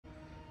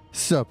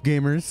Sup,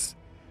 gamers,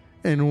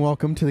 and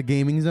welcome to the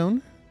gaming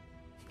zone.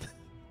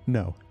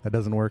 No, that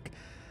doesn't work.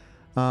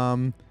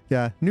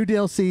 Yeah, new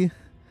DLC.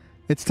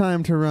 It's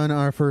time to run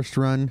our first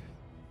run.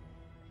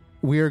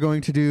 We are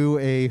going to do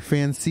a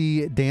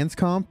fancy dance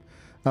comp.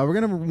 We're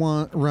going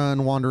to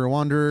run Wanderer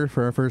Wanderer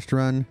for our first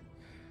run.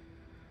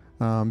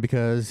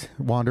 Because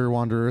Wanderer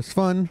Wanderer is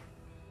fun.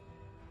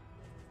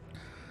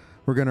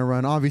 We're going to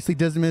run, obviously,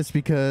 Dismas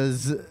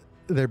because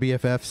they're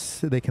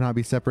BFFs. They cannot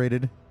be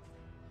separated.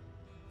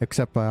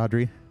 Except by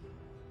Audrey.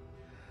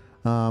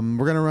 We're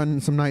going to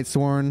run some Night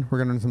Sworn. We're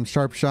going to run some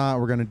Sharp Shot.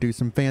 We're going to do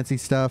some fancy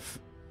stuff.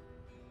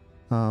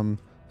 So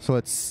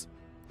let's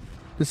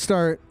just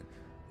start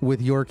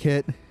with your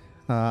kit.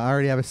 I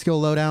already have a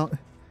skill loadout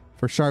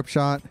for Sharp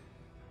Shot.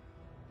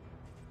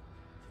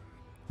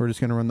 We're just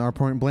going to run our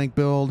point blank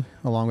build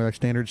along with our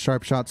standard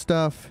Sharp Shot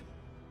stuff.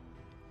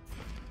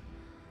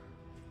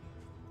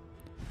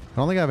 I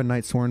don't think I have a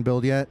Night Sworn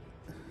build yet.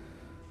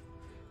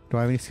 Do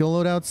I have any skill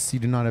loadouts? You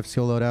do not have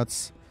skill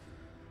loadouts.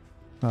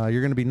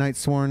 You're going to be Night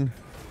Sworn.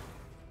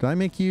 Did I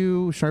make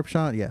you Sharp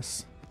Shot?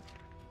 Yes.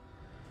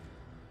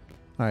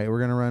 Alright, we're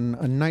going to run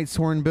a Night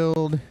Sworn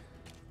build.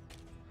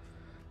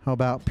 How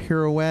about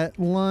Pirouette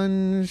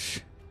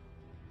Lunge?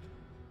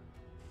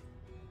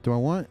 Do I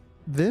want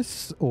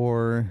this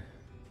or...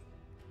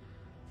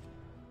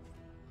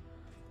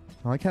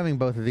 I like having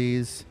both of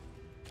these.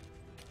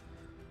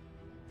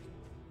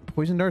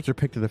 Poison darts or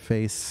pick to the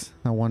face?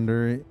 I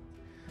wonder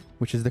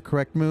which is the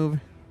correct move.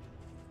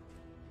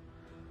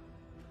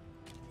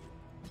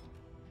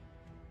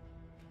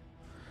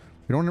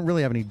 We don't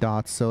really have any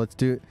dots, so let's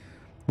do it.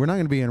 We're not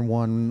going to be in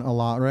one a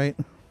lot, right?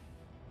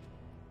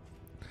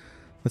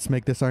 Let's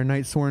make this our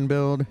Night Sworn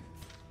build.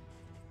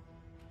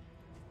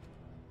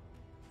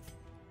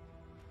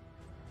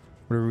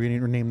 What are we going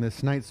to rename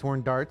this? Night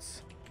Sworn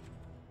Darts.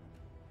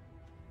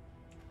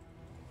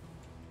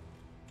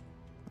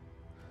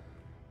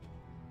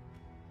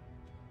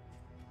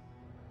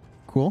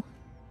 Cool.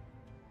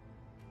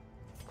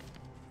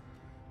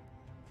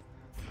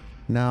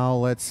 Now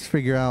let's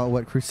figure out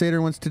what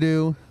Crusader wants to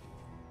do.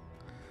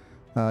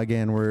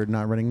 Again, we're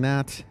not running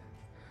that.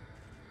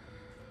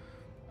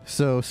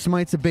 So,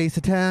 Smite's a base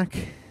attack.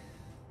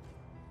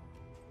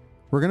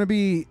 We're going to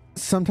be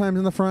sometimes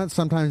in the front,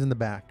 sometimes in the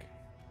back.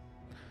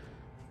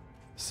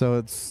 So,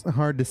 it's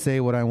hard to say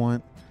what I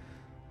want.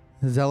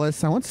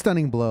 Zealous. I want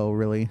Stunning Blow,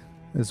 really,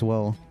 as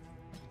well.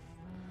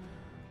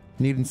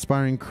 Need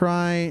Inspiring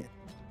Cry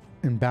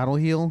and Battle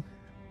Heal.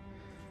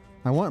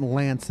 I want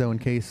Lance, though, in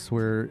case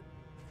we're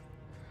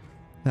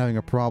having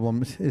a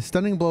problem. Is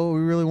Stunning Blow what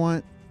we really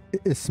want?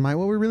 Is Smite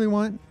what we really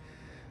want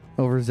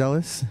over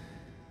Zealous?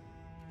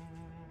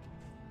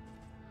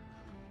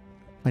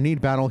 I need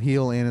Battle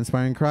Heal and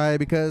Inspiring Cry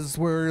because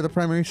we're the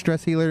primary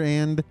stress healer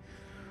and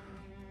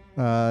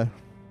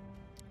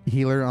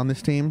healer on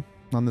this team,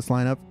 on this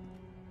lineup.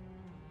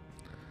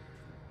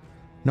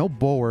 No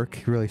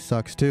Bulwark really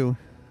sucks too.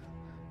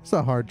 It's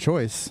a hard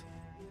choice.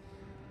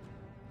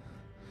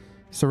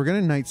 So we're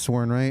going to Night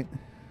Sworn, right?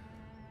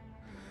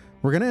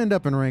 We're going to end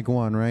up in rank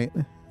 1, right?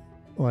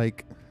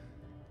 Like...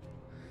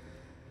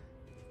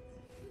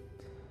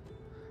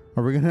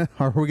 Are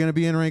we gonna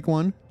be in rank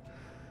 1?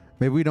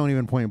 Maybe we don't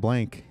even point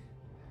blank.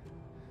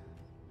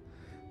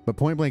 But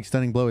point blank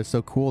Stunning Blow is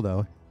so cool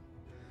though.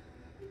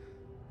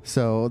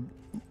 So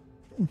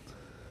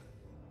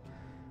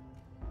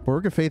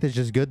Work of Faith is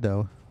just good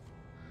though.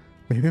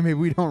 Maybe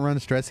we don't run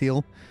Stress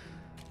Heal.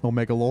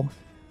 Omega Lol.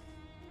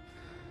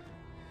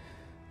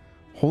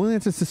 Holy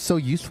Lance is just so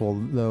useful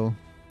though.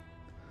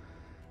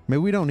 Maybe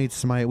we don't need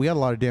Smite. We got a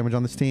lot of damage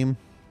on this team.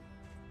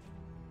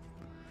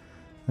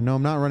 No,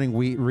 I'm not running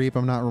Wheat Reap.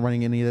 I'm not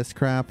running any of this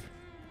crap.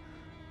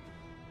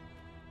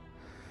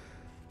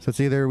 So it's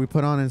either we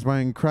put on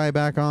Inspiring Cry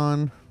back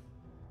on.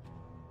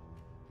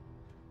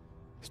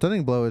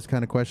 Stunning Blow is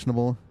kind of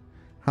questionable.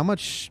 How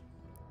much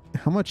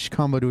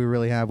combo do we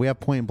really have? We have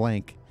Point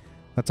Blank.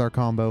 That's our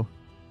combo.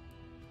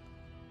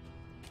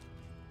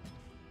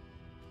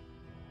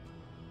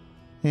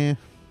 Eh.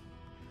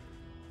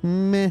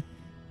 Meh.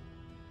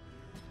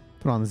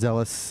 Put on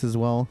Zealous as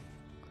well.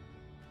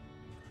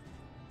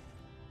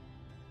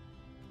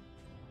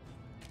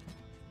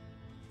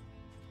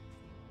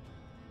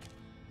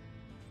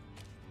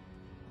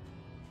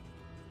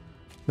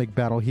 Make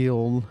Battle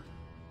Heal.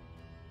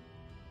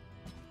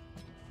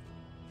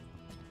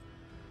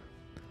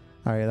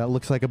 Alright, that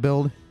looks like a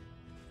build.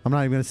 I'm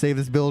not even going to save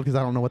this build because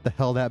I don't know what the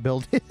hell that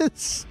build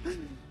is.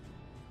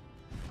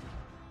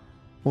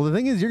 Well, the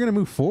thing is, you're going to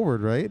move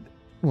forward, right?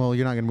 Well,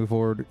 you're not going to move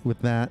forward with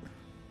that.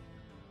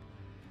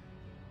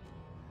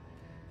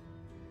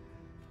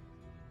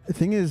 The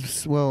thing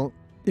is, well,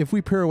 if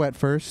we pirouette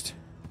first,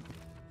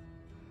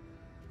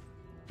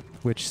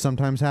 which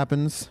sometimes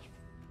happens,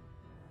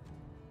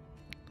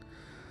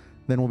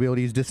 then we'll be able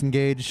to use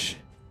Disengage.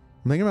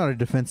 I'm thinking about a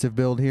defensive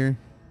build here.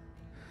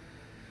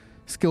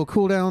 Skill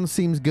cooldown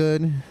seems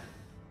good,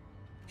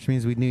 which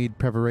means we need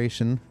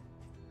Preparation.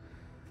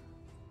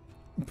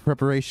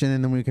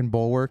 And then we can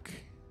Bulwark.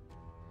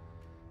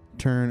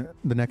 Turn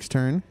the next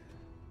turn.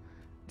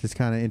 Just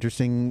kind of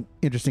interesting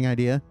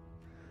idea.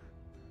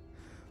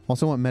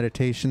 Also want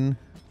meditation.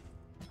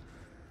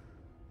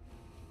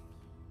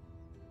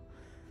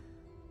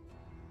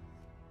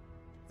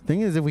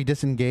 Thing is, if we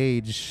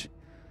disengage,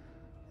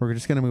 we're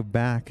just gonna move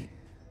back.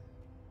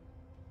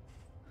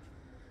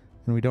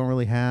 And we don't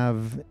really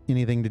have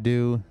anything to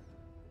do.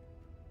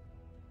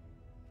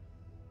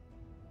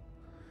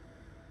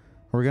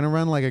 We're gonna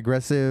run like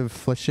aggressive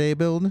Fléché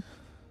build.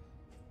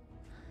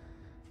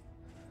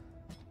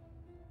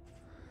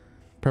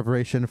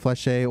 Preparation,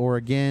 Fléché, or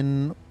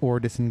again, or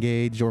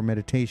disengage, or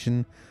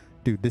meditation.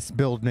 Dude, this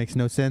build makes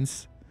no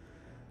sense.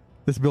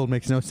 This build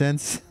makes no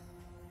sense.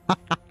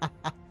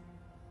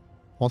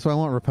 Also, I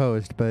want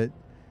Reposed, but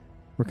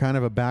we're kind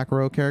of a back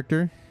row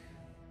character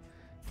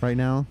right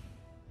now.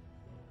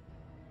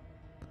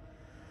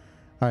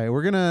 All right,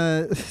 we're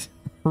gonna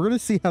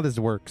see how this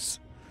works,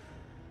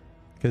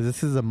 because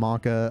this is a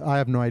Maka. I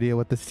have no idea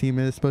what this team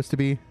is supposed to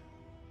be.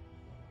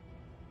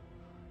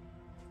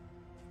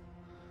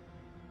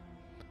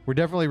 We're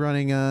definitely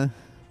running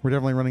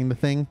the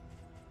thing.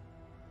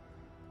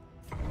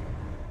 All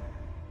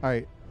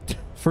right,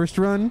 first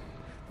run,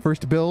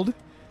 first build,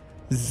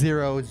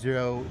 0,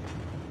 0,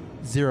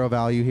 0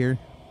 value here.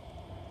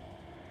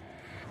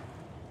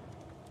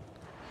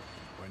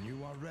 When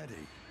you are ready,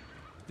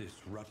 this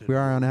we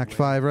are on Act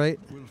 5, right?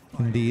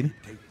 Indeed.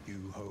 take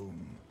you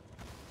home.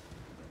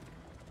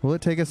 Will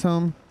it take us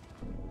home?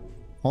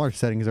 All our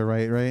settings are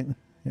right?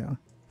 Yeah.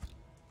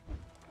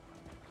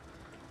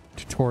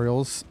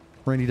 Tutorials.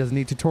 Randy doesn't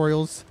need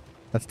tutorials.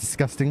 That's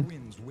disgusting.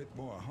 Winds whip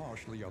more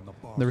harshly on the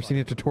bar Never side seen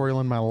a of the tutorial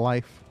in my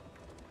life.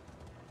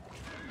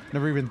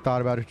 Never even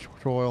thought about a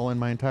tutorial in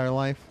my entire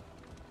life.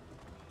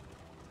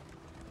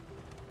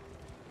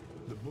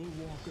 The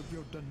bulwark of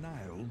your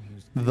denial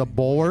is The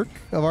bulwark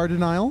of our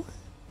denial?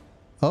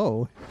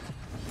 Oh.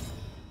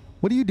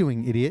 What are you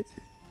doing, idiot?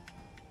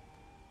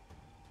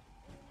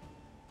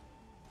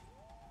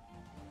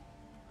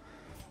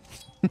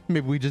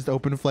 Maybe we just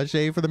open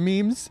Fléché for the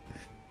memes?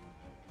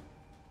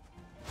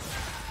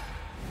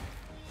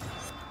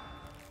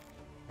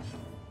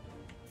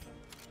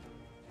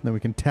 Then we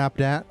can tap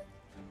that.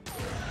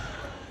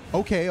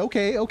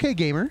 Okay,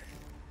 gamer.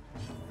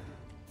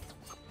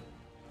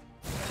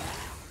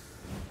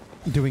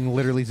 Doing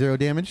literally 0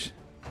 damage.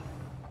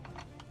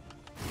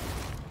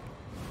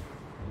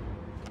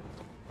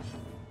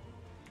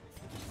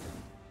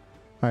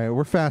 Alright,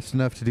 we're fast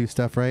enough to do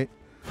stuff, right?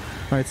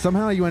 Alright,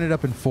 somehow you ended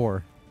up in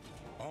 4.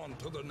 on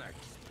to the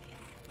next.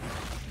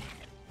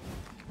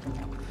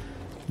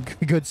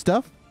 Good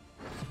stuff?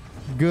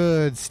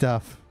 Good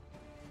stuff.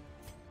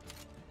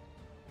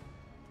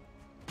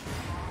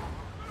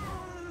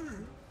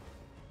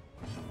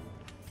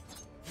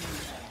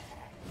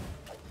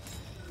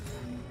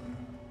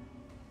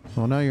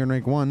 Well, now you're in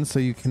rank 1, so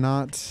you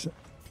cannot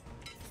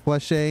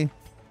Fléché.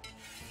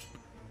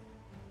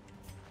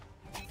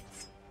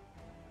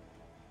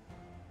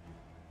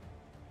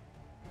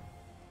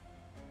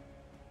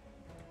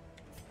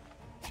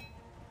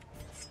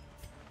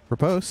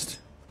 Riposte.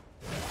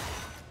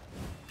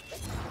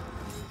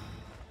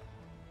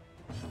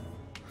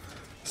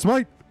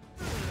 Smite!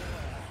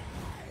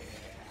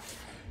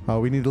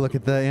 Oh, we need to look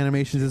at the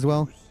animations as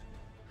well.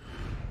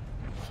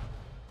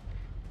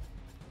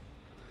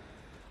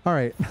 All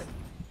right.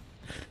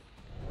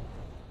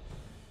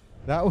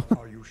 That was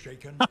Are you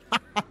shaken?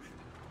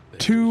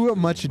 too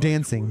much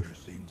dancing.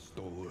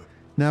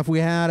 Now, if we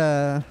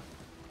had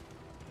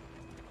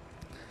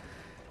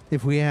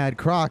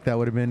Croc, that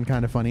would have been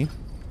kind of funny.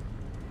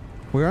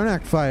 We're on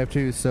Act 5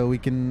 too, so we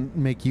can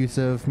make use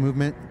of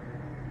movement.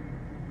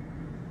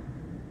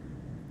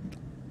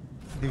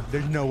 Dude,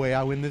 there's no way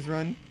I win this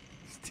run.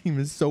 This team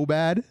is so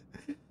bad.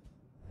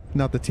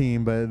 Not the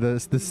team, but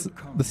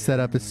the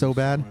setup is so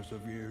bad.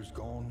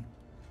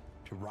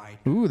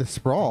 Ooh, the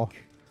sprawl.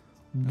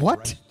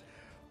 What?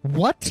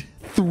 What?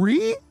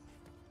 3?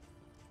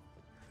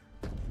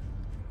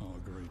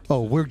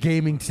 Oh, we're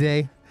gaming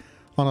today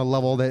on a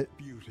level that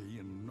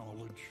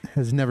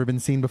has never been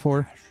seen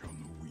before.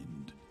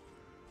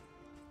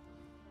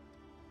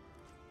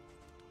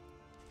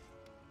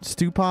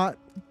 Stew pot?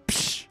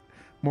 Psh,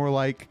 more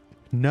like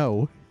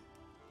no.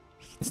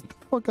 Shut the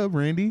fuck up,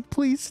 Randy.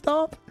 Please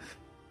stop.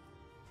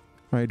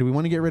 All right, do we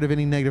want to get rid of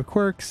any negative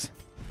quirks?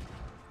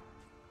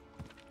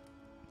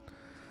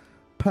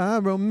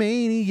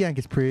 Pyromaniac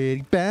is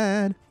pretty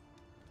bad.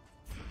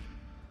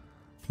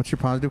 What's your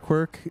positive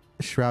quirk?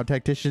 Shroud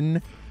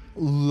Tactician.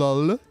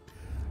 Lull.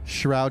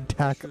 Shroud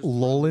Tac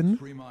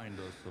Lolin. Remind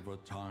us of a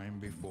time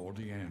before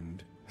the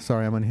end.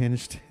 Sorry, I'm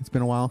unhinged. It's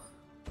been a while.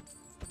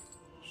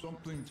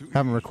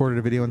 Haven't recorded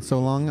a video in so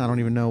long. I don't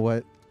even know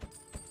what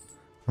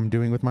I'm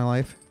doing with my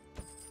life.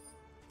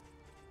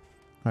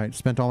 All right,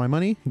 spent all my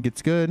money. It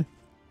gets good.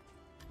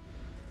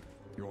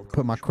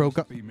 Put my croak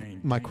on.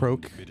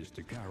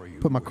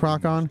 Put my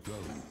croc on.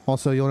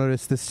 Also, you'll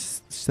notice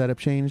this setup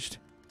changed.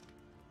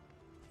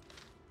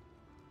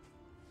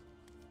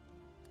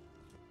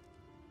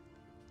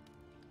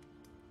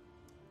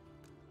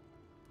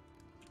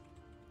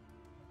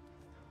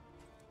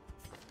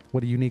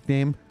 What a unique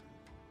name.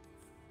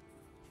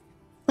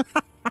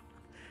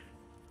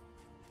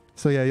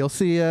 So yeah, you'll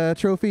see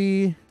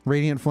trophy,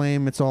 radiant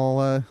flame. It's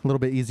all a little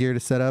bit easier to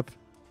set up.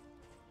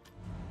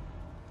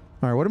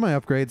 All right, what are my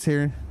upgrades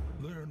here?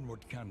 Learn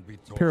what can be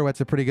taught,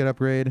 Pirouette's a pretty good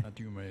upgrade. that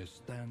you may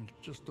stand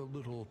just a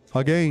little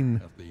Again.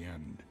 taller at the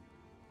end.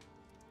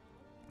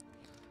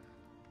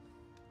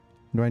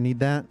 Do I need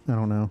that? I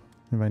don't know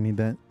if I need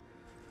that.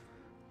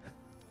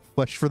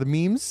 Flesh for the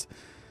memes.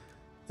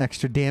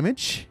 Extra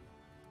damage.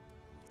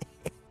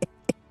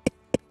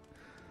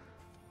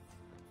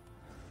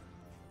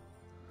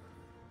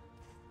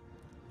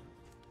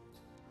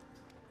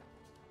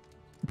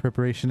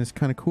 Preparation is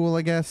kind of cool,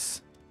 I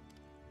guess.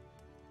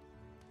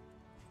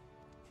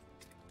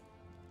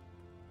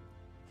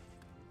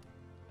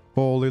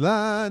 Holy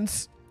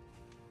Lands.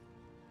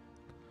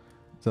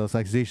 Zealous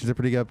Accusation's a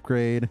pretty good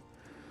upgrade.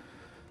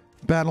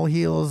 Battle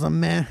Heals, a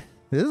meh.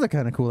 This is a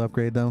kind of cool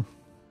upgrade, though.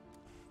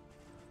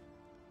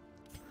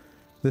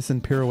 This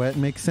and Pirouette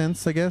makes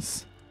sense, I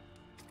guess.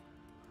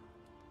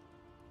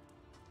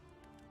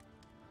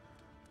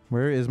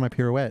 Where is my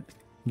Pirouette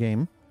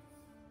game?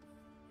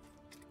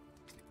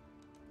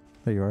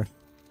 There you are.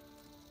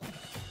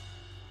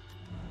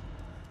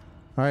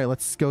 Alright,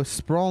 let's go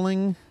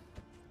sprawling.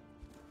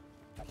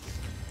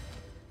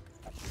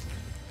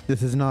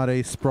 This is not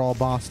a sprawl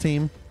boss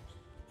team.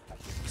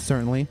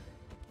 Certainly.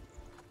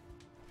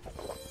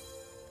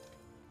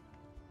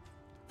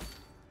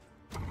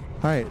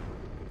 Alright.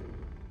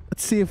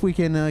 Let's see if we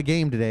can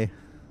game today.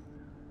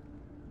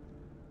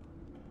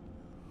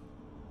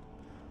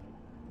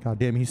 God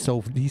damn, he's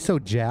so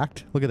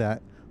jacked. Look at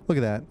that. Look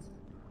at that.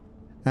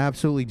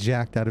 Absolutely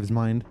jacked out of his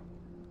mind.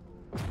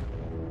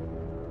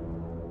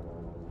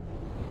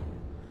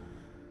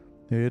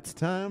 It's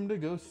time to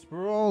go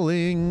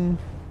sprawling.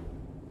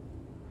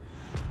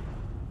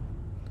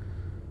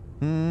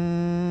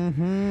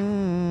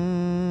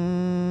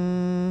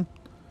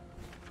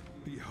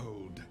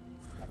 Behold.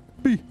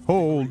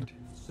 Behold.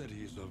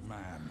 Cities of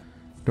man.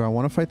 Do I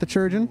want to fight the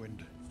Churgeon?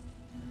 Ruined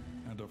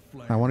and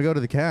aflame. I want to go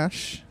to the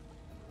cache.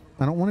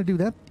 I don't want to do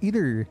that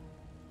either.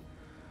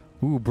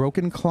 Ooh,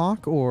 broken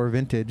clock or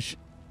vintage?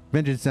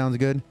 Vintage sounds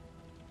good.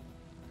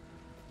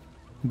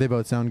 They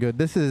both sound good.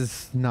 This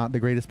is not the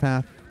greatest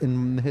path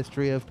in the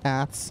history of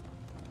paths.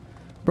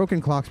 Broken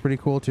clock's pretty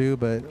cool too,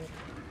 but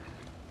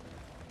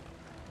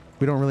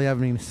we don't really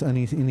have any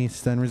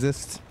stun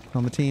resist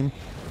on the team.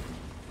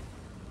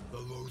 The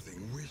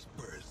loathing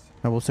whispers.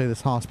 I will say this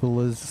hospital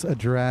is a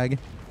drag.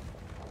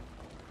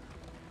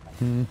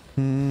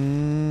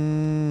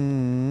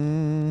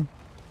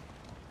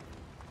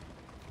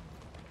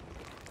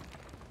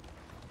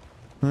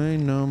 My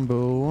number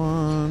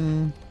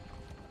one.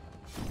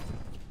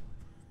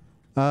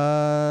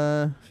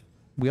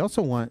 We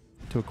also want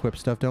to equip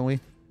stuff, don't we?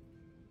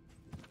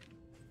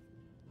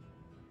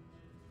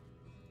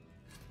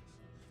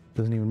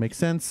 Doesn't even make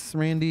sense,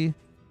 Randy.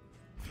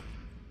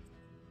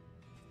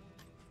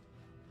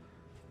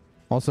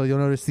 Also, you'll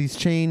notice these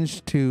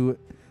changed to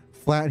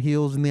flat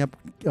heals in the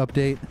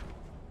update.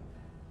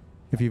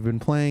 If you've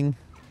been playing.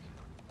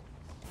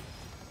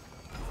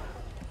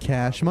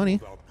 Cash money.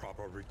 Without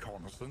proper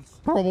reconnaissance.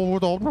 Probably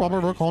without proper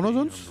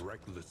reconnaissance. A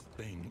reckless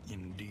thing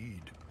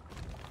indeed.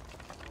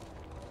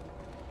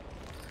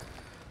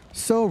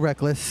 So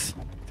reckless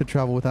to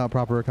travel without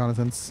proper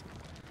reconnaissance.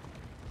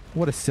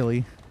 What a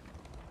silly.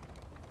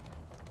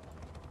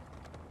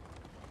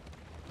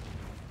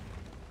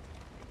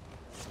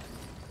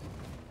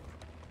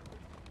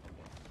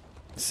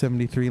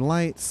 $73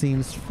 light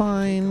seems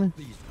fine.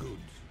 These goods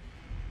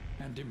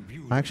and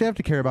imbue I actually have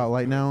to care about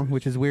light now,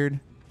 which is weird.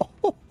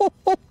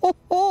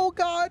 Oh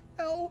God,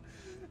 no!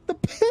 The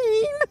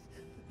pain!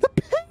 The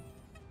pain!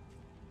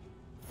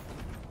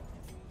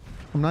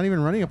 I'm not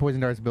even running a Poison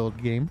Darts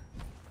build game.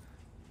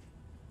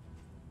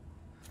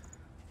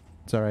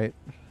 It's alright.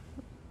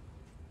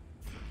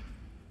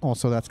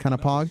 Also, that's kind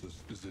of pog.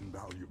 is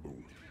invaluable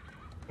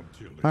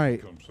until it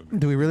Alright, becomes an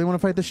do we really want to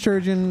fight this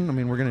Churgeon? I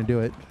mean, we're gonna do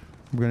it.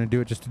 We're gonna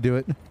do it just to do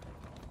it.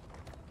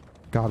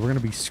 God, we're gonna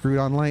be screwed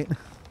on light.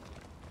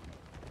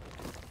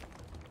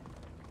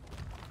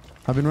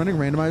 I've been running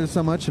randomizer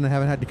so much and I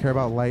haven't had to care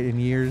about light in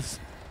years.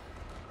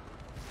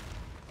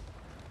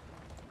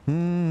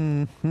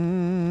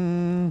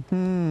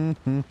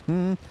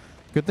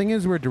 Good thing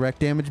is we're direct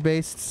damage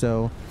based,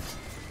 so...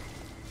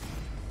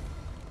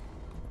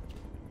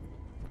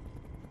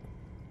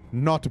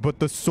 Not but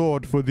the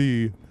sword for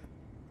thee.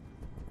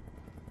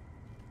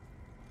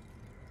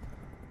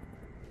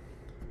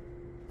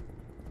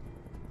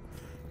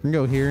 We can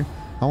go here.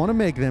 I want to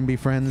make them be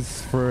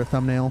friends for a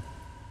thumbnail.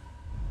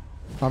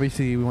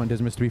 Obviously, we want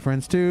Dismas to be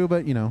friends too,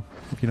 but you know,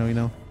 if you know, you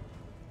know.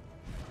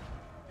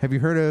 Have you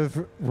heard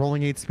of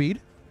rolling 8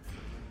 speed?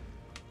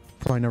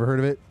 Probably never heard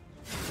of it.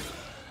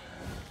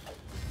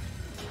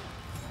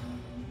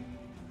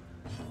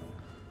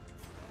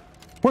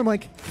 Point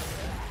blank.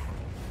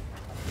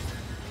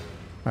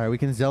 Alright, we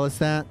can zealous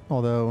that,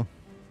 although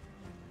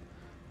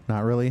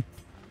not really.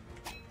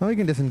 Well, we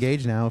can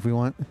disengage now if we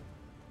want.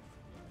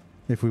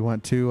 If we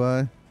want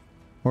to,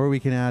 or we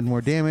can add more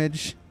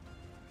damage.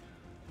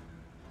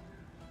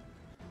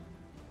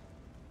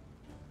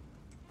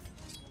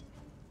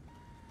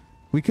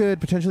 We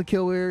could potentially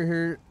kill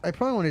here. I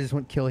probably want to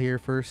just kill here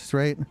first,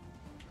 right?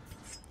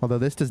 Although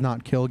this does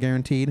not kill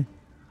guaranteed.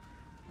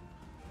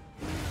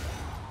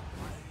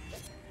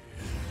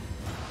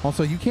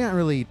 Also, you can't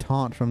really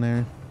taunt from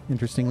there,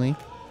 interestingly.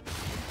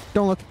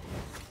 Don't look.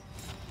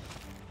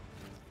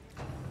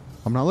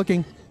 I'm not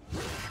looking.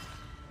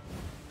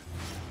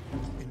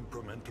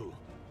 Incremental.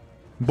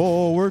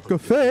 Bulwark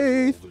of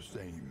faith. The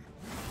same.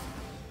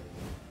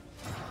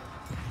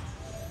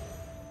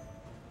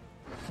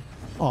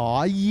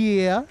 Aw,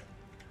 yeah.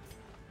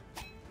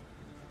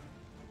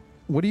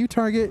 What do you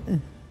target?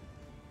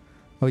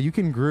 Oh, you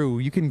can grew.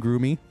 You can grew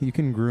me. You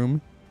can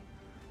groom.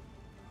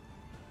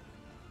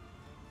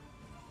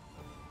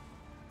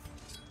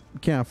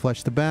 Can't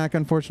flesh the back,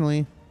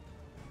 unfortunately.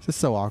 It's just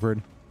so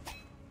awkward.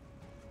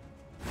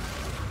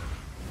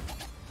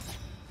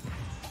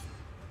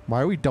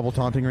 Why are we double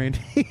taunting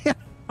Reynauld?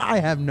 I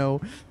have no...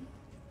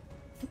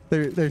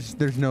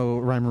 There's no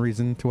rhyme or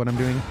reason to what I'm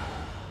doing.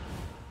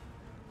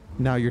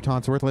 Now your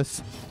taunt's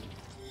worthless.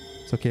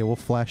 It's okay, we'll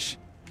flesh.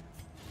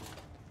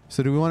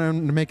 So do we want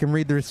him to make him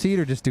read the receipt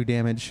or just do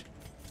damage?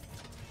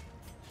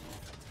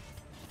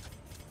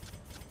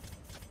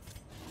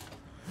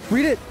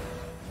 Read it!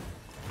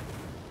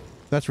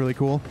 That's really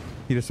cool.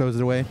 He just throws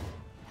it away.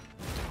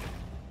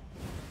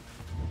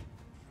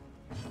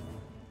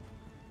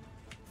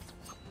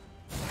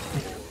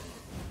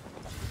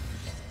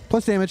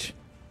 Plus damage.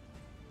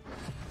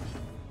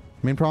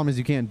 Main problem is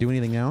you can't do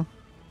anything now.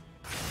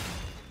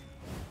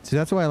 See,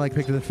 that's why I like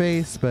Pick to the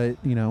Face, but,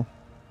 you know,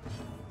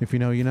 if you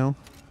know, you know.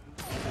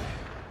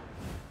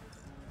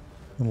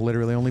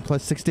 Literally only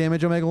plus 6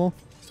 damage, Omegle.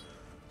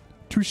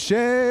 Touche!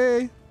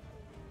 That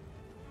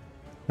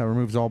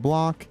removes all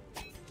block.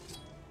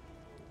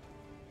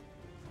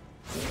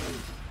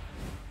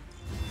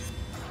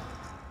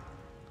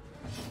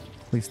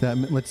 At least that...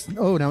 Let's...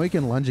 Oh, now we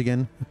can lunge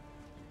again.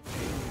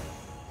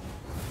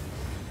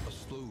 A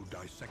slow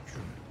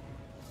dissection.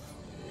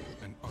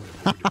 An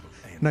unavoidable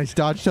end. Nice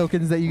dodge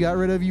tokens that you got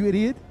rid of, you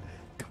idiot.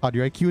 God,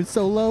 your IQ is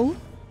so low.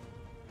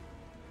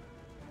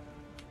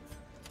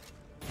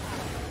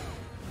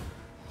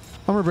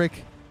 Armor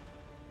break.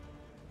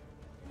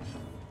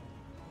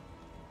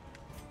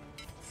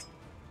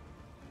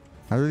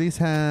 Either of these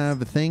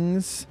have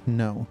things?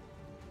 No.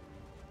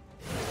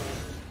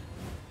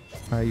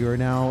 Alright, you are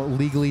now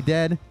legally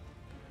dead.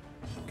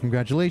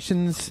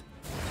 Congratulations.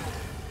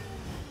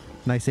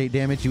 Nice 8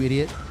 damage, you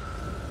idiot.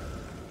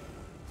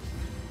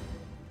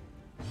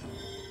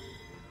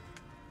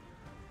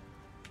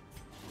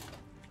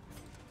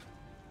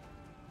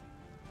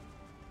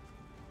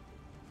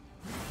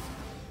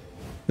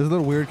 It's a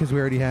little weird because we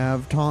already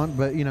have taunt,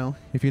 but you know,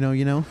 if you know,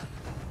 you know.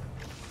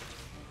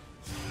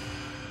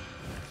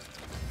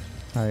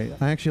 Alright,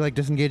 I actually like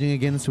disengaging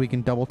again so we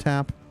can double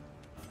tap.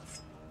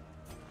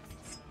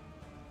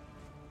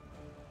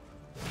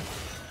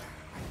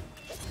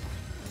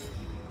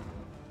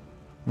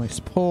 Nice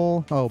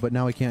pull. Oh, but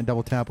now we can't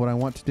double tap what I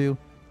want to do.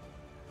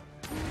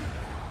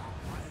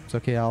 It's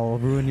okay, I'll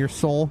ruin your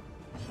soul.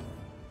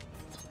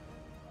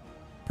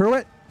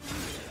 Pirouette!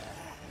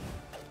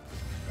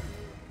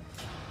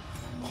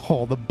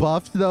 Oh, the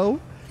buffs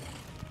though.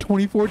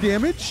 24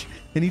 damage?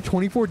 Any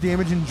 24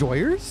 damage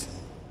enjoyers?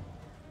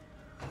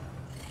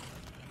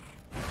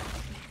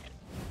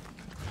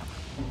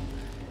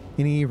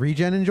 Any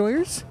regen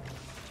enjoyers?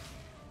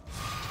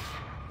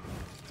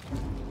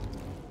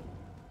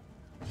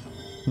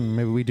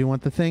 Maybe we do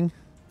want the thing.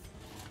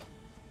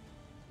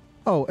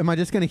 Oh, am I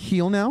just going to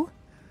heal now?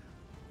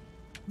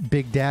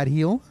 Big Dad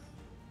heal?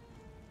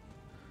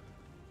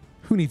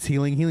 Who needs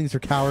healing? Healings are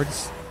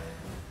cowards.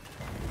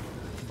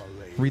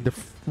 Read the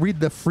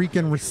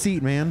freaking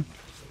receipt, man.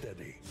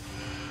 Steady.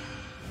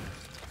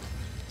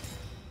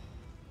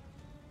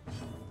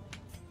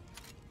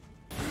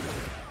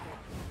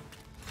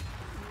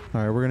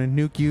 All right, we're going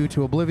to nuke you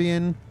to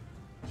oblivion.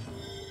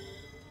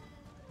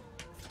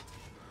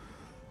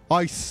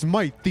 I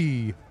smite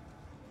thee.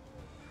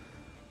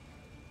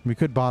 We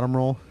could bottom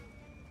roll.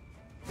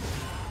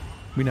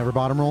 We never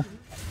bottom roll.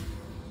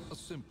 A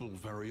simple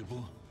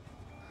variable.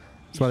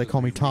 That's why they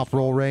call me top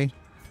roll Ray.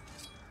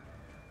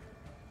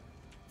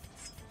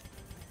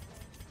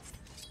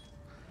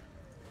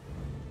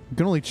 You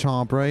can only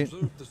chomp, right?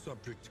 Observe the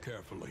subject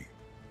carefully,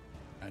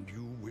 and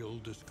you will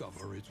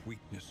discover its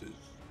weaknesses.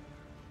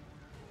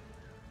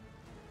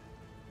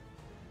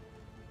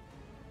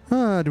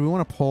 Do we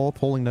want to pull?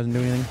 Pulling doesn't do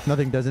anything.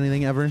 Nothing does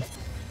anything ever.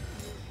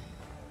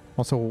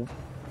 Also...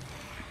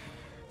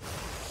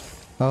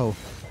 Oh.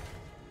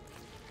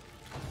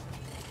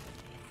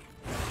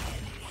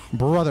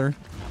 Brother.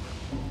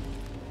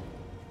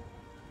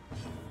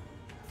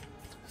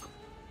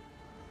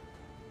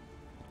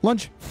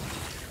 Lunge.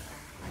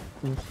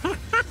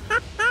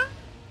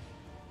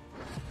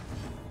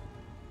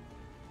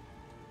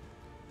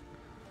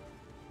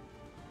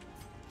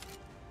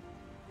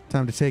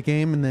 Time to take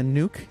aim and then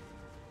nuke.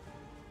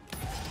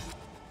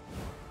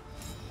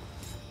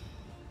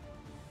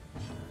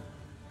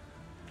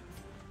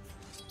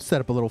 Set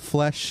up a little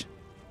flesh.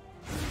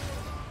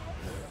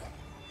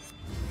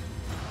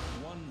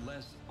 One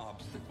less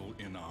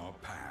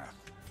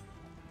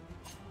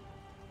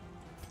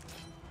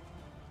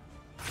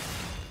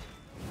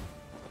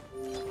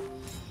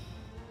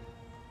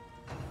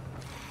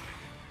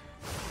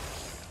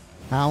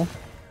Ow.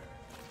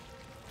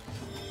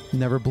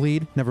 Never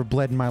bleed. Never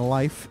bled in my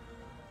life.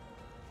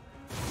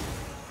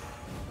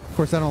 Of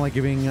course, I don't like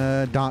giving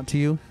dot to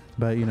you,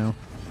 but you know.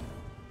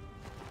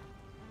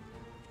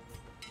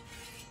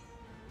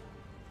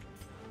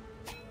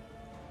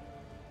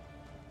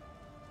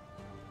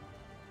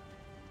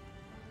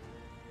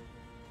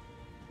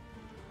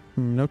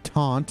 No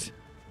taunt.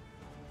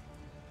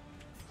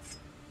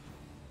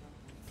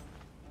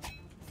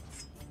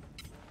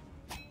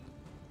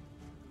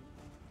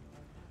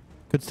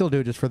 Could still do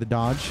it just for the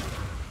dodge.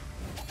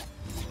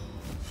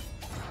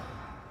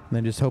 And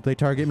then just hope they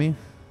target me.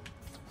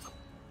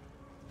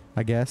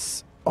 I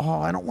guess. Oh,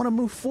 I don't want to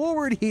move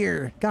forward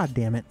here. God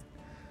damn it.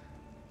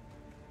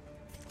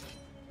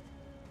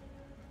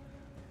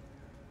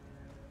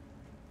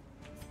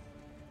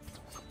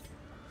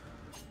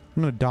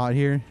 I'm going to dot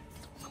here.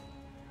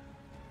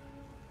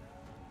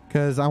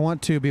 Because I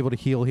want to be able to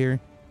heal here.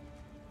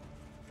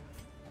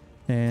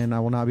 And I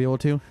will not be able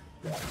to.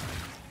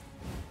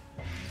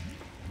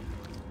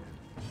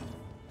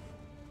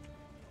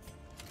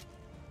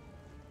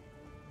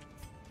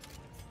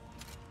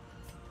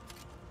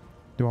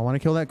 Do I want to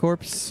kill that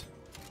corpse?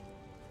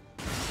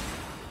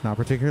 Not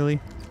particularly.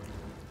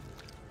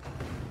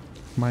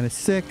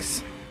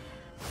 -6.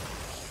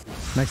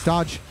 Nice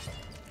dodge.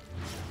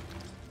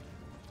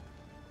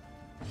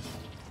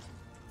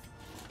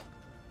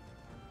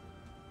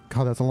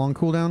 God, that's a long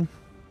cooldown.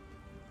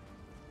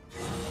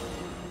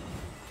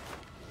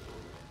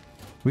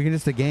 We can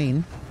just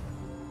again.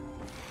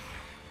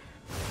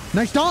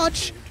 Nice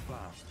dodge!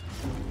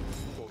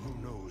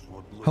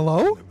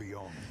 Hello?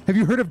 Have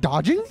you heard of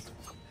dodging?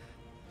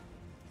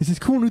 It's this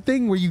cool new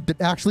thing where you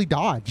actually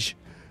dodge.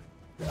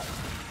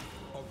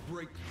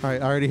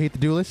 Alright, I already hate the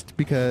Duelist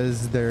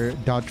because they're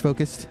dodge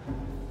focused.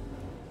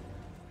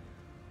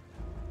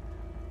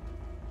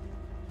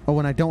 Oh,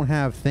 and I don't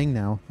have thing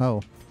now.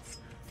 Oh.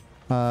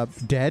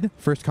 Dead.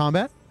 First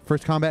combat.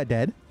 First combat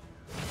dead.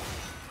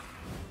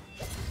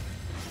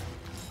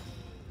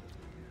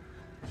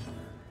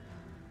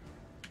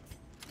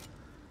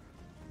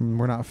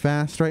 We're not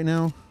fast right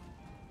now.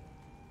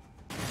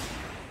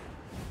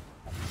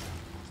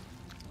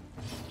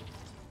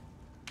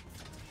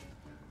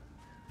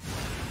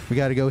 We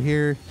got to go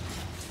here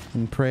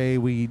and pray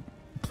we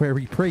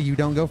pray you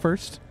don't go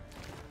first.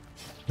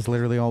 That's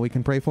literally all we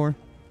can pray for.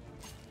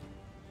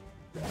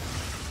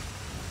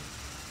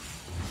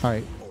 All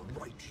right.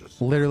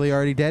 Literally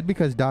already dead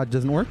because dodge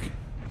doesn't work.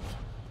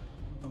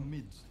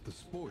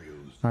 All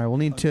right, we'll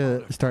need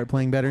to start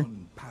playing better.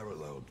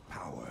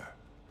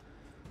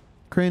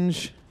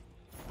 Cringe.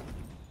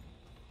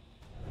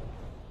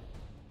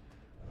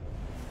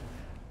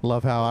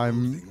 Love how I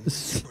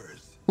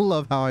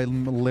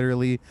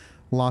literally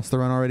lost the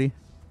run already.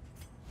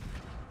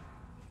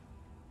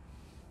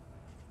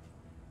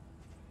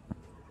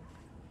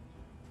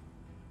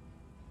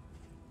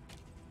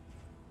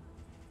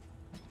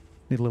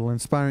 Need a little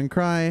inspiring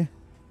cry.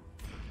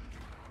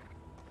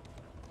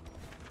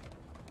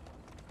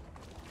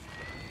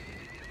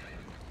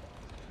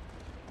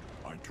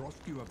 I trust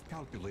you have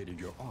calculated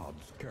your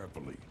odds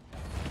carefully.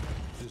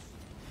 This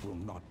will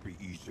not be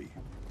easy.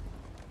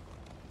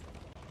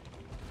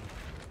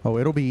 Oh,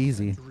 it'll be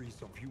easy.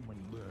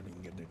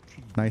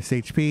 Nice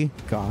HP.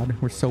 God,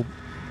 we're so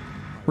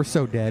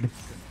dead.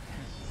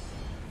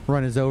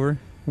 Run is over.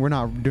 We're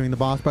not doing the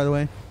boss, by the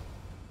way.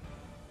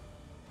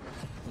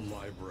 The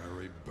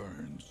library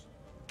burns,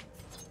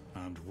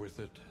 and with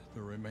it,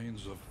 the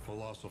remains of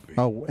philosophy.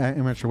 Oh,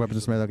 amateur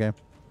weaponsmith. Okay.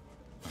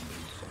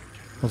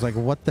 I was like,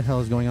 what the hell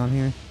is going on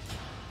here?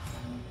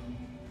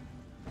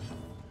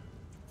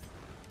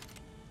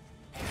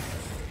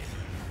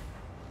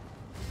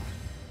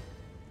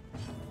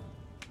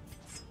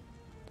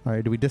 All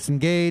right, do we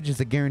disengage? It's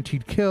a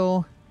guaranteed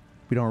kill.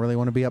 We don't really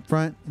want to be up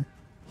front.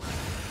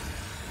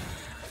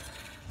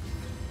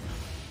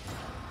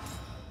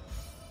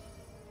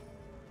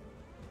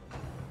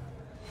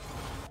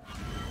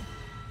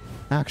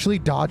 Actually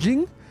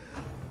dodging?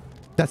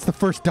 That's the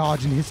first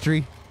dodge in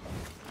history.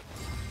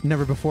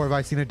 Never before have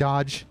I seen a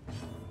dodge.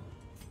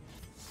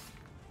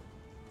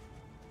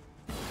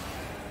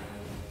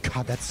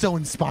 God, that's so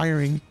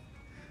inspiring.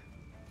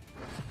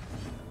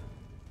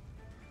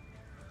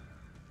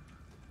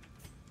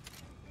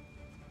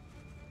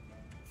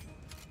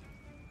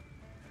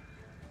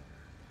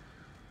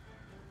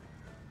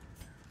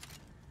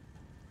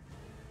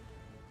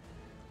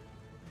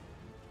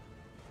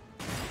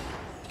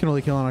 Can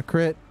only kill on a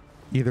crit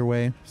either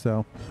way,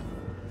 so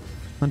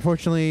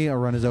unfortunately our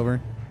run is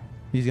over.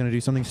 He's gonna do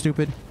something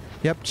stupid.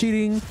 Yep,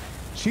 cheating.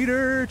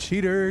 Cheater,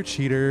 cheater,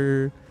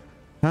 cheater.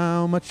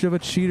 How much of a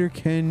cheater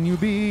can you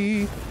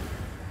be?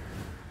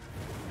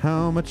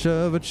 How much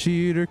of a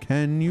cheater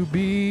can you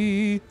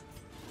be?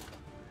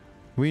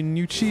 When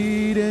you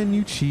cheat and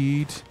you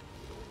cheat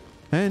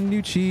and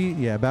you cheat.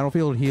 Yeah,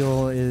 battlefield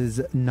heal is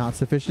not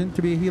sufficient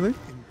to be a healer.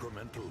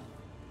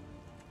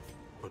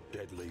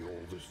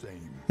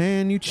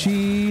 And you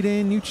cheat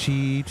and you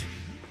cheat.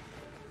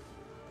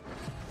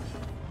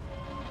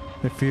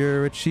 If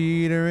you're a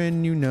cheater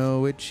and you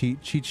know it,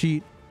 cheat, cheat,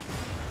 cheat.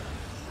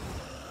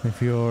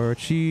 If you're a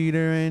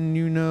cheater and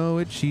you know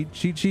it, cheat,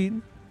 cheat, cheat.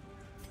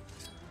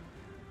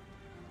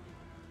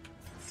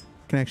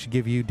 Can actually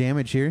give you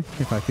damage here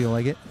if I feel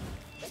like it.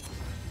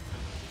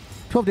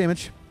 12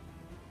 damage.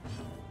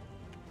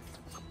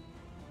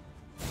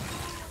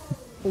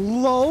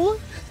 LOL.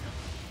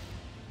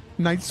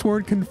 Night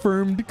Sword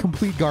confirmed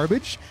complete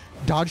garbage.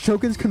 Dodge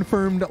tokens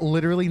confirmed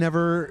literally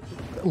never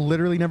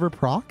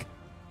proc.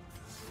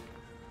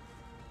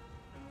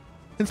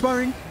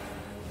 Inspiring.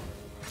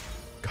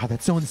 God,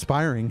 that's so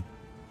inspiring.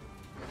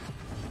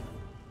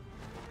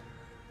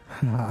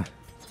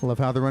 Love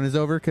how the run is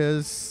over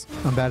because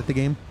I'm bad at the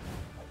game.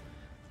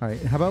 All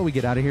right, how about we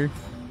get out of here?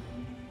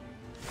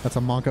 That's a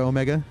Monka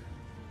Omega.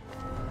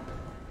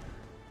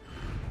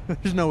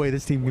 There's no way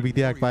this team can beat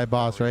the Act by a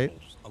boss, right?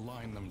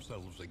 Align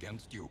themselves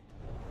against you.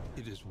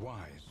 It is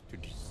wise to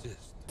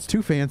desist. It's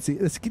too fancy.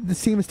 This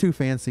team is too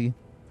fancy.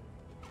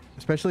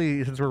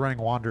 Especially since we're running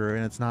Wanderer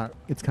and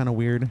it's kind of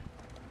weird.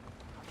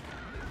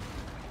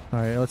 All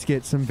right, let's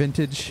get some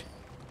vintage.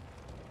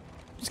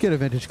 Let's get a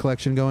vintage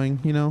collection going,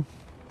 you know?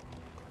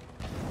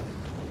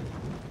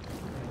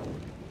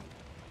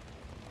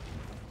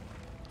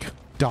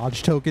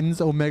 Dodge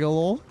tokens, Omega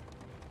lol.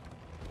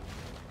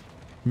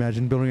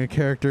 Imagine building a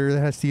character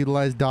that has to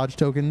utilize dodge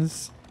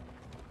tokens.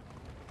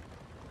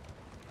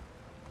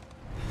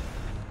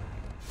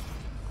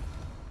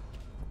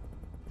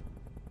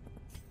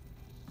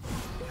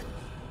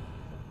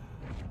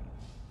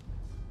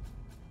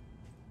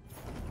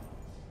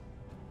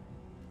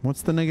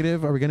 What's the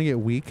negative? Are we going to get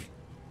weak?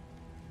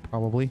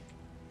 Probably.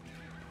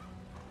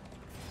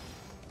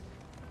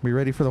 We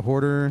ready for the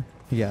Hoarder?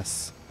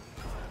 Yes.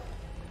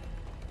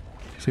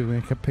 See if we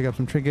can pick up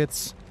some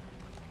trinkets.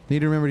 Need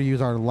to remember to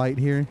use our light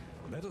here.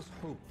 Let us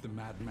hope the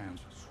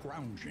madman's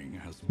scrounging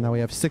has... Now we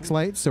have 6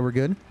 lights, so we're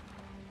good.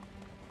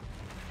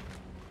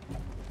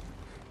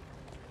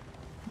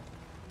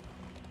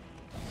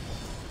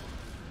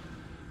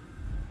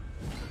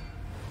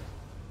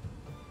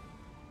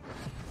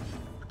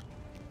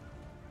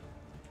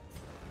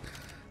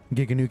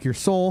 Giga nuke your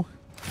soul.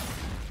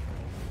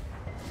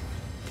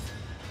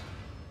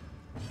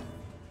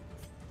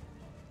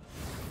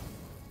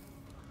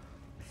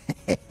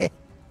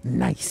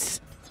 Nice.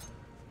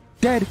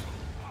 Dead.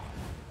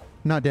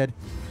 Not dead.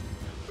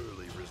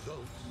 Early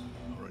results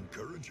are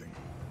encouraging.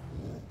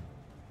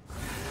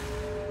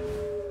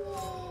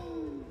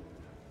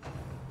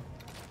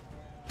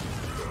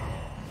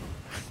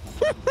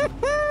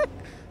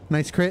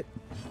 Nice crit.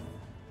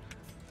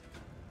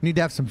 Need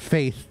to have some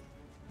faith.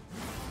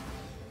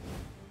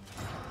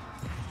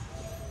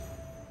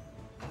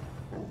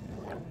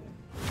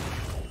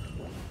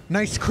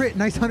 Nice crit.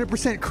 Nice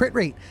 100% crit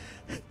rate.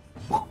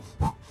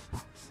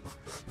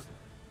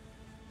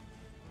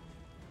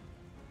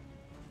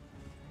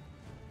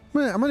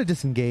 I'm gonna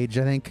disengage,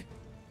 I think.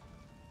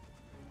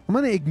 I'm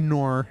gonna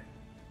ignore.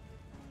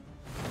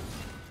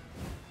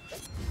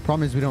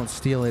 Problem is we don't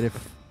steal it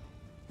if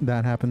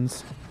that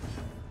happens.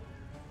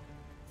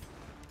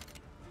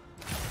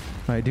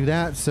 Alright, do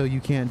that so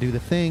you can't do the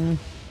thing.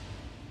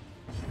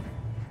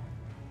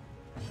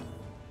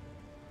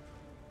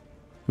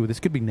 Ooh, this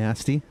could be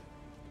nasty.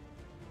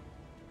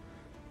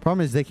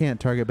 Problem is they can't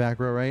target back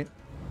row, right?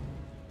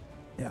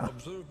 Yeah.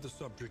 Observe the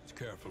subject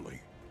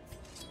carefully,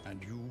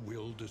 and you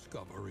will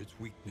discover its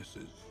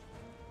weaknesses.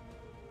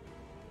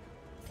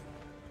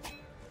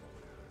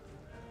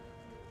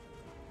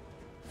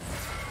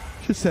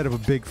 Just set up a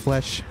big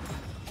flesh.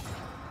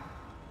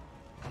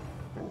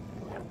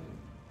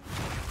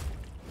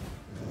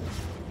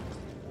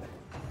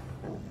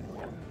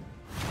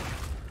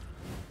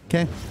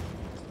 Okay.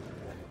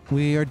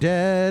 We are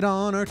dead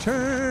on our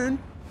turn.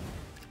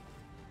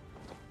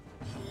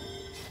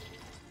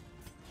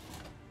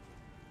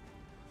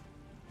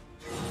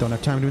 Don't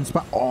have time to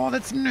inspire. Oh,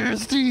 that's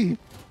nasty.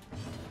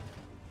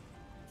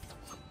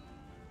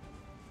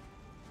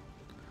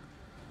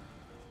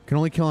 Can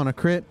only kill on a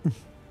crit.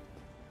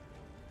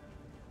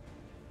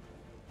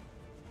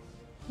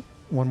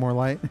 One more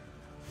light.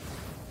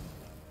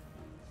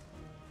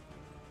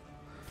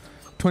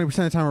 20% of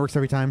the time it works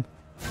every time.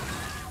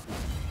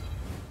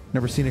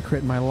 Never seen a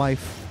crit in my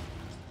life.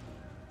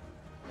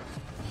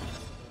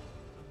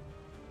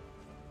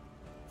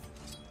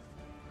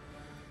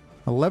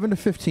 $11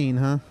 to $15,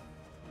 huh?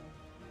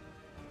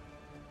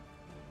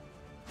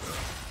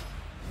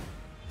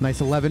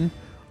 Nice 11.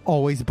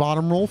 Always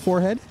bottom roll,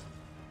 forehead.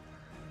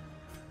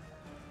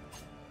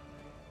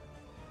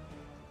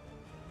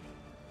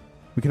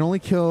 We can only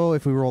kill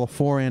if we roll a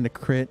 4 and a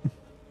crit.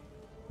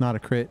 Not a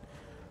crit.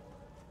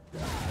 A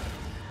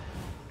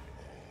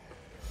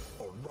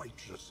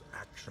righteous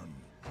action.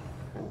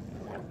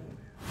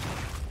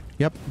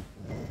 Yep.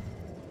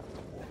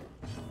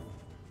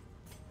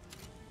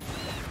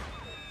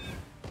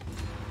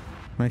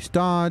 Nice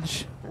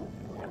dodge.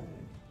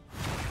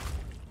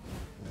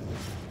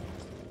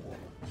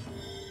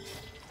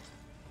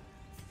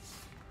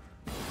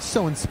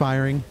 So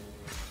inspiring.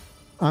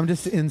 I'm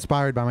just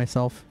inspired by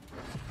myself.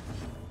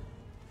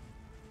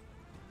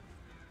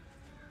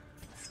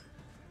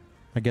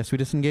 I guess we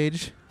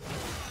disengage.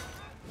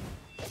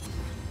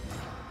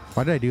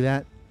 Why did I do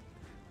that?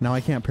 Now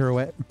I can't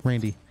pirouette.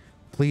 Randy,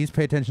 please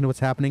pay attention to what's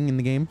happening in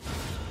the game.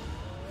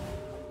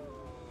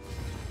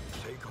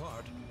 Take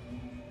heart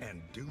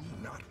and do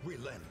not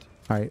relent.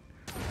 Alright.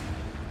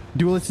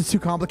 Duelist is too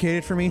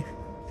complicated for me.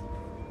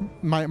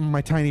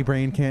 My tiny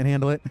brain can't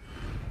handle it.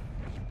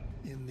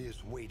 In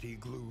this weighty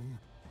gloom,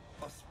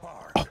 a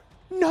spark. Oh,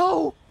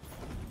 no!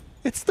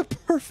 It's the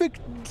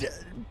perfect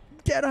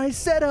Deadeye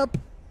setup!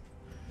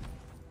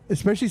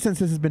 Especially since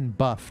this has been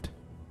buffed.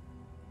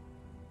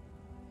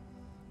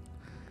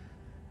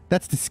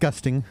 That's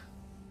disgusting.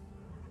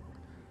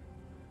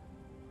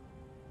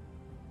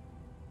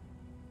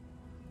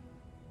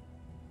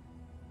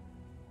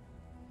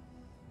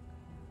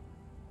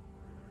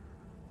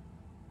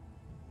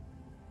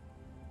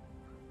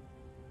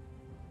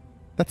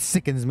 That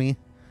sickens me.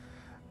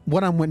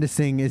 What I'm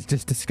witnessing is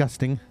just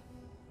disgusting.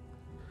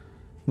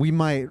 We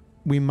might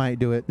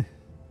do it.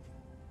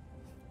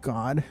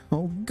 God.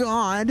 Oh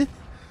God.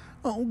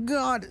 Oh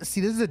God. See,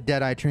 this is a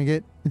Deadeye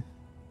trinket.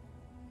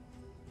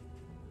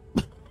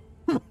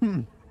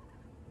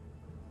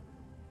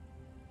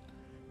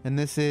 And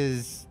this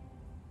is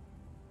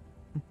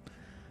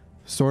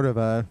sort of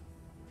a...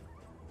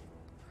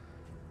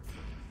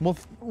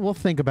 We'll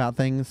think about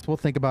things. We'll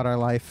think about our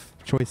life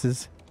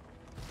choices.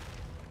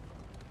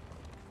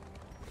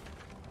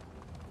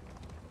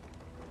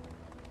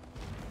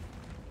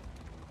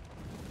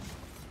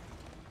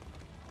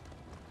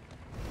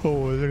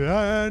 Holy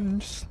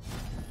lands.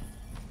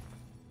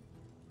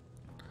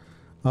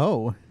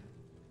 Oh.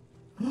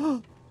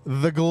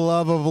 The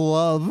glove of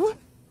love.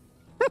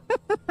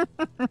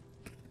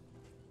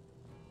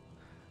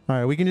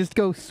 Alright, we can just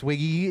go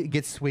swiggy,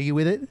 get swiggy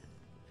with it.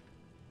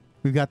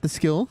 We've got the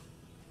skill.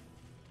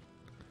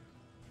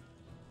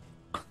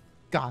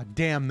 God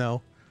damn,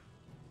 though.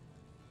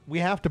 We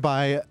have to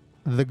buy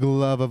the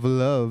glove of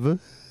love.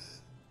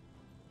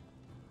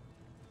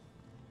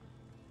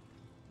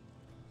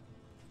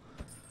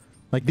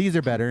 Like, these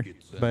are better,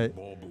 but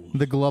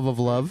the glove of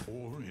love.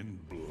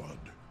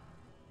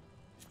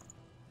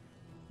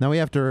 Now we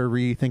have to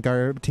rethink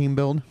our team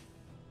build.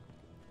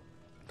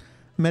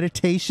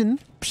 Meditation.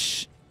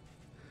 Psh.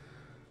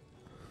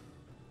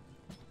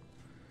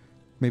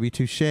 Maybe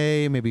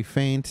touche, maybe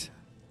feint.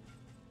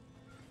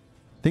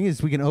 Thing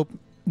is, we can well,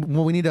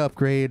 we need to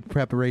upgrade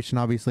preparation,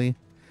 obviously.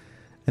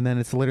 And then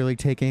it's literally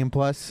take aim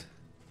plus.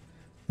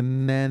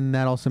 And then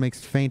that also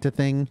makes feint a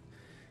thing.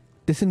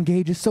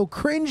 Disengage is so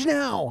cringe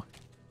now.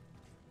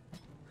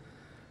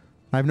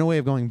 I have no way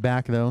of going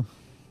back, though.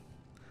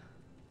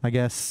 I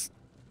guess.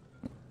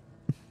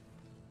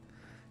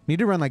 Need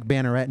to run like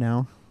Banneret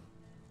now.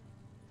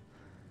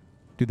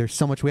 Dude, there's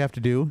so much we have to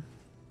do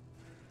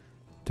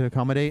to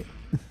accommodate.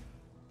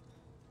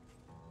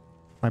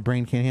 My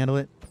brain can't handle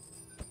it.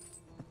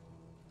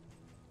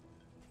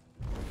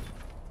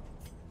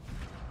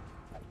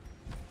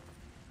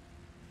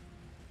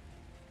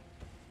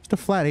 Just a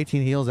flat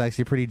 18 heal is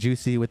actually pretty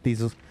juicy with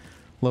these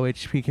low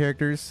HP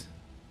characters.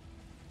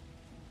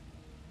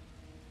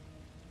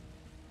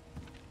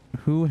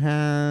 Who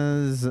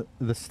has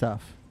the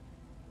stuff?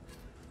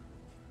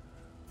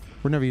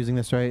 We're never using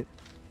this, right?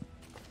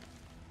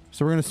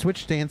 So we're going to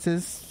switch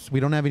stances. We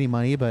don't have any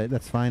money, but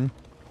that's fine.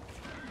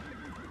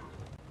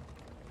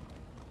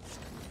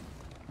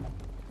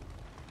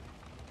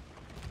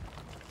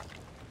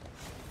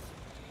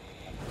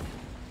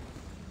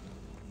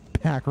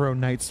 Pack row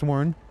Night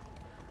Sworn.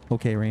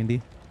 Okay,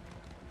 Randy.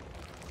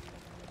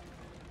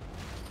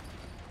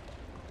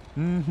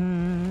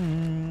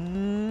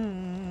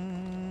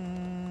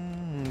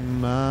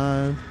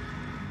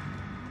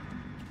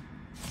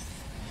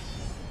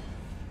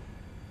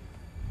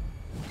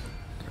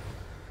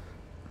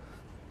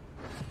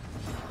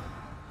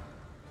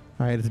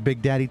 Alright, it's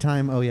Big Daddy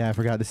time. Oh yeah, I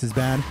forgot this is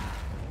bad.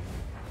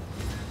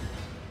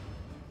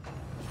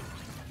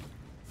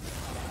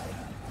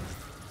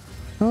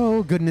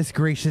 Oh, goodness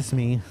gracious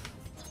me.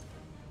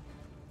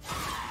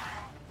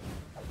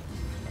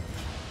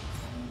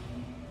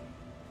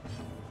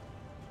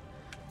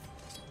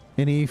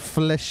 Any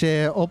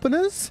fleshy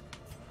openers?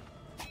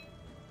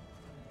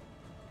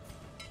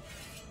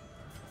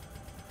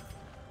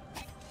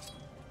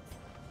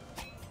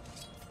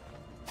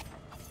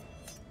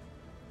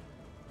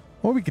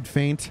 Or we could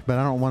feint, but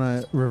I don't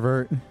want to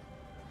revert.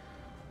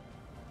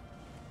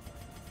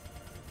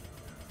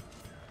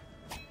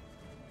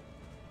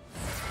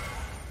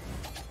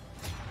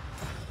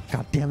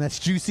 God damn, that's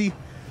juicy.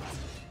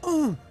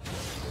 Oh.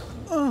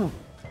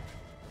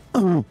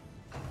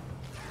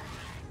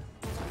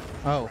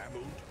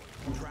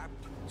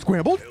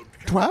 Scrambled?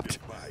 Trapped?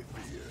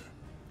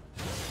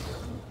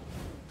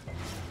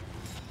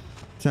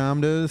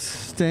 Time to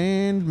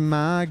stand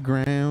my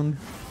ground.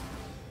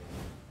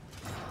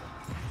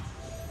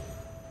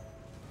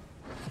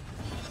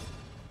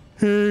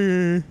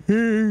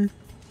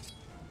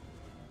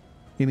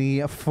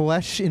 Any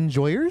flesh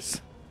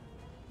enjoyers?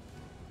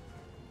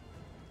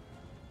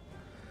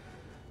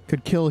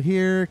 Could kill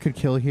here, could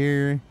kill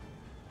here.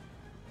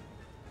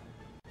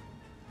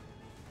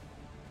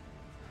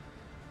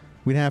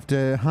 We'd have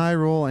to high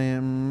roll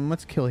and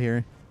let's kill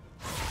here.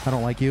 I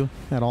don't like you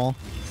at all.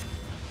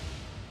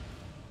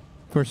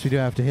 Of course, we do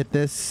have to hit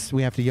this.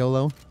 We have to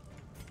YOLO.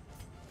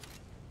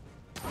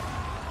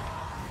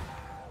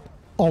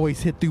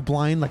 Always hit through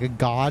blind like a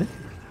god.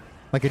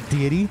 Like a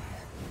deity.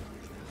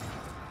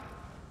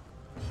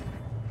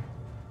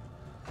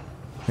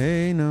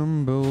 Hey,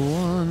 number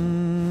one.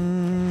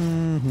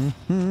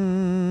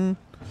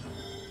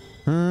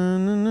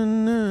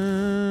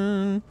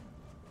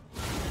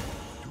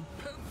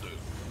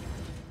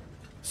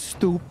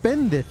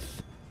 Stupendous.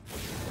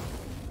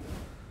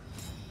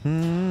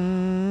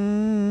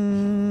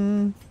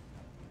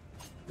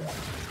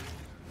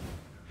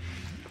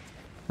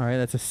 All right,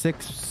 that's a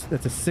 6.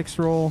 That's a 6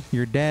 roll.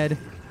 You're dead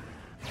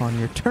on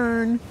your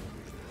turn.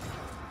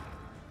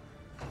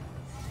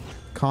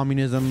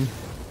 Communism.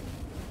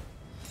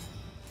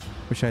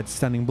 Wish I had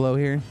stunning blow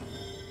here.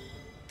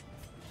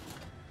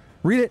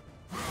 Read it.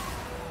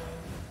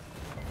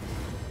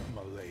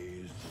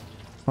 Malaise.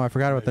 Oh, I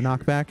forgot about the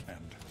knockback. And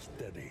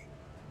steady.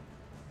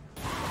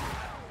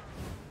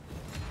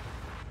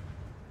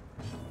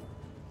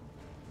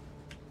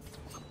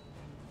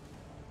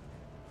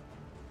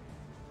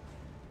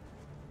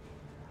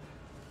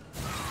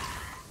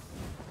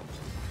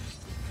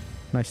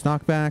 Nice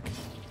knockback.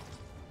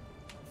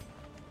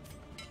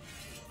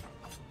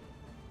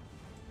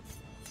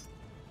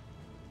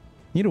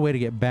 Need a way to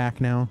get back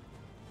now.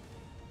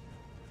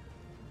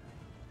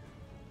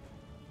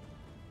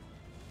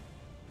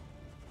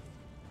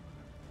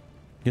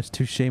 Guess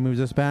Touche moves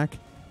us back.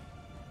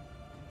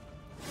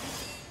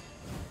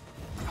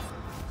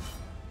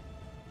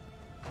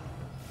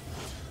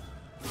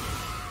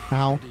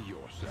 Ow. Steady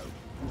yourself.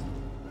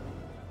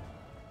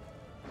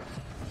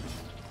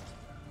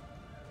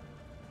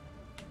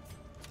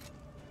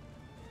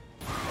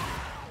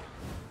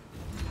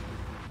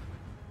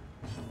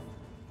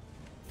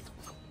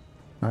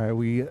 All right,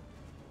 we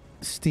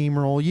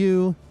steamroll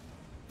you.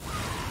 A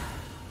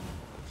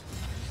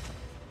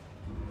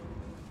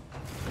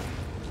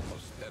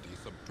steady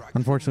subtraction.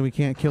 Unfortunately, we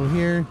can't kill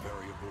here.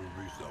 Variable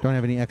result. Don't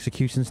have any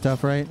execution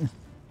stuff, right?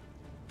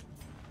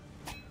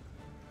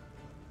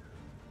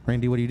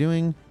 Randy, what are you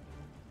doing?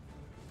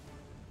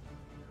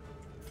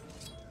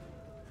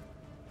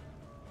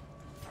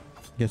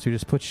 Guess we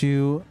just put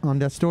you on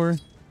death's door.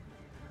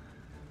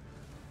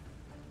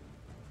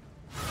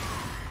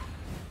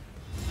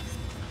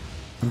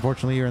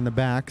 Unfortunately, you're in the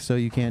back, so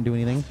you can't do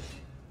anything.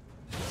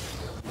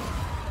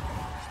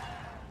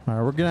 All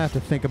right, we're gonna have to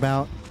think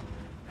about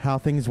how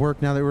things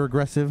work now that we're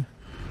aggressive.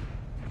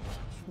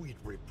 Sweet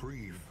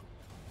reprieve.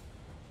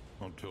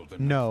 Until the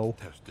No.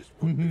 next test is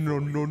put No,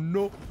 before no, you.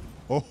 no.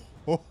 Oh,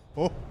 oh,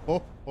 oh,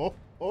 oh, oh,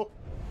 oh.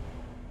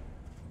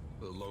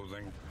 The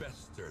loathing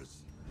festers.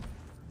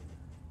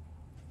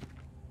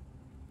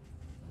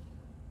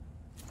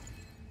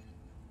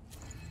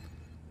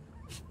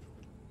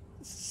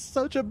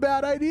 Such a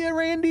bad idea,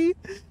 Randy.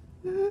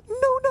 No, no,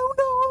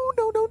 no,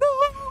 no, no,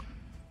 no.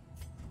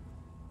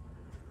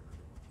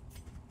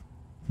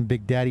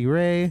 Big Daddy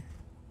Ray.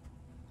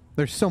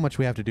 There's so much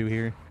we have to do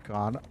here.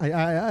 God,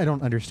 I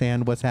don't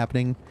understand what's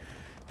happening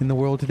in the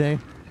world today.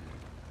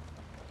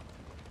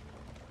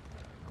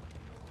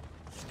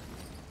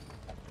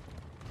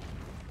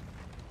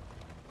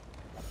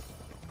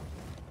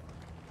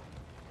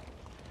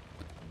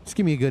 Just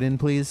give me a good in,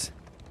 please.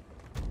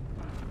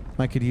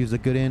 I could use a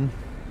good in.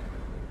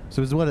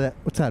 So is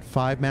what's that?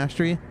 5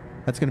 mastery?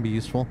 That's going to be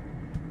useful.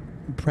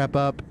 Prep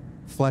up,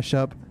 flesh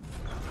up.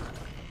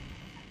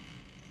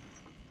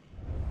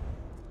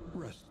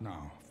 Rest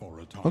now for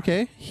a time.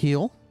 Okay,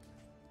 heal.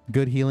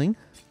 Good healing.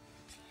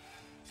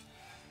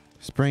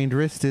 Sprained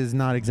wrist is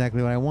not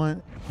exactly what I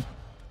want.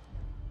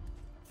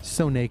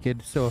 So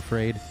naked, so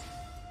afraid.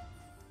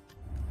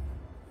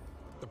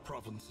 The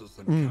provinces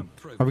and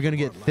countries Are we going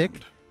to of get our thick?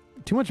 land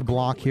Too much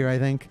block here, I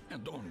think.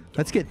 and on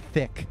Let's get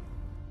thick.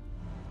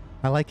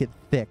 I like it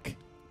thick.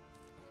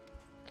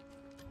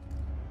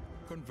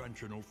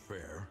 conventional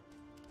fare,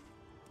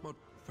 but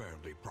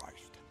fairly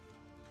priced.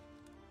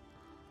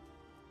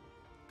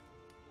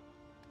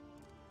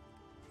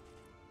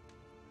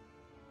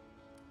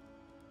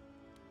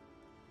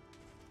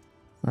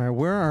 All right,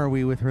 where are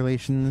we with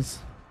relations?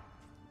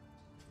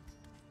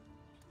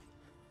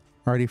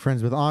 Already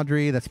friends with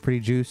Audrey. That's pretty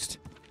juiced.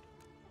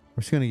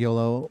 We're just going to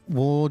YOLO.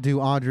 We'll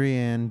do Audrey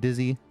and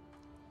Dizzy.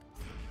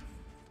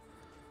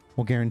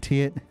 We'll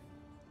guarantee it.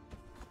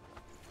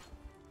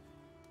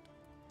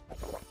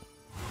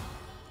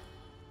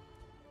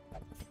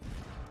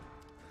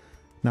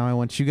 Now I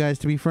want you guys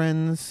to be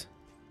friends.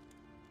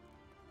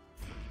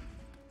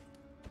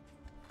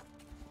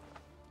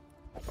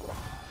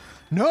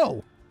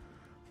 No!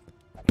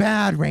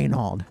 Bad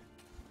Reynauld.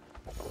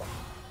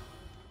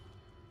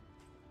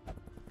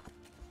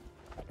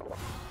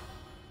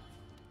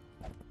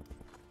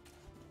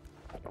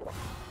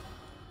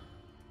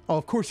 Oh,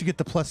 of course you get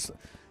the plus.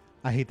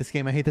 I hate this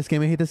game. I hate this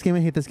game. I hate this game. I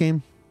hate this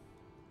game.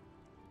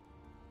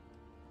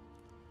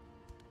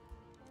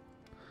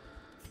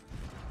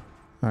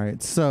 All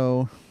right,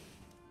 so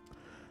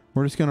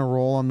we're just going to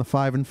roll on the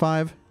 5 and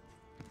 5.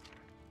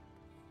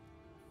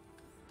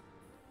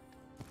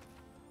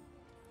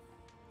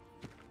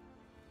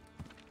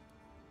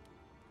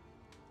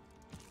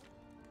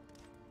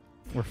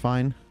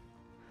 fine.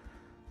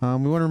 We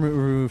want to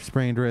remove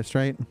sprained wrist,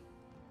 right?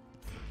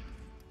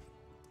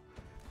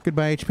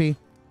 Goodbye, HP.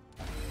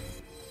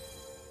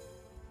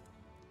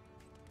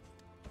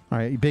 All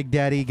right, Big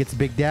Daddy gets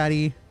Big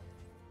Daddy.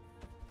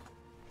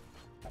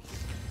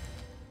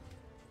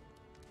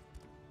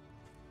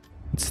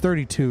 It's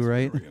 32,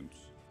 right?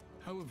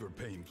 However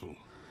painful,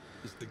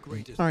 is the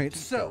greatest. All right,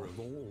 so of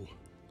all.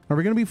 are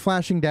we going to be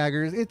flashing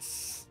daggers?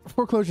 It's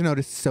foreclosure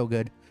notice is so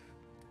good.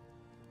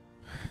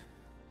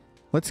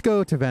 Let's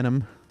go to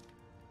Venom.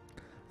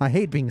 I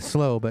hate being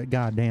slow, but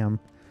goddamn.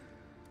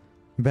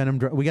 Venom.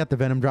 We got the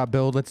Venom drop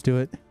build. Let's do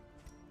it.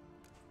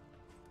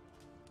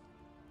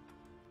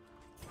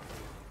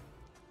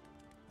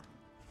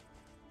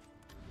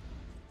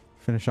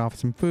 Finish off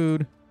some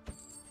food.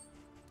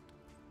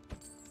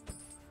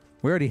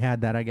 We already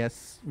had that, I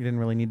guess. We didn't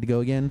really need to go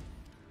again.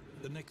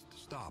 The next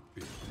stop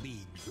is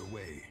leagues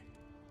away.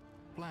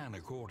 Plan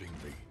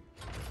accordingly.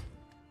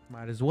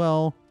 Might as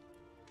well.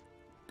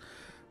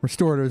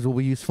 Restorators will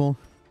be useful.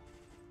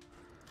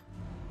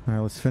 All right,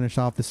 let's finish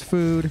off this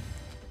food.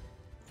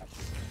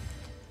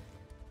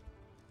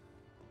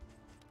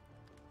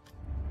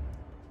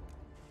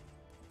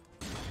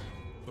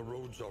 The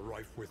roads are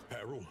rife with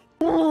peril.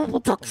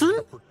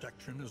 Protection?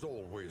 Protection is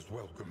always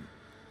welcome.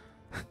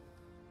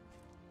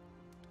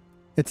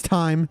 It's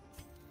time.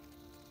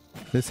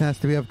 This has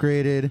to be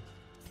upgraded.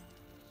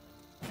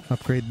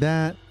 Upgrade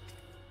that.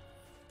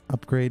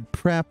 Upgrade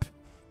prep.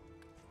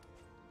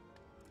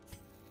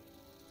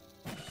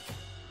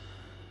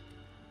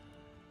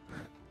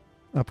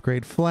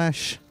 Upgrade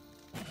flesh.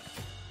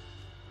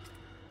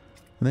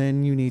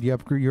 Then you need your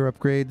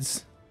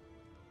upgrades.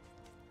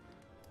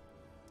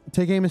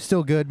 Take aim is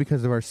still good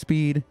because of our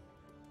speed.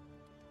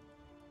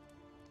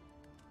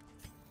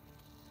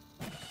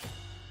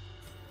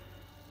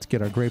 Let's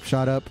get our grape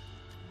shot up.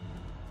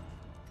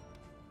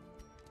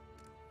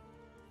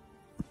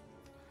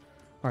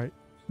 Alright,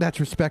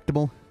 that's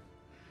respectable.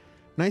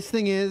 Nice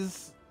thing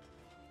is,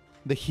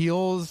 the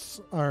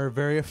heals are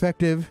very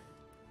effective.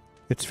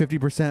 It's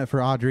 50%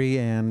 for Audrey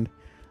and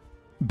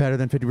better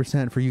than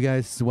 50% for you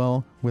guys as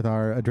well with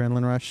our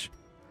adrenaline rush.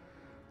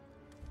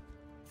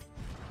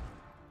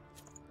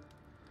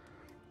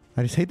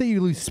 I just hate that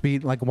you lose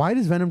speed. Like, why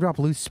does Venom Drop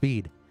lose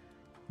speed?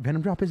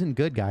 Venom Drop isn't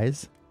good,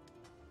 guys.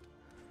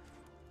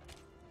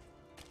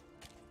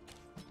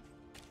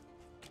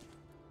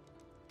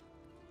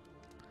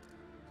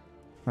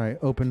 Alright,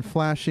 open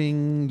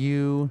flashing.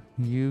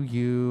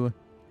 You.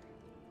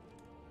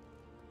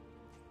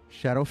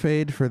 Shadow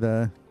Fade for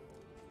the...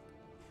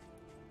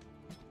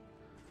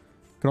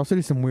 Could also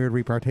do some weird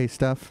repartee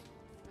stuff.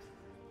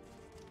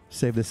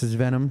 Save this as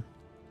Venom.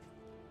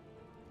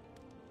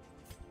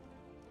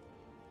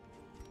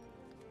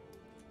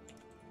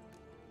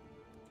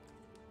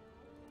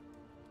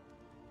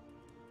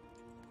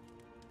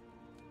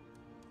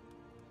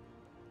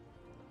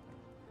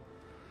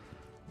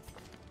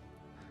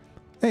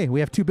 Hey,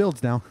 we have 2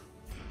 builds now.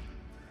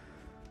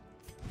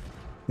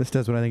 This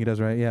does what I think it does,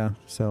 right? Yeah,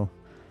 so...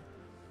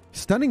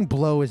 Stunning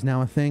Blow is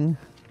now a thing.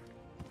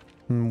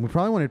 We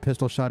probably wanted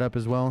Pistol Shot up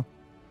as well.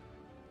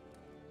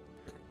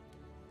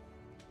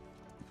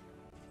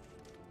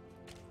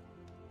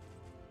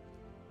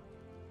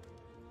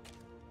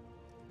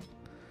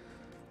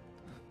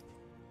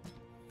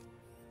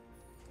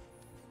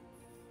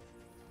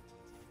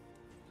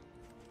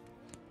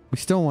 We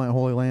still want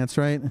Holy Lance,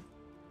 right?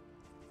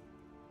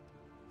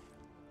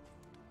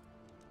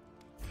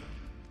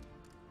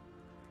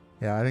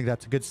 Yeah, I think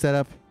that's a good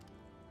setup.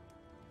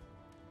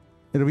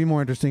 It'll be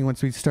more interesting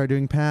once we start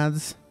doing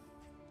paths.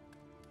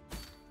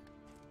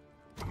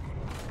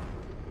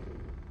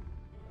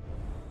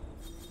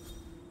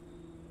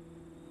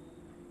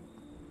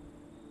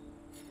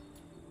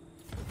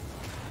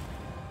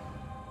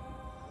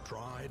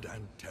 Tried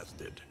and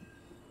tested.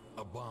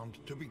 A bond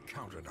to be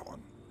counted on.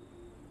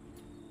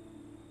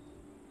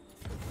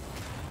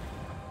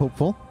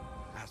 Hopeful.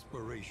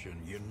 Aspiration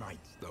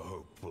unites the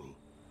hopeful.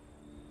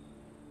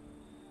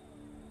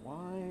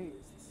 Why?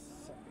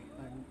 Sorry,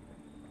 I'm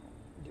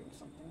doing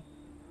something.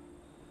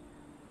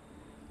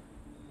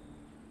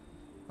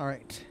 All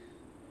right.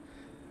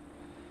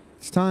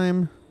 It's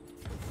time.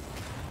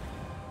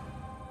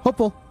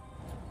 Hopeful.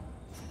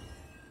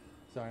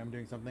 Sorry, I'm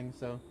doing something,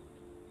 so.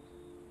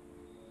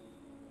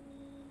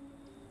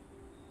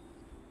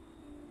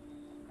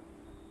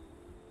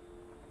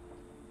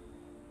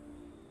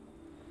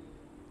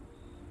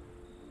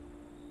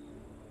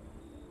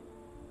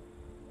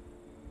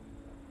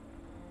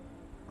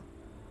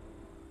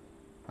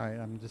 Alright,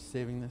 I'm just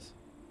saving this.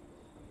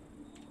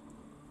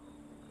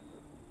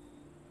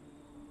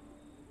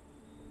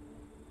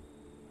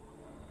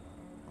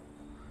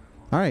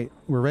 Alright,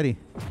 we're ready.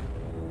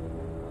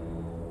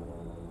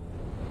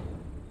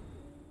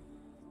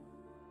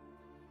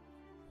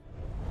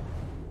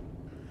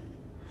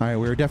 Alright,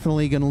 we're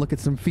definitely going to look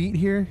at some feet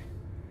here.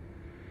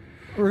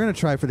 We're going to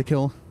try for the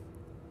kill.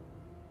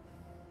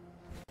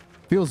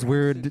 Feels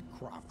weird.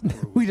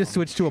 We just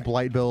switched to a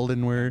Blight build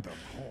and we're...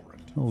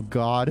 Oh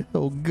god.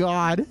 Oh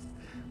god.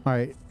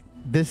 Alright.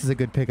 This is a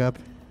good pickup.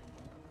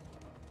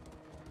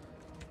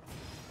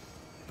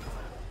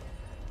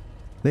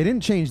 They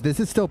didn't change this.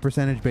 It's still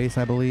percentage based,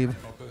 I believe,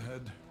 Up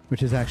ahead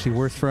which is actually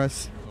worse for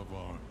us. of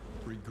our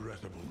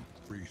regrettable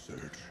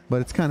research.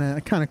 But it's kind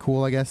of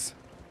cool, I guess.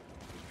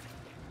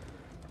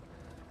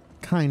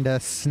 Kinda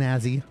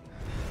snazzy.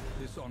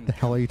 The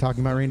hell are you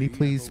talking about, Randy?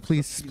 Please,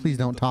 please, please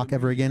don't talk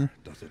ever again.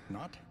 Does it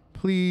not?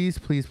 Please,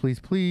 please, please,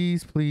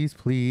 please, please,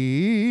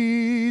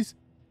 please.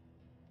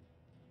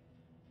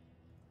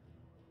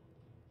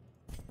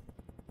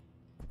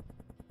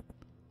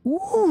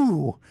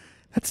 Ooh,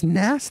 that's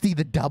nasty.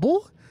 The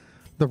double?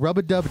 The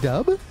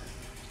rub-a-dub-dub?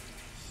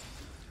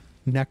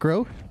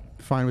 Necro,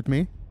 fine with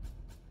me.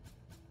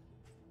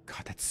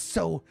 God, that's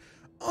so...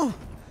 Oh,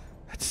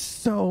 that's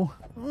so...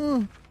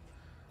 Oh,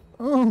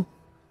 oh,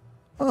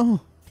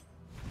 oh.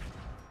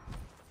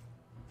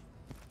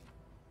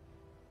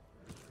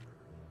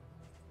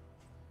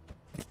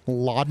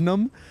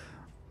 Laudanum?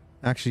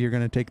 Actually, you're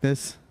going to take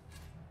this.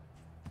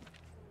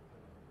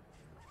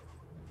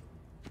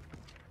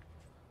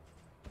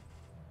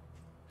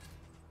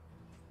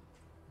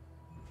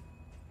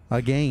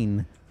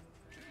 Again.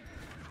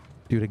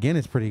 Dude, again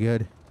is pretty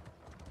good.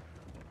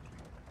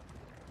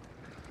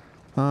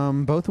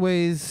 Both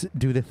ways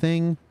do the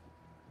thing.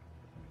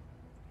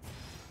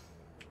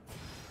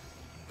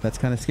 That's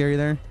kind of scary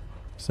there.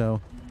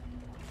 So.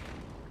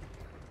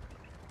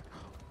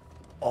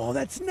 Oh,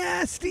 that's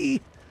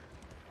nasty.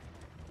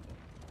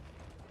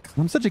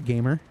 I'm such a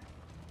gamer.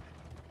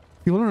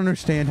 People don't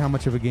understand how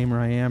much of a gamer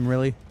I am,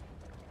 really.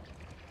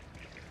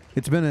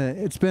 It's been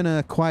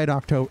a quiet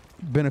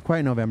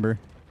November.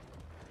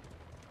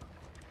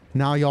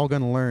 Now y'all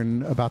gonna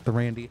learn about the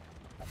Randy.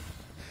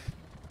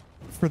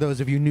 For those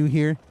of you new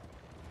here,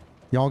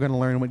 y'all gonna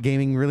learn what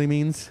gaming really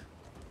means.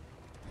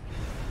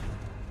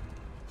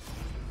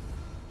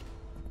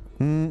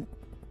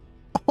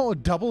 Oh,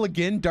 double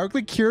again?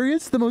 Darkly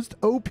Curious? The most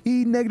OP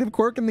negative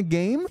quirk in the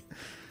game?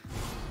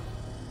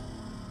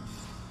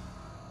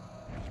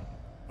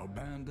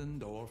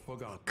 Abandoned or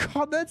forgotten.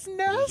 God, that's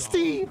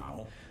nasty!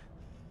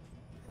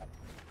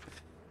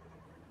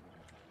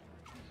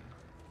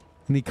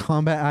 Any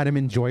combat item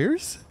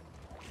enjoyers?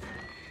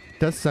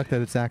 Does suck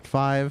that it's Act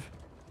 5.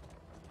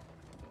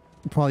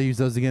 Probably use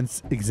those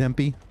against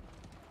Exempy.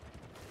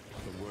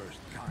 The worst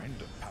kind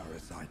of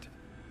parasite.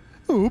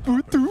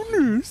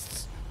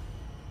 Opportunists!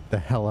 The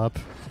hell up.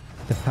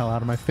 The hell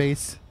out of my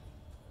face.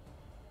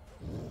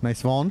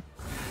 Nice, Vaughn.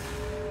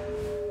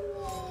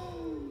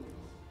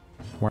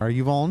 Where are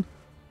you, Vaughn?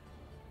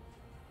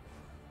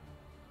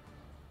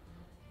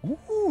 Ooh,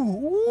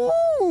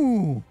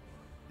 ooh.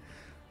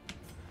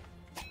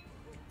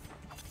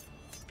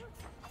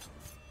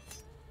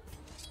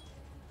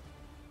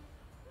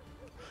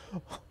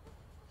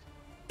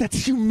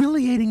 That's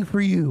humiliating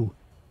for you.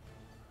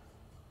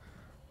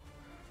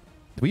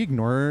 Do we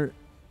ignore?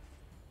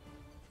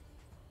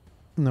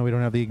 No, we don't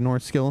have the ignore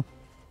skill.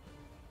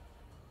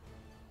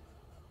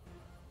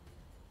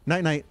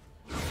 Night night.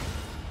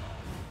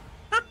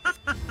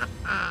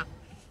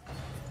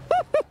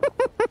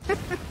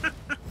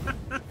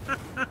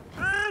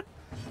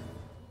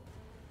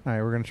 All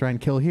right, we're gonna try and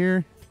kill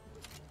here.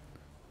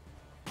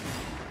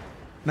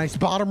 Nice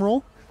bottom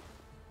roll.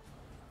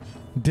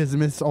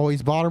 Dismas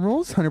always bottom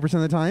rolls 100%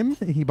 of the time.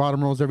 He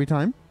bottom rolls every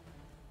time.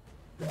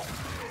 The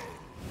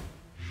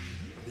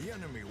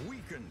enemy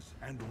weakens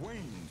and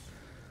wanes.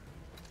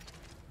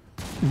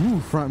 Ooh,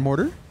 front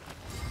mortar.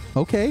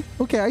 Okay,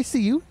 okay, I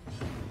see you.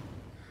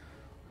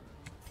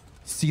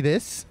 See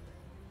this?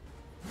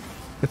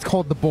 It's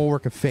called the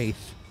Bulwark of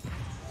Faith.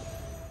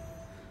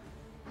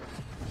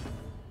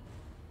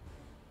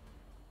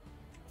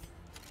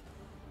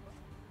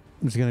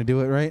 I'm just gonna do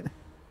it, right?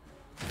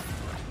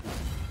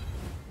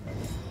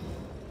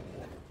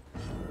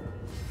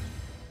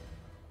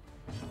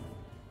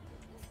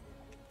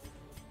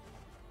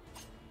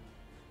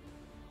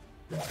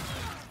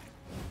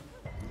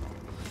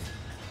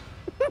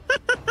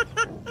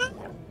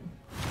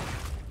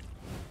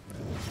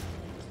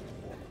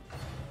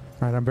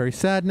 All right, I'm very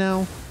sad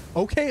now.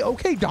 Okay,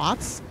 okay,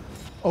 dots.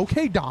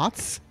 Okay,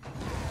 dots.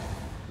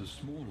 The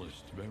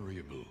smallest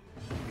variable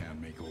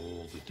can make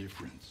all the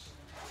difference.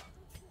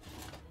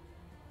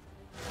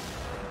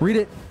 Read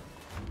it.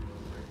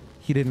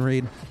 He didn't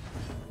read.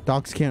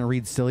 Dogs can't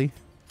read, silly.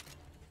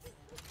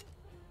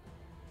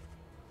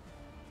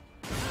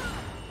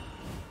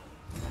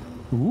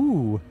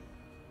 Ooh.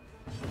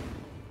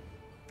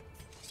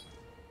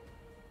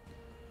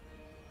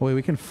 Oh, wait,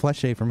 we can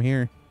flesh A from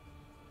here.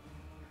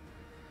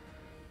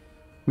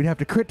 We'd have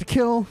to crit to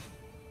kill.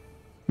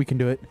 We can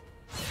do it.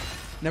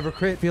 Never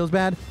crit, feels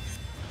bad.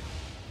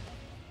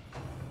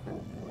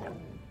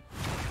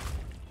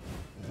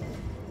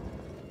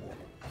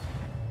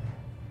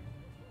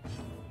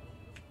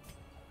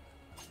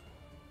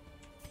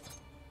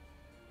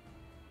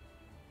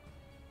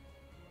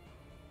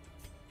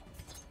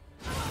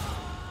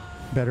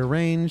 Better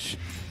range.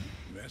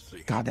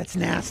 Messy, God, that's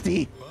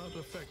nasty. but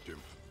effective.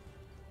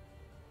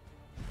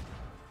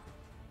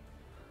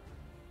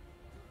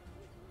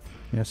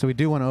 Yeah, so we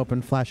do want to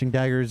open flashing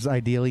daggers,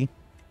 ideally.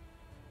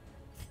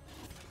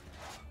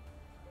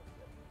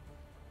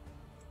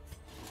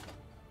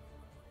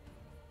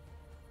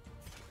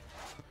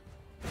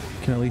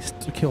 Can at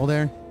least kill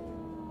there.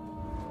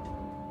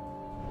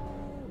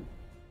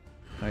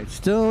 Alright,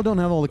 still don't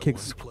have all the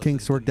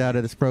kinks worked out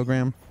of this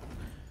program.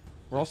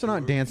 We're also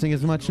not dancing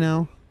as much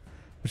now,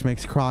 which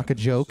makes Croc a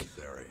joke.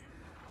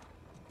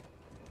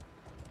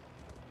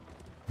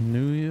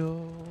 New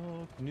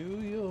York, New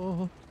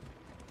York.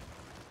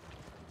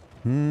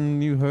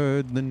 You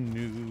heard the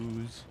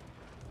news.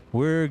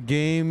 We're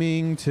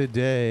gaming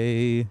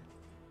today.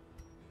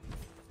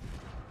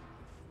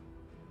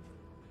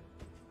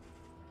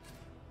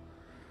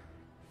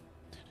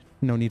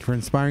 No need for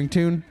inspiring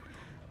tune.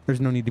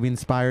 There's no need to be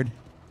inspired.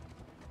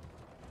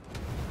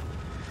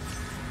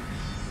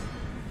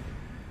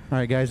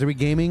 Alright guys, are we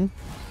gaming?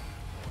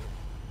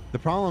 The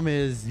problem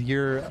is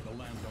you're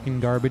in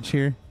garbage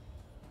here.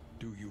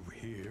 Do you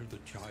hear the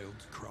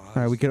child's cries?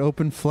 Alright, we could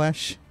open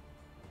flesh.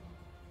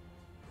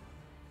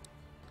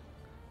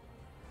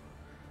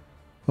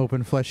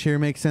 Open flesh here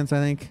makes sense, I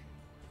think.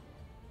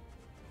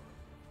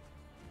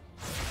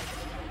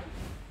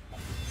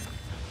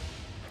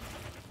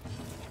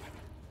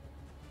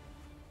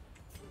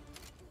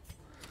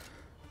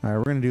 Alright,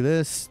 we're gonna do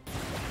this.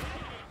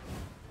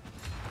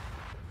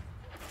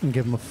 And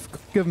give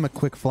him a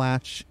quick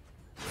flash.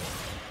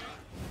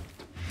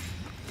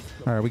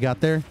 Alright, we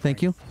got there.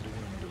 Thank you.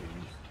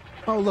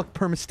 Oh, look,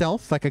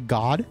 perma-stealth like a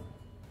god.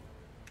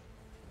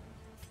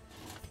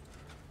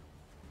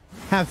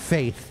 Have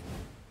faith,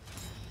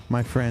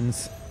 my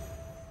friends.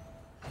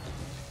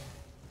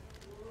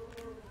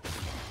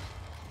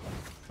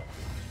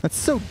 That's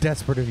so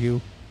desperate of you.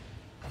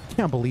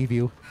 Can't believe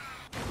you.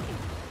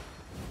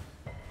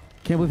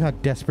 Can't believe how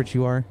desperate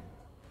you are.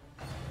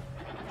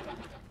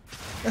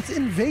 That's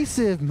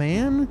invasive,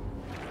 man.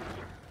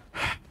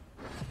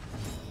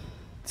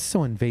 It's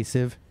so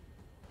invasive.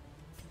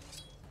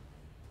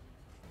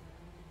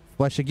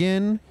 Flesh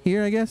again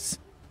here, I guess.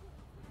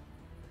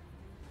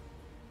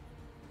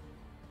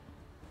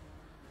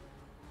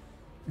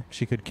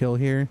 She could kill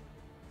here.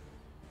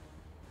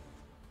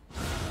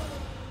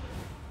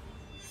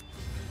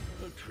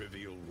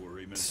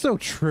 So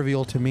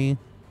trivial to me.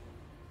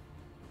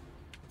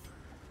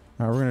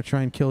 Alright, we're gonna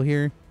try and kill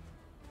here.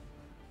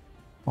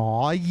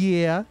 Aw,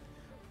 yeah.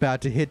 About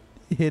to hit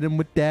him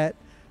with that.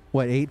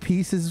 What, 8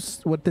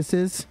 pieces? What this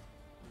is?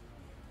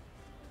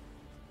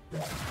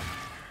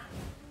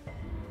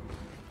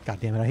 God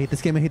damn it, I hate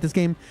this game. I hate this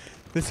game.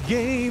 This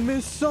game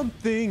is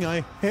something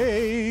I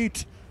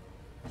hate.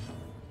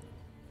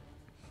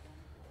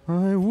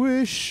 I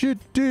wish it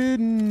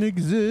didn't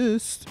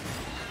exist.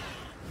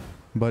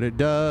 But it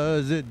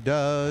does, it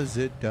does,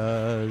 it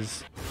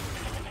does.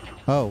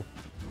 Oh.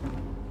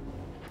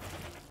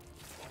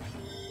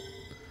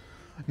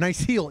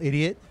 Nice heal,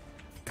 idiot.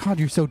 God,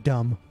 you're so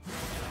dumb.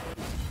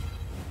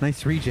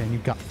 Nice regen, you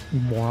got, you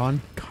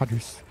moron. God,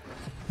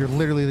 you're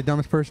literally the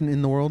dumbest person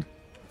in the world.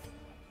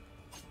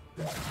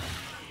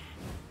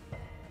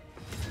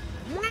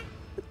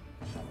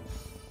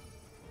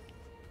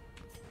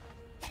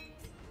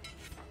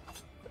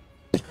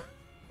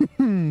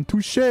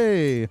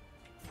 Touché.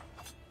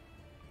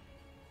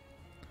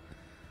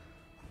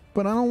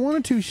 But I don't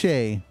want a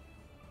touché.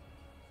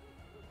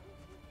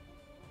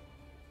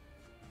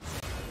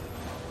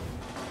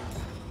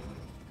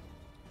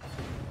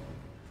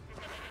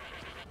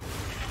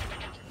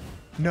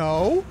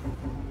 No,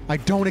 I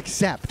don't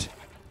accept.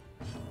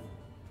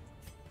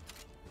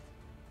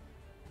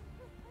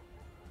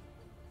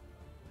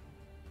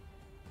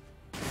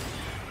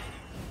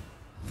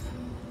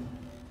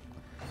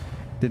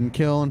 Didn't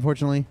kill,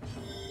 unfortunately.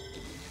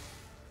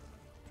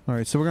 All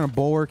right, so we're gonna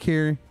bulwark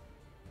here.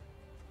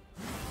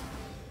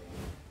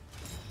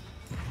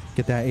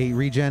 Get that 8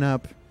 regen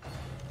up.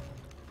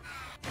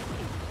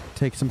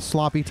 Take some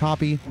sloppy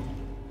toppy.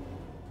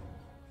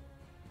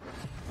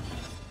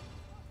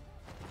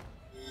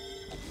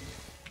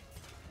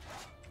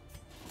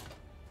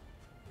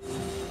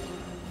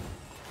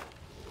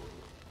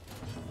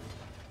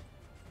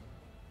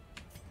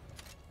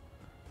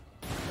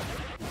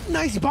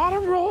 Nice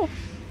bottom roll.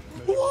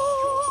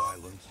 Whoa!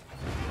 Violence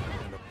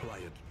and apply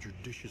it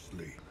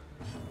judiciously.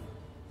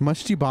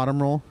 Must you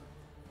bottom roll?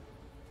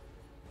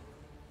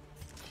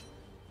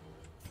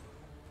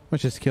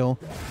 Let's just kill.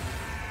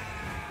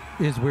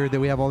 It is weird that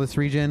we have all this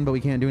regen, but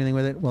we can't do anything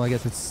with it. Well, I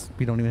guess it's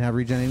we don't even have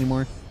regen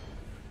anymore.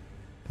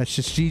 That's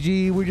just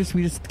GG. We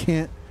just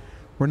can't.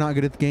 We're not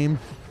good at the game.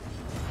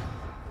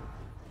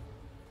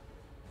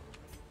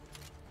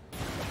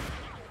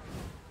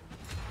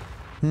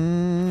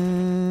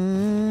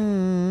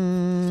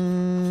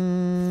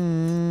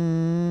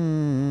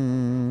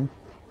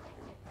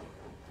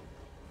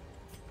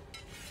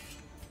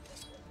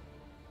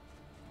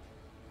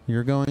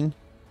 You're going.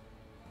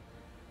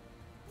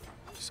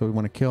 So we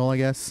want to kill, I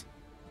guess.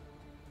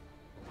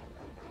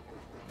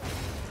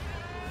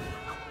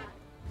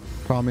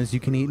 Problem is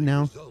you can eat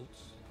now.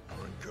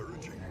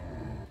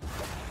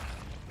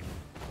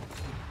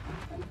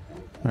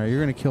 Alright,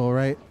 you're going to kill,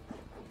 right?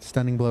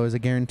 Stunning blow is a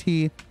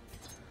guarantee.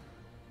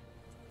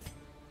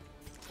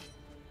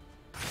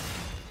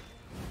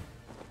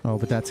 Oh,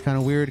 but that's kind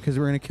of weird because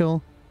we're going to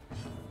kill.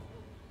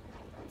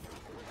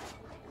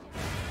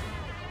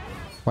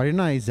 Why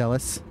didn't I,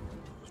 Zealous?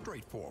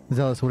 Straightforward.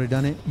 Zealous would have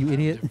done it, you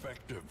idiot.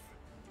 Effective.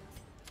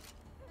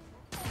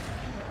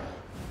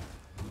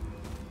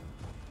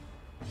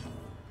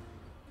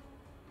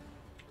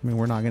 I mean,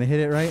 we're not going to hit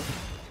it, right?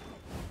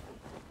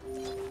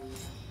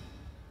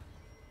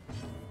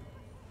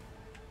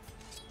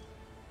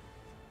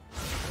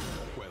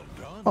 Well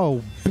done.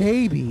 Oh,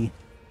 baby.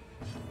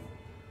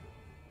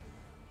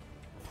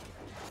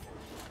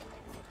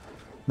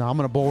 No, I'm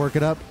going to bulwark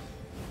it up.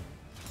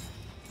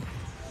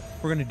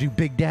 We're going to do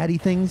big daddy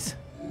things.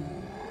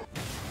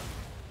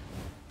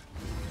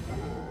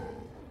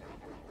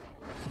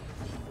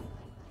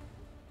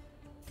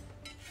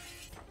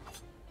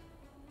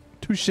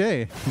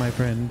 Touché, my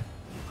friend.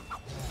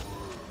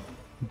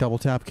 Double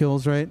tap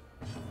kills, right?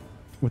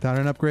 Without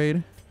an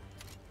upgrade?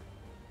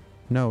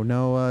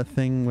 No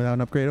thing without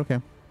an upgrade?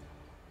 Okay.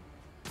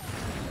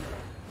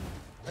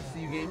 I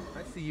see you, game.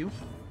 I see you.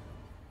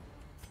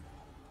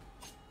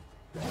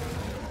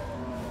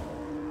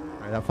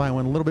 Alright, that fight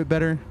went a little bit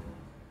better.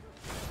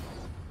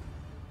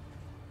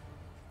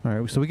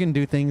 Alright, so we can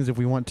do things if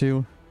we want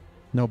to.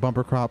 No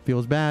bumper crop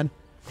feels bad.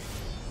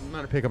 I'm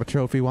gonna pick up a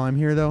trophy while I'm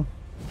here, though.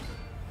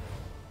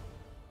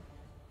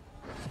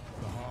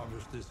 The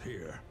harvest is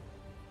here.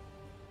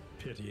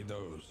 Pity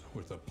those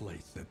with a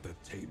place at the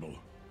table.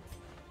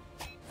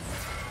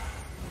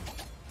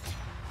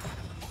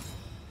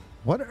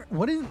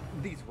 What is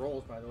these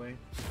rolls, by the way?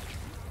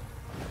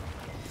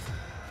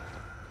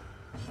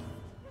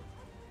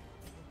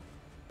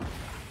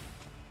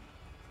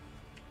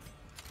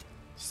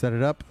 Set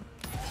it up.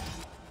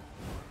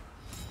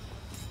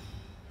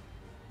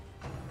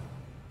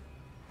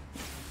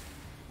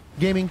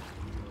 Gaming.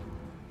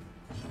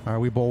 All right,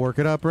 we bulwark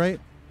it up, right?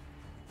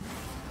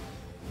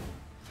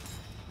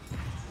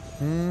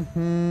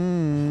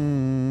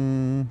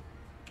 Mm-hmm.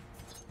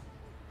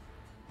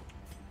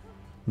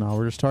 No,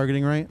 we're just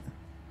targeting, right?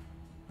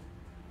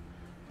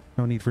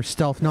 No need for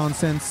stealth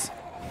nonsense.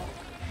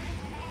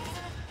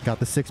 Got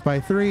the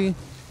 6x3.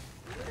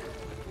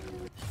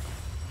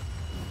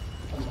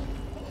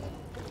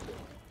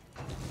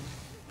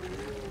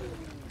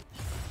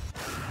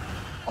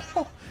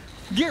 Oh,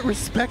 get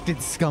respected,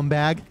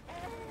 scumbag.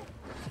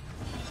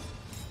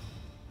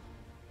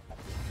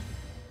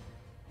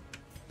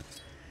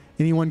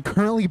 Anyone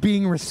currently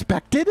being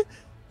respected? A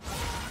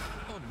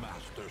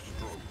master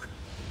stroke.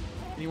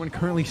 Anyone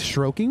currently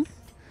stroking?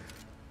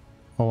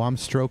 Oh, I'm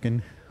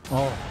stroking.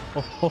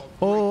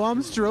 Oh,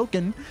 I'm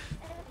stroking.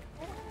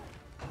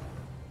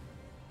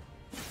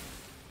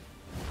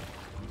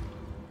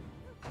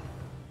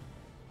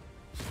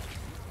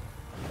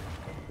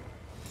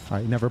 All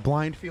right, never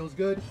blind feels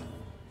good.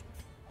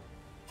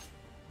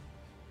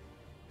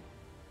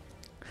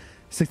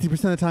 60% of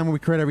the time when we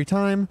crit every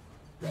time.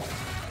 The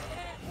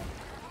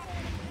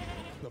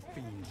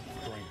fiend's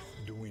strength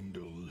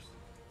dwindles.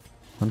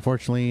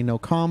 Unfortunately, no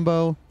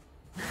combo.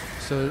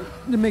 So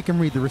to make him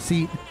read the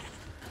receipt,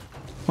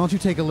 why don't you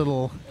take a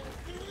little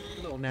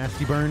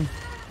nasty burn?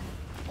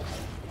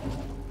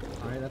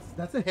 All right,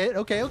 that's a hit.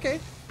 Okay.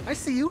 I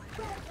see you.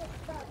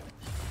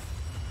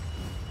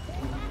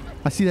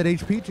 I see that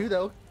HP too,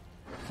 though.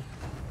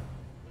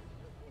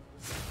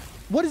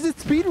 What is it?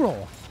 Speed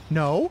roll?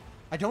 No,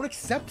 I don't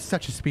accept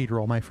such a speed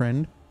roll, my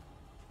friend.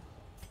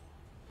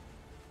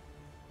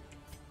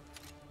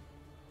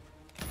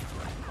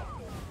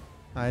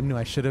 I knew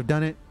I should have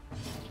done it.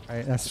 All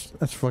right,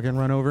 that's fucking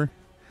run over.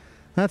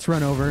 That's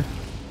run over.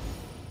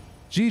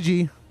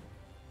 GG.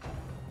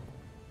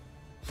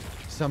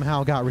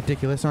 Somehow got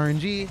ridiculous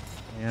RNG,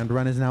 and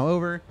run is now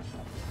over.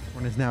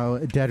 Run is now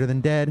deader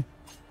than dead.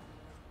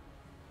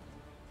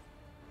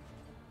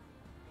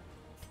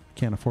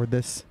 Can't afford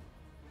this.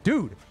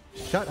 Dude,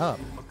 shut up.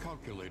 A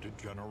calculated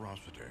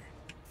generosity,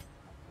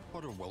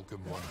 but a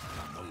welcome one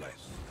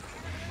nonetheless.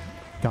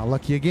 Got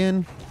lucky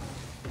again.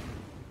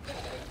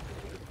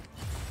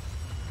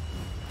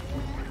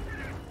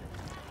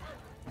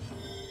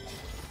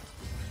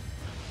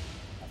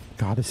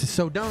 God, this is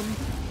so dumb.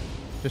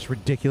 Just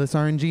ridiculous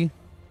RNG.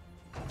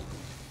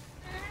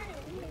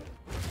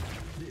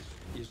 This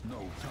is no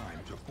time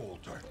to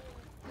falter.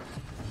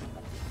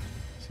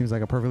 Seems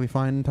like a perfectly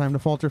fine time to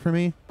falter for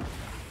me.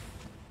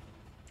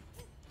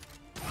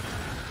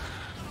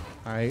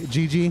 All right,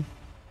 GG.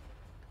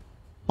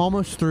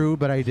 Almost through,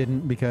 but I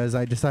didn't because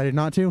I decided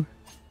not to.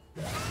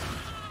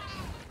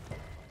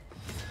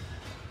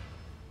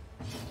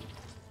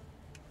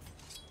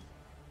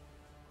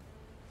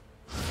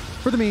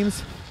 For the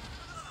memes.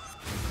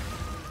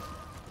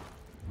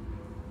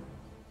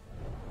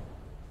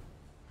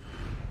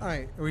 All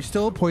right, are we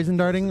still poison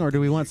darting, or do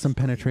we want some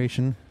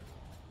penetration?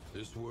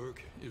 This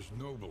work is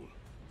noble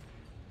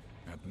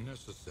and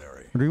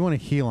necessary. Or do we want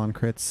to heal on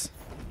crits?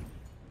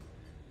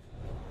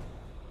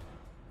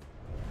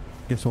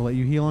 Guess we'll let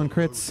you heal on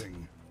crits.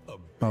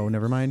 Oh,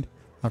 never mind.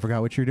 I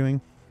forgot what you're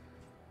doing.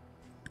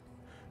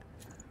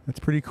 That's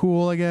pretty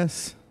cool, I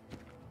guess.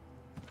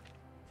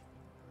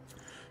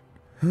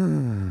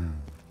 This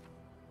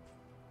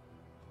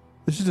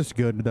is just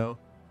good, though.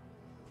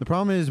 The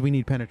problem is we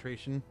need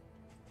penetration.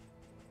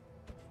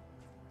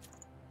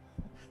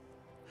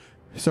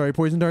 Sorry,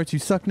 poison darts, you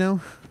suck now.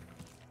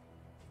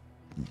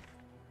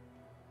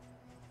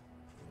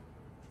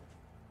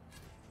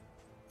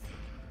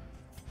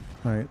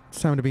 Alright,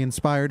 it's time to be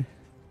inspired.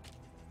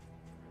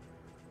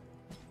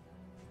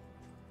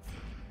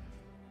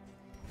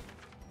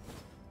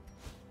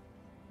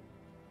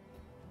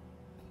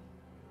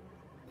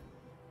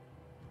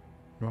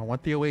 Do I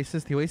want the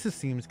Oasis? The Oasis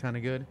seems kind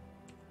of good.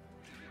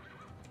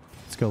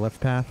 Let's go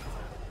left path.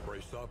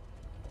 Brace up.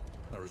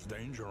 There is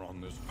danger on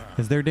this path.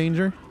 Is there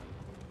danger?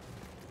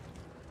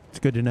 It's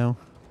good to know.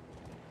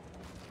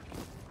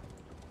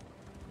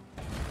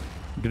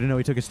 Good to know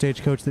he took a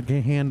stagecoach that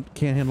can't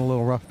handle a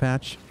little rough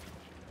patch.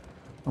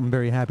 I'm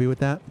very happy with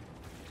that.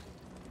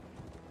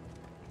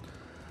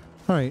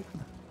 Alright.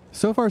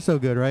 So far so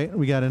good, right?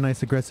 We got a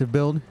nice aggressive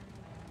build.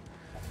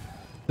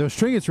 Those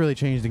trinkets really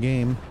changed the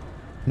game.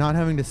 Not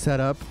having to set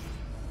up.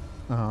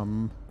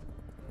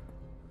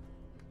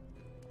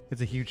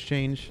 It's a huge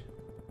change.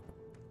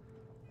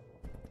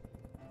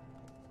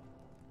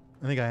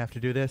 I think I have to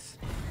do this.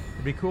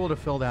 It'd be cool to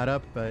fill that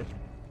up, but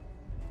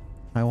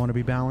I want to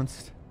be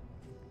balanced.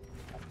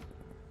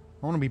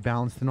 I want to be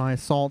balanced in my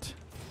assault.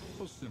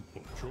 A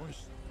simple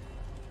choice.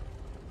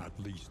 At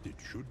least it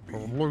should be.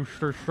 At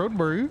least it should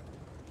be. Alright,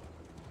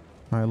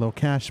 a little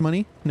cash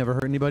money. Never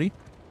hurt anybody.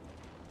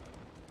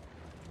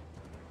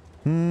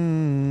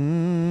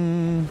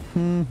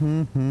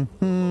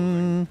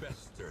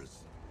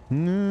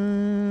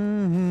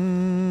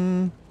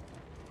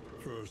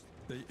 First,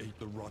 they ate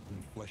the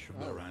rotten flesh of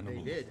their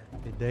animals. They did.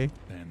 Did they?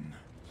 Then,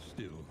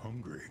 still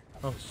hungry.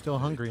 Oh, still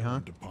hungry, huh?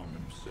 Turned upon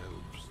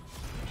themselves.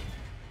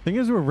 Thing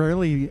is,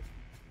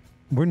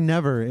 we're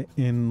never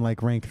in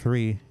like rank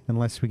 3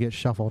 unless we get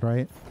shuffled,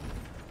 right?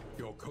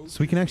 Your coat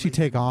So we can actually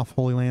take off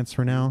Holy Lance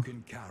for now.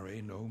 can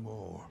carry no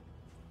more.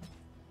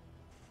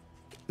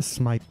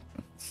 Smite.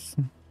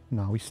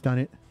 No, we stun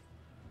it.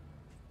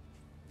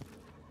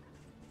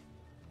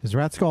 Is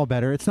Rat Skull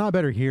better? It's not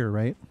better here,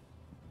 right?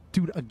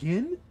 Dude,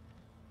 again?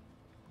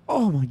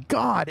 Oh my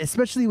god,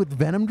 especially with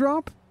Venom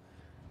drop?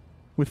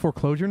 With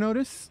Foreclosure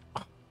Notice?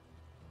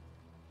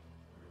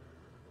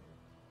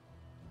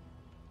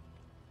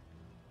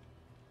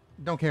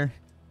 Don't care.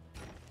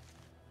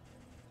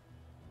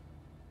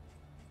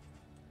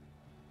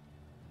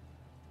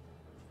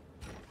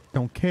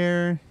 Don't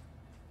care.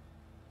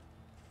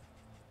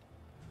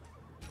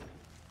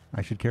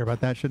 I should care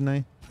about that, shouldn't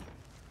I?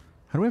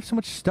 How do I have so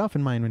much stuff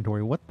in my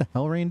inventory? What the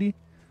hell, Randy?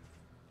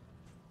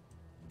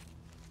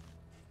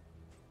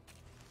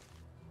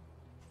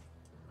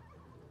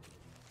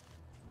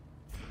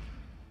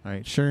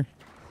 Alright, sure.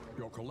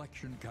 Your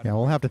collection can Yeah,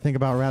 we'll have to think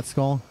about Rat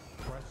Skull.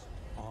 press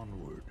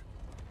onward.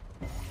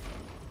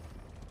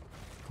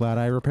 Glad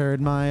I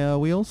repaired my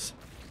wheels.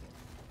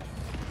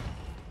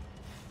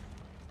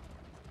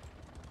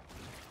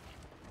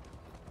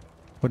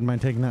 Wouldn't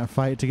mind taking that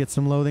fight to get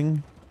some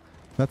loathing.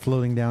 That's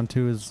loathing down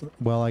too as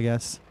well, I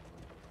guess.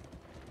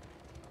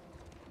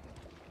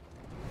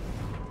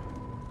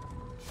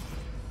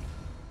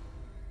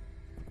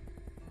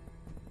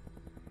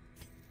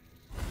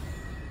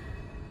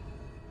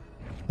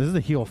 This is a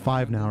heal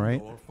 5 now,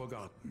 right? Nor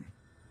forgotten.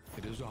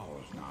 It is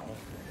ours now.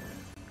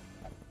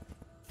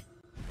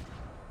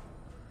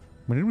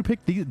 When did we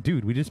pick these?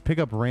 Dude, we just pick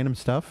up random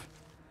stuff.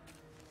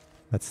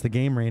 That's the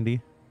game, Randy.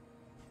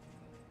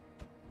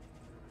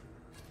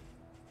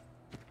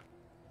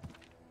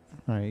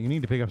 Alright, you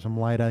need to pick up some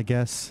light, I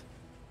guess,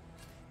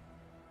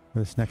 for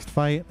this next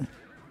fight.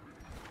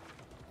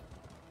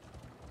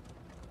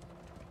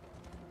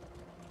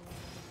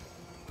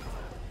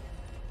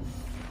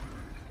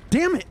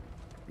 Damn it!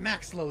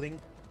 Max loading.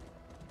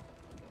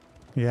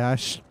 Yeah, I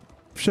should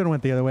have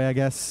went the other way, I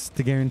guess,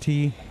 to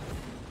guarantee.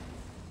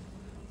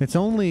 It's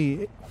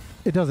only...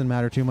 It doesn't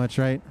matter too much,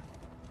 right?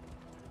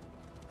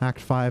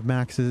 Act 5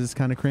 max is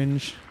kind of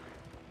cringe.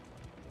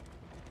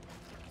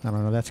 I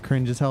don't know, that's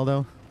cringe as hell,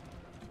 though.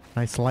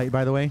 Nice light,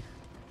 by the way.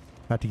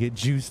 About to get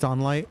juiced on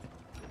light.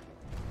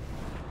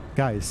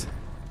 Guys.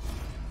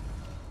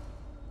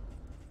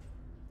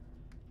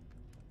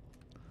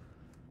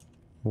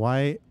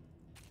 Why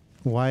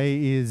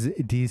is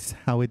this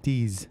how it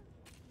is?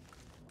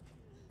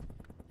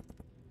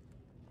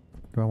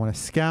 Do I want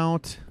to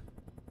scout?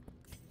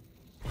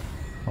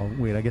 Oh,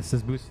 wait, I guess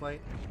this boost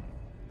light.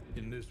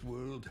 In this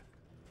world,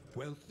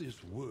 wealth is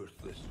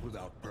worthless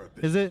without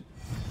purpose. Is it?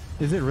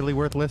 Is it really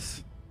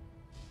worthless?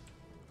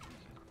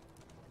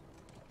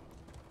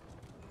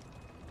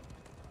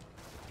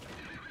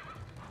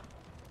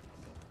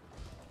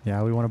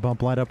 Yeah, we want to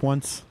bump light up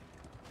once.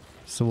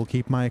 So we'll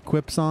keep my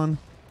equips on.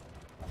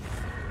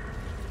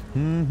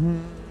 Yeah,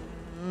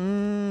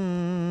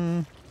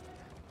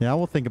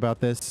 we'll think about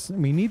this.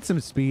 We need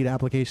some speed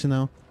application,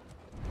 though.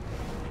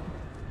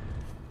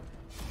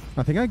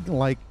 I think I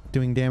like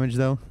doing damage,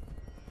 though.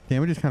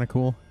 Damage is kind of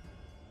cool.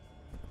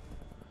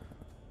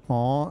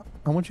 Aw,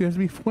 I want you guys to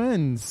be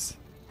friends.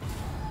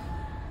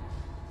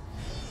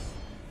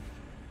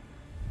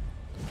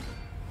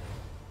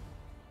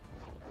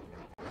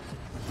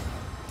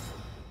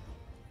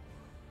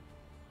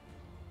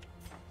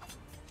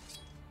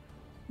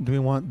 Do we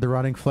want the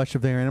rotting flesh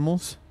of their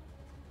animals?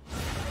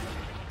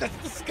 That's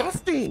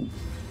disgusting!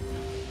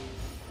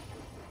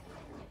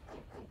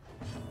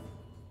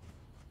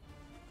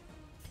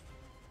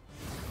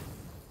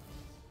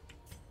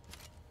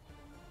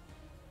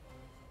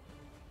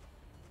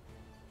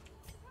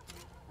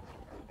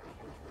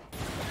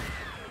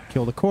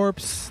 Kill the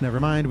corpse. Never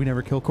mind. We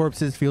never kill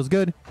corpses. Feels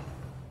good.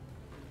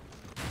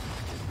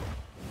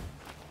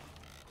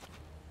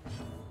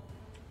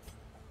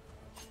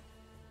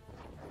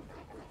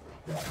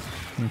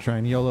 I'm gonna try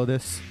and YOLO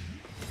this.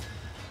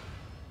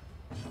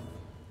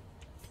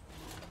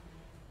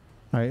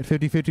 Alright,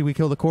 50-50 we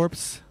kill the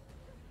corpse.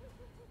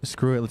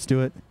 Screw it, let's do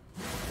it.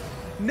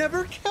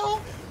 Never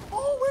kill!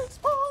 Always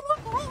follow!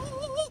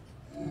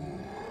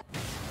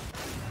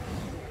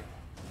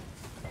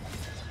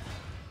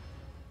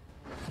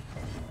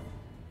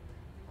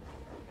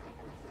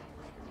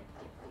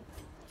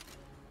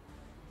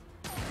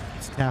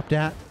 It's tapped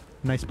at.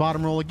 Nice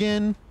bottom roll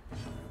again.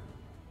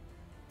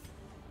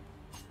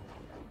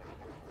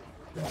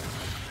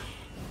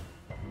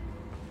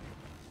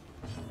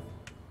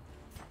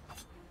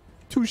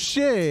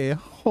 Touché.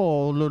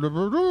 Oh,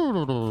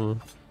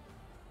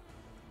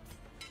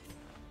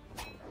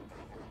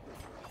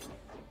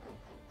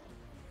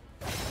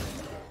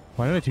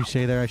 why did I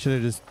touché there? I should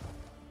have just...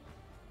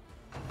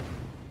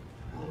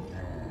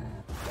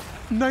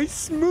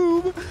 Nice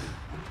move!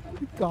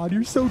 God,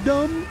 you're so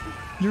dumb.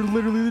 You're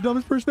literally the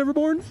dumbest person ever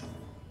born.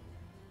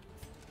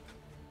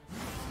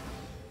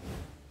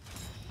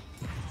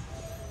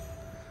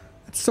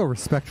 That's so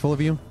respectful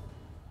of you.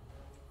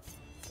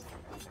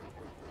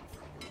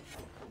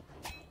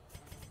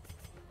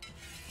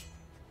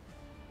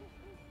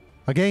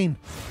 Again.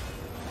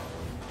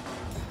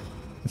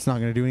 It's not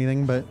going to do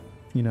anything, but,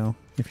 you know,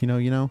 if you know,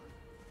 you know.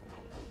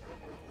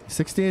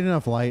 68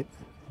 enough light.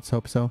 Let's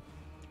hope so.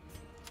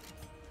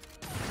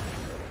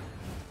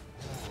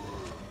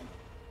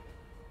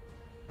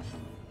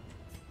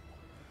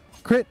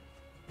 Crit.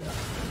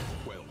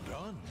 Well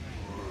done.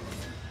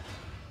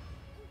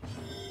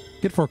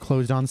 Get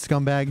foreclosed on,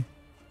 scumbag.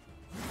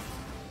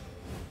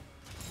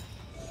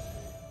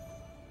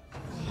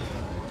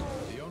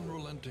 The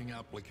unrelenting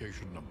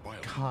application of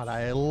violence. God,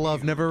 I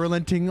love never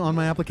relenting on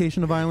my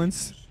application of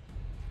violence.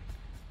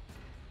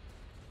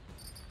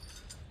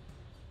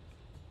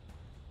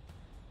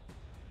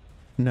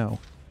 No.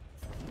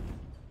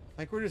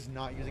 Like, we're just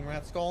not using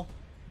Rat Skull.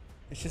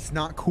 It's just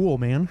not cool,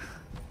 man.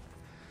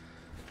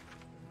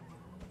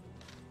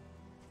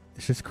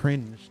 It's just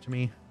cringe to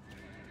me.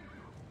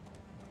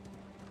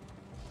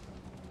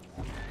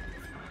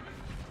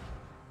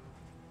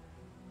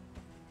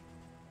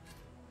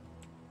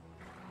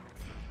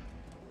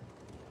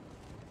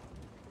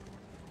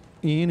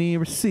 Any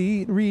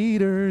receipt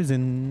readers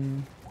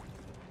in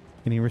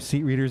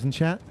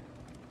chat?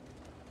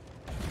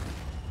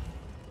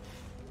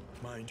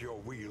 Mind your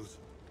wheels.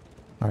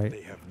 All right.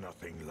 They have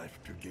nothing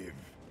left to give.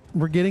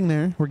 We're getting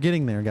there. We're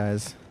getting there,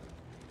 guys.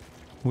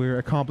 We're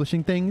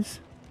accomplishing things.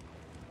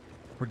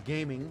 We're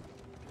gaming.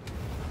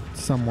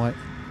 Somewhat.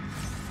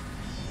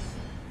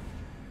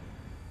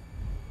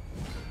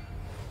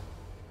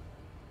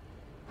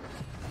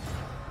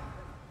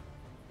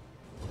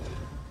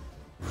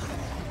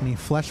 Any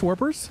flesh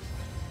warpers?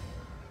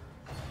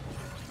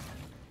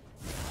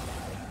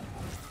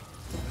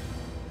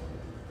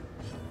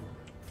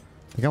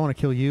 I think I want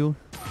to kill you.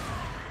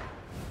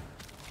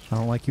 I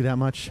don't like you that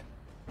much.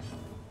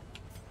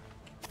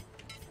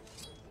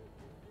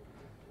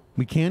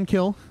 We can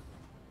kill.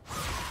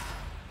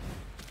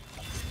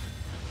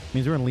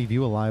 Means we're gonna leave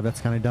you alive.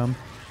 That's kind of dumb.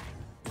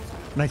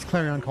 Nice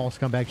clarion call,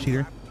 scumbag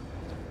cheater.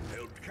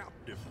 Held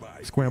captive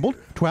by Scrambled.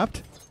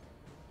 Twapped.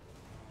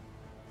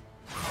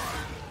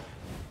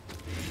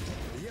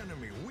 the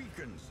enemy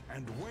weakens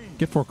and wanes.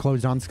 Get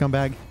foreclosed on,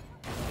 scumbag.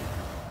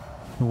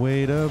 The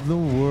weight of the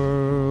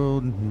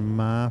world,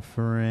 my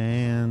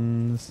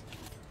friends.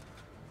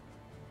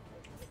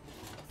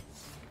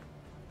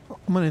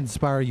 I'm gonna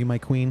inspire you, my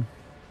queen.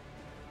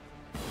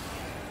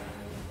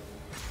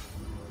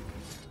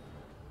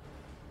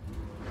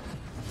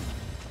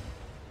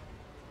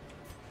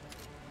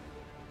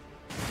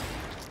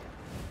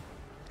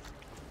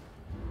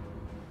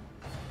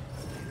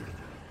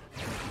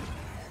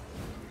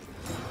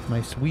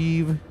 Nice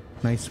weave.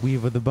 Nice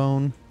weave of the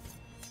bone.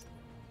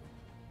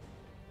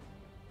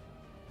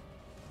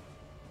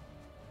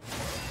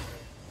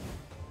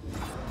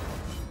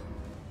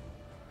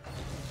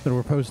 The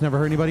repose never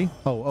hurt anybody?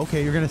 Oh,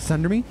 okay, you're gonna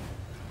sunder me?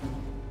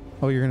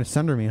 Oh, you're gonna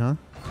sunder me, huh?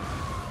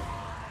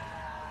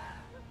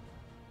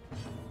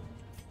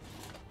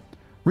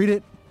 Read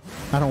it.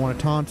 I don't want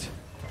to taunt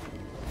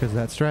because of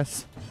that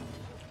stress.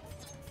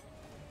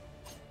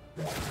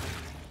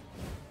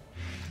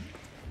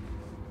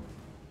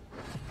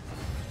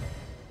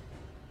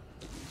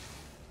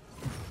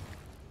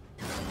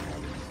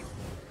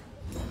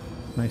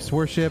 Nice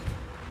worship.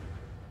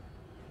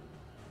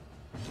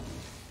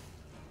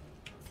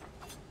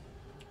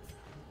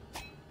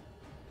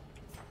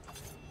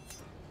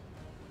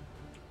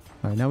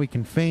 All right, now we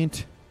can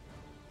feint.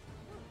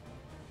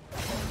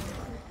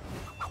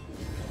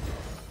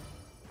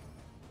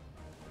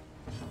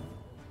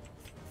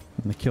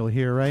 kill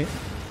here, right?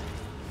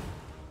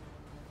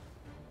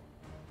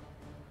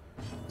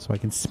 So I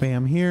can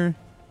spam here.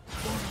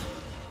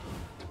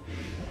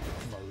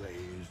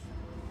 Malaise,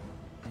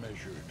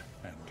 measured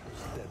and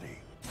steady.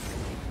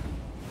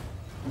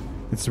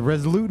 It's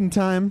resolute in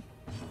time.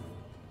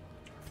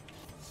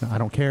 No, I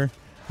don't care.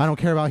 I don't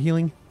care about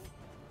healing.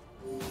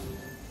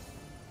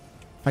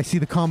 I see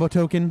the combo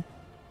token.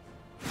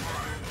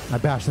 I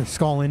bash their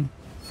skull in.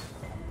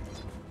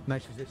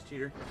 Nice resist,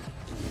 cheater.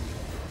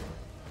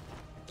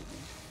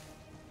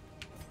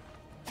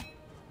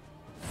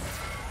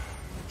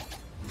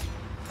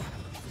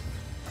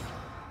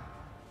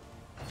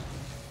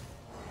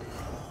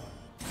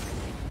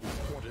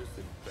 What is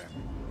it then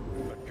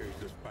that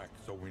gazes back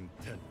so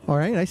intently? All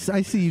right, I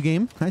see you,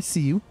 game. I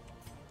see you.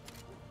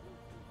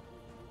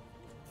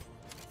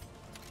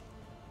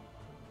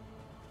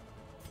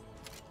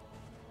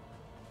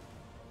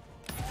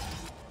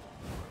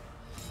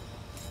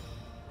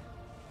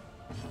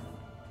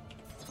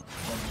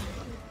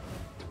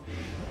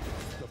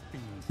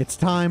 It's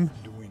time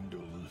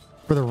Dwindles.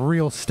 for the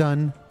real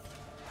stun.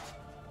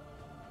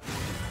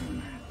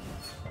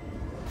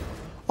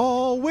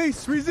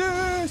 Always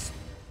resist!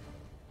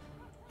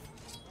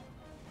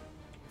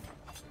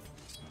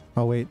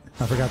 Oh wait,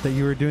 I forgot that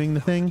you were doing the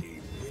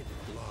thing.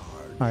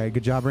 Alright,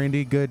 good job,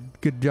 Randy. Good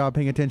job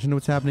paying attention to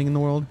what's happening in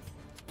the world.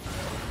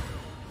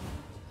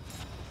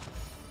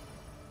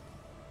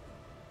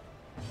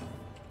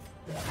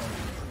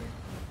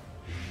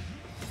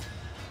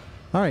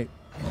 Alright.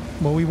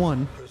 Well, we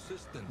won.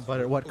 But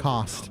at what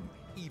cost?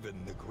 Even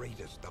the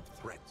greatest of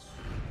threats.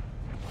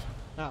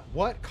 At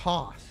what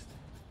cost?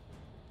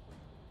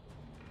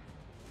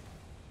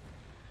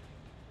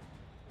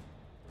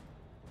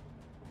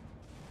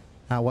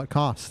 At what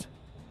cost?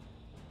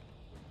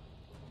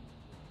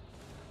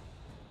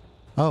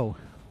 Oh.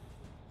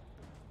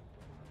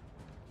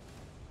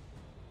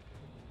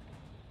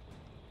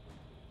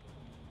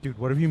 Dude,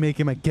 what if you make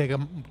him a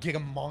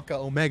Gigamonka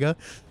Omega?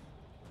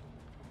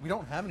 We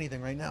don't have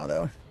anything right now,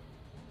 though.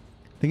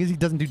 Thing is, he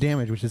doesn't do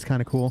damage, which is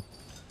kind of cool.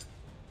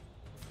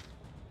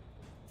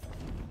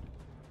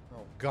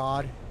 Oh,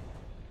 God.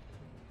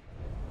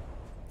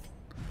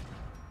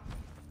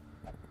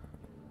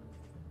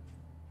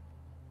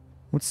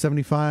 What's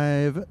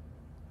 75?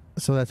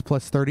 So that's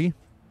plus 30.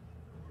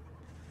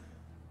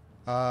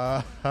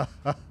 We'll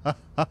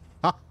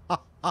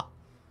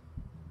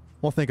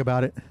think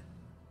about it.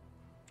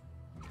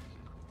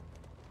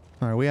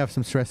 Alright, we have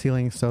some stress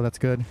healing, so that's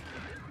good.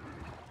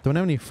 Don't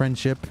have any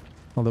friendship,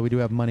 although we do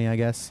have money, I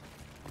guess.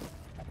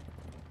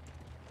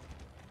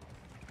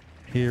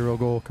 Hero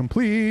goal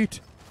complete.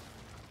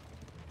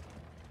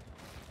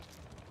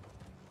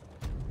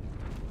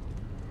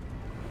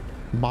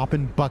 Mop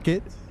and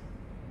bucket.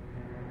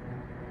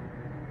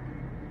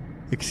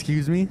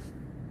 Excuse me?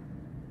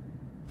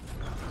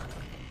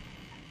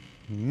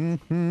 The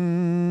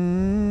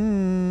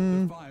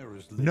fire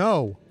is lit.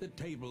 No. The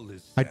table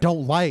is I set.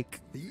 don't like.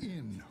 The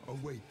inn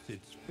awaits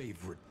its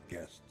favorite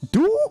guests.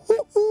 Dude.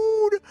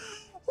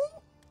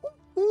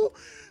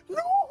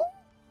 No.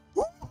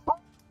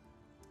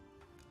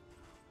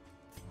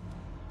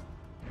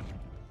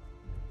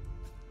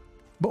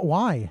 But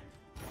why?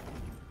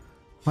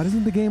 Why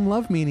doesn't the game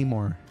love me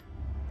anymore?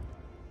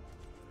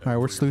 All right,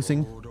 we're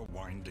sluicing. Road a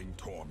winding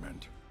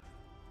torment.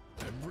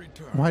 Every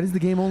turn Why does the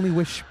game only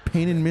wish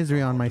pain and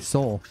misery on my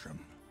soul?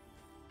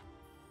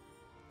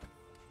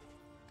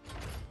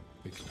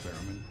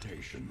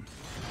 Experimentation.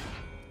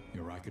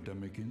 Your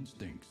academic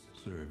instincts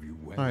serve you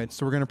well. All right,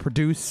 so we're going to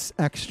produce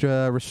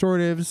extra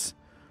restoratives.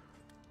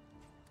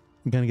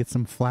 I'm going to get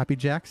some Flappy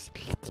Jacks.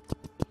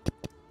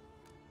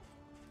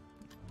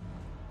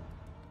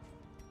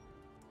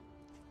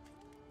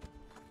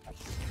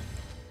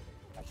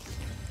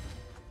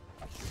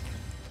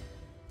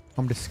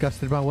 I'm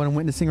disgusted about what I'm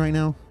witnessing right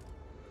now.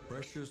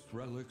 Precious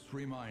relics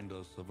remind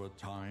us of a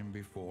time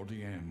before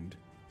the end.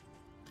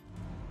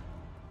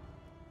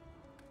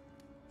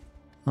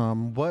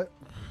 What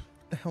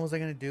the hell was I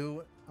going to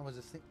do? I was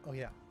just thinking, oh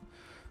yeah.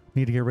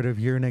 Need to get rid of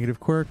your negative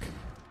quirk.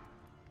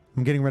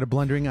 I'm getting rid of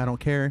blundering. I don't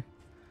care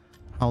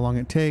how long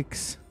it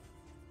takes.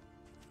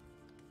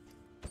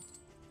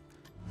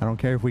 I don't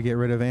care if we get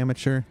rid of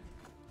amateur.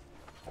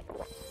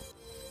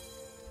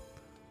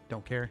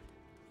 Don't care.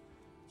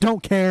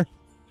 Don't care.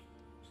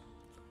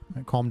 All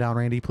right, calm down,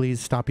 Randy,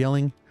 please. Stop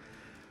yelling.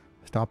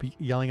 Stop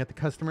yelling at the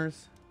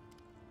customers.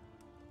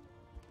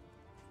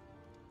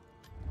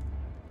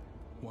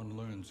 One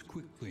learns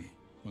quickly.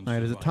 When All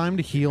right, is it survival time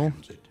to heal?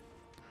 demands it.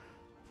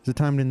 Is it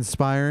time to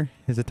inspire?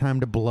 Is it time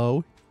to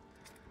blow?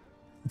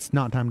 It's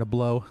not time to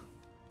blow.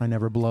 I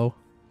never blow.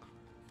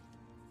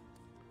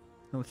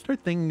 Now let's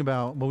start thinking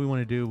about what we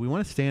want to do. We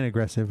want to stand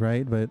aggressive,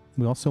 right? But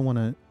we also want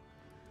to...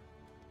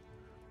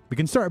 We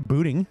can start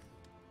booting.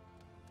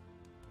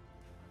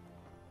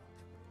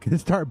 Can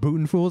start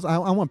booting fools. I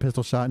want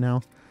pistol shot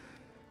now,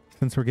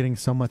 since we're getting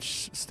so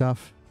much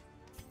stuff.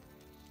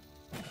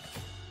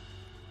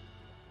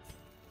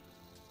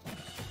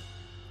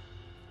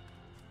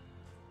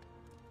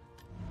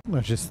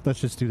 Let's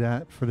just do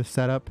that for the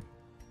setup.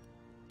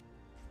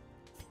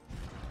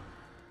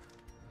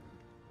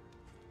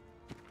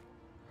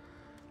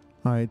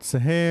 Alright,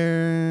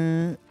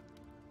 Sahar.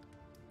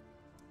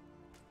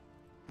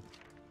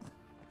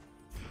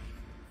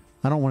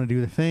 I don't want to do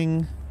the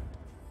thing.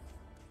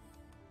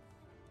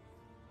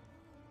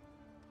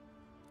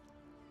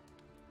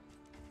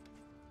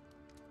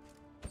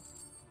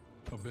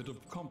 A bit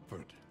of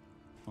comfort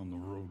on the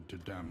road to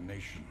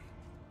damnation.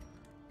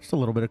 Just a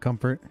little bit of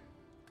comfort.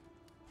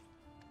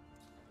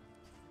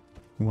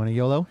 You want a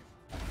YOLO?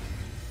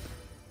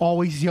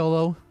 Always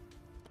YOLO.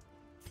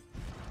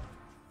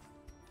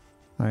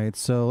 Alright,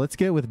 so let's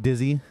get with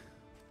Dizzy.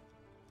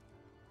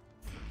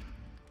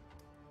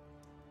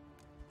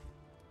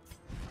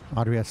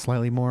 Audrey has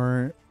slightly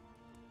more.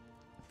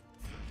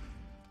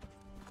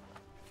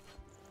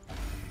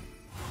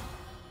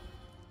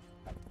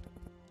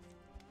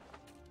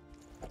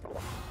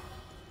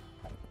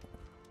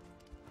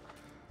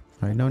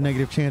 Alright, no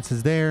negative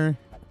chances there.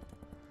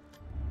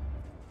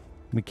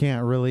 We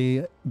can't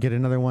really get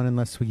another one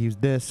unless we use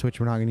this, which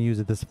we're not going to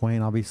use at this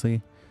point,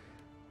 obviously.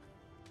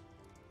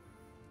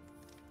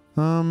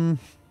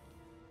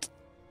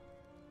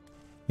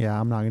 Yeah,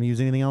 I'm not going to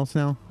use anything else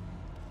now.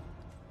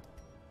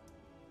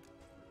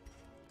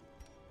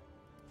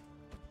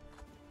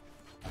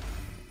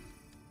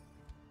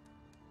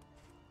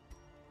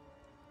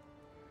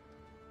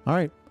 All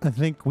right, I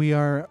think we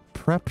are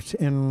prepped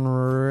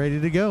and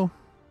ready to go.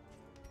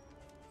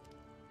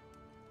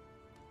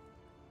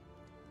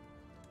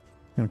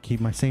 Gonna keep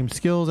my same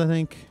skills, I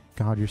think.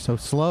 God, you're so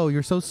slow.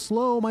 You're so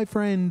slow, my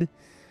friend.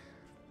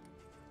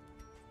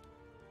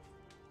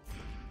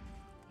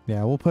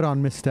 Yeah, we'll put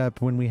on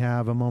Misstep when we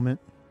have a moment.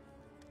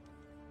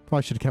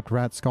 Probably should have kept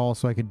Rat Skull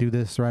so I could do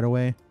this right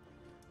away.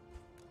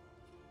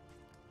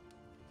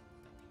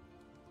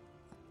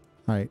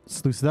 Alright,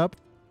 sluice it up.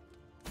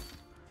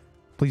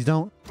 Please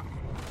don't.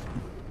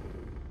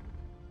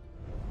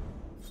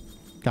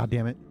 God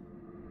damn it.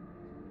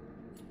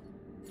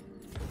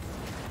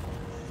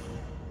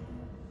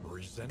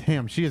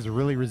 Damn, she is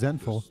really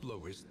resentful.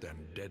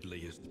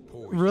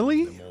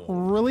 Really?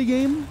 Really,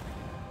 game?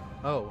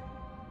 Oh.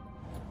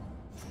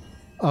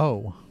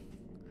 Oh.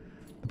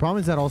 The problem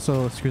is that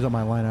also screws up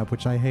my lineup,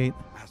 which I hate.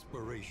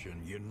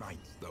 Aspiration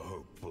unites the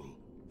hopeful.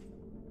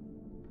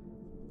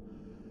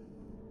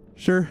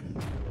 Sure.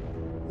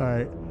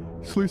 Alright.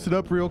 Sluice it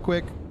up real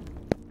quick.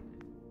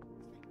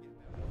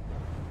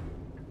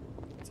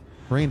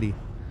 Randy.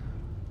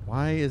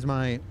 Why is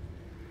my...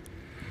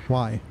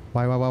 Why?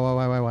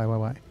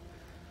 Why?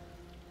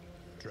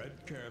 Tread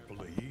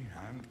carefully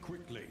and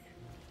quickly.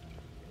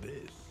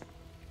 This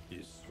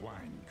is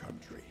swine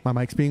country. My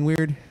mic's being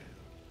weird.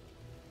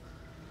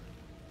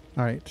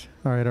 Alright.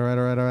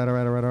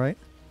 Alright.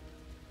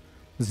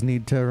 Just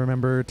need to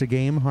remember to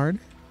game hard.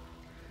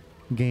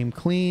 Game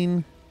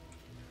clean.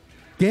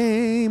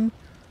 Game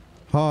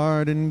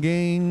hard and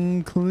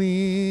game clean.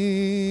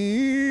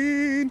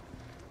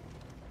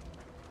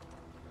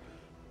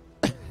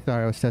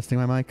 Sorry, I was testing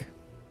my mic.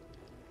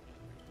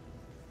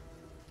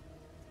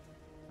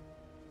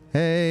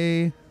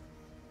 Hey.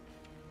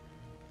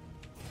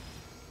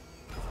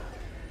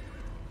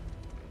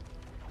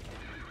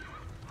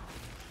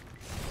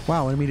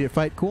 Wow, an immediate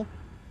fight. Cool.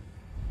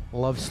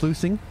 Love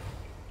sluicing.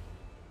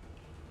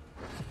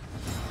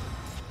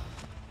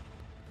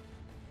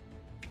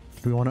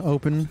 Do we want to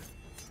open?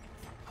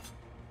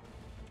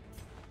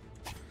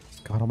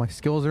 God, all my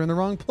skills are in the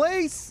wrong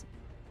place.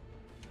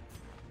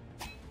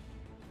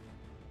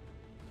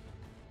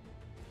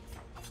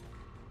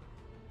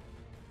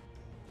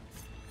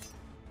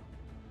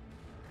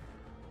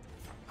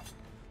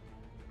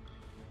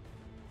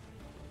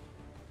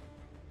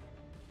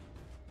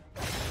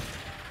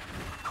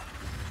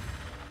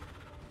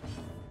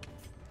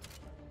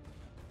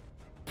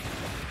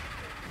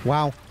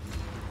 Wow.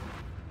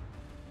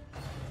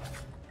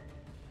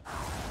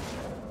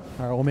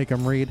 Alright, we'll make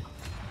him read.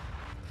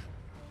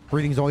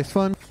 Reading's always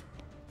fun.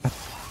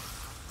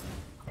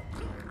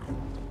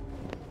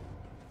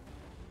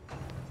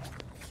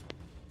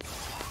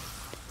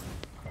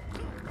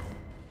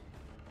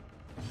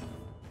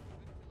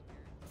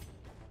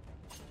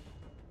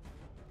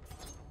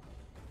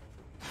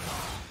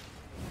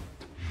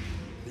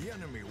 The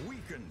enemy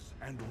weakens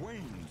and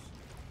wanes.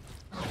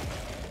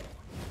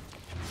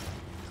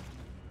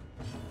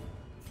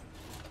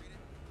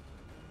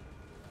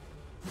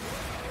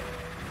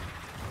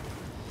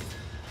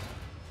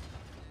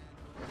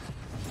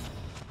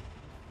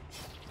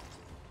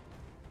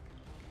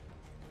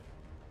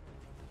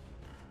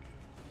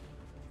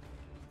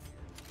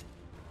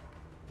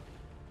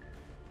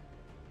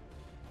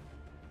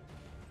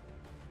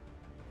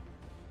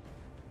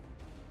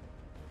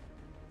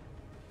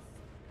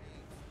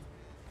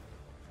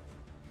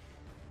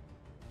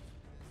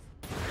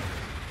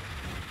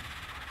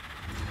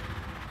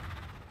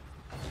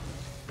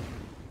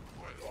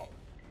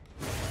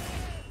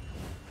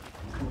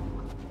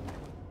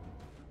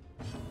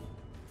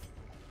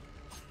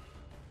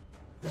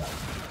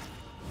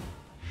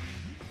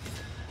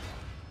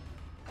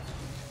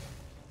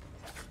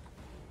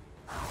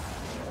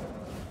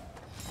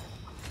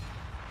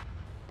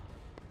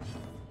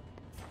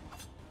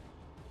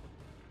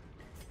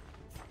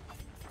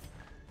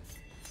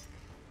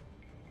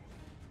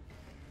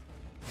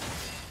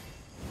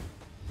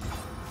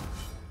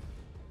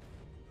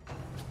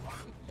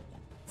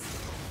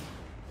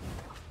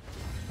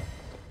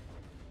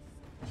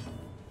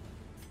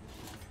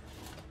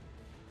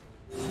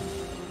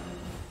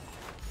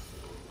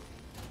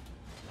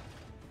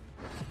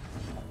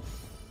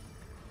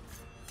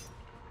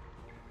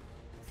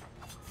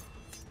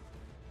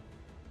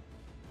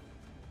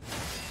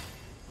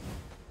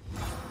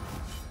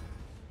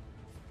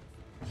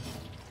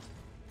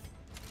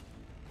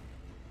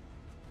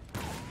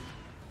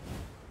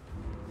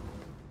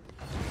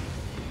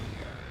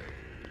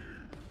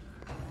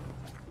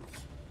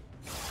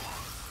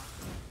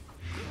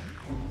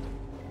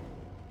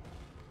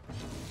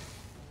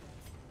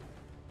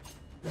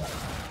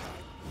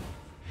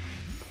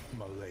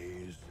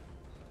 Malaise,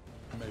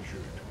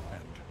 measured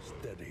and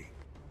steady.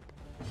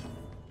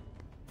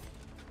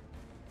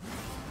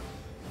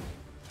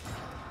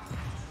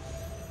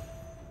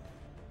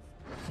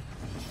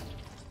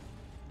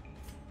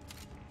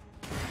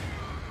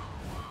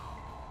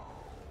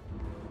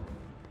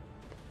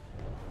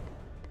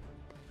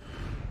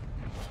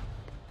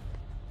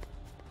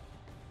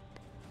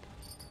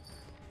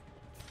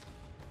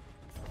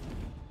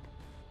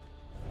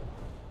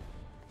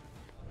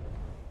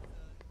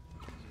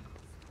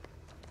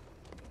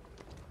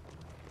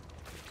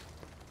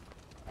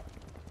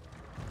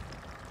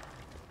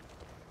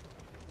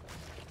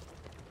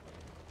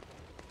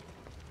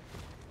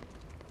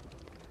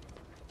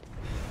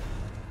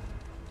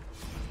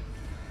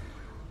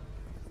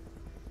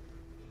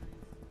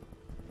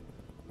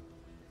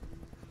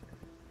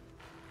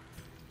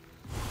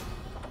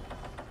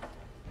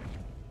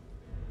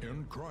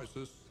 In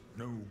crisis,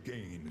 no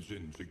gain is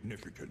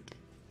insignificant.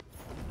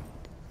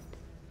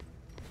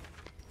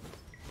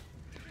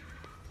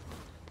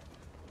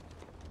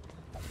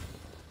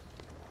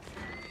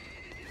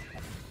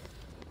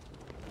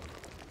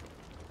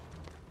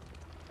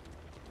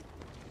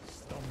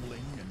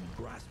 Stumbling and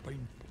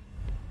grasping,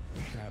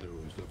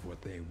 shadows of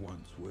what they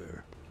once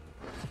were.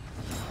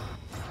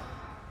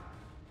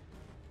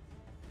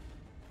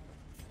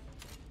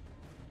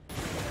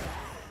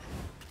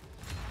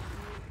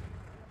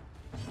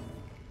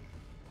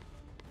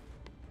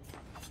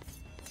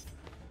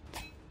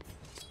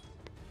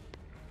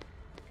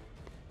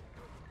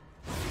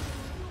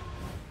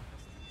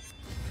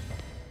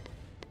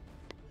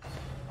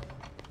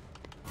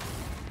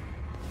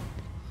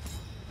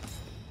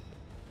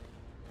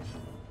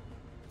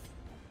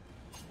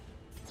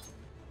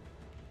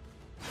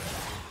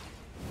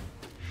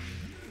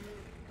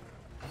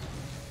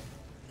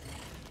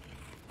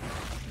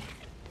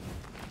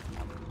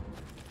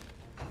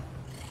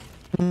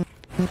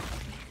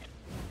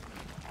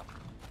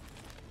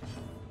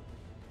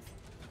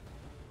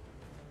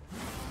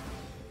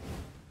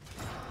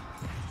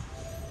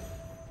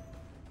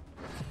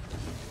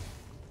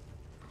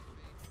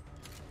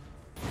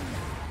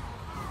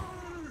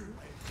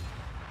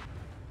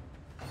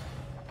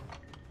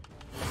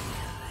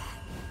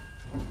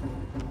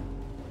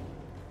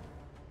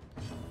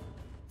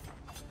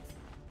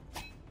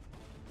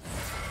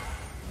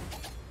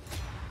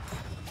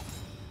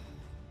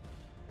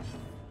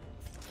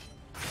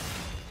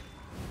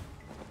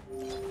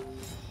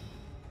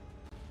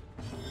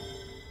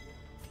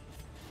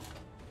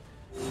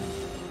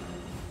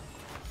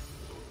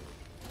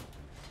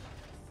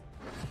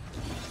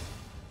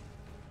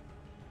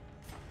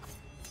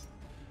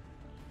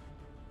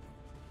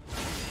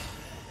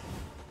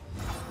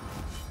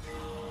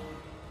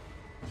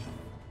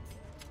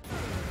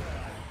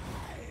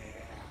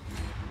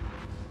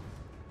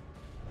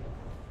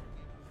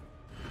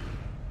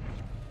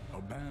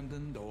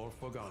 Abandoned or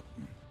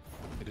forgotten,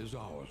 it is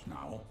ours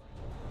now.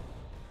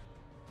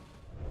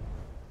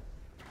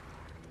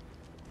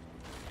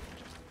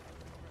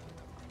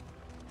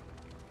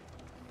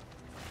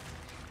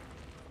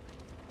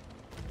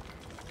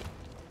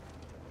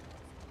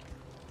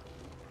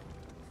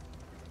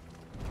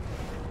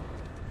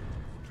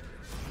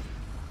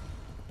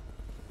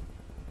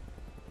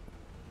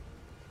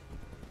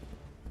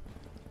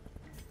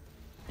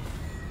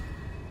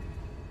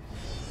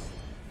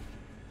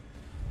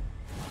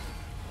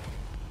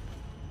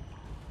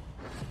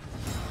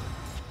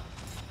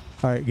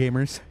 All right,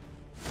 gamers.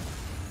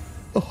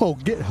 Oh,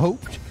 get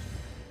hoped.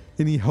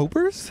 Any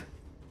hopers?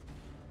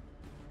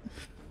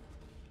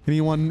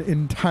 Anyone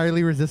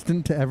entirely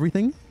resistant to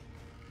everything?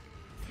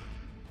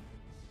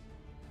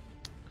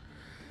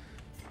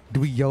 Do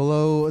we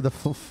YOLO the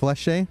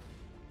fleshe?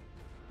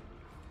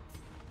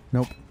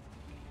 Nope.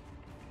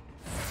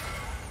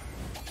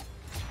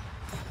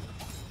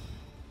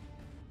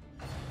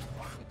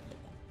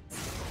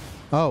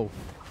 Oh.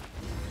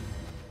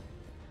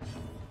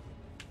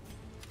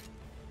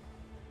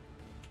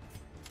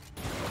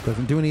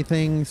 Doesn't do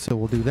anything, so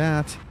we'll do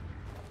that.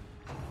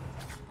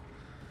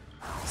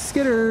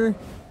 Skitter!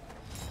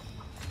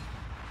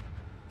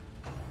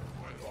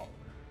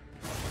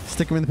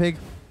 Stick him in the pig.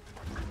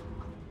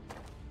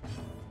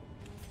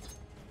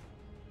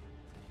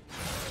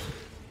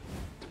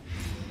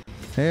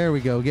 There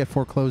we go. Get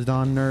foreclosed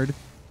on, nerd.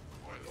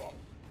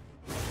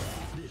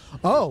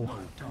 Oh!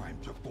 No time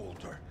to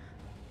falter.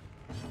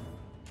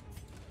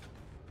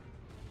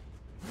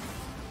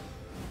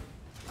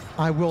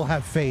 I will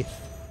have faith.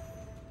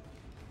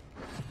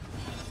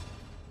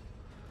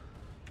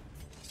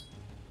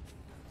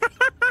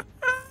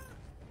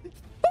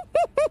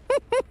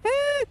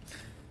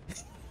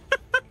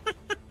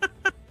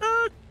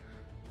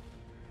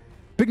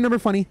 Big number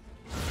funny.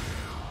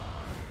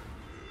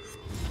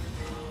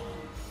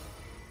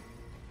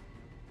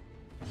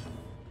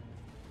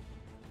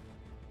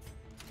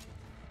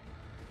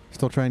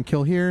 Still try and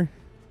kill here.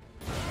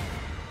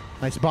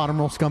 Nice bottom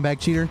roll, scumbag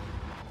cheater.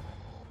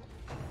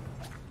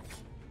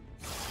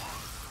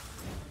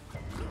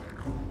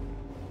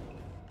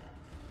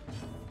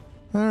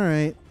 All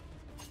right.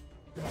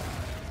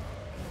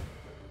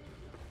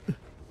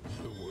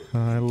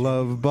 I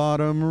love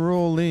bottom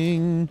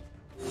rolling.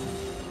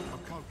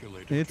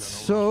 It's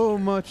so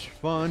much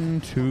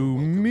fun to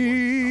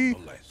me.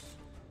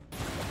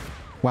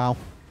 Wow.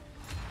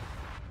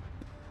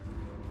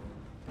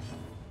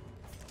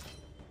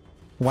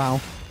 Wow.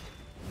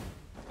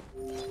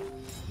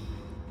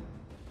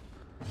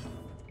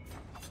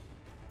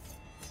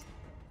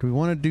 Do we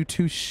want to do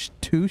touche?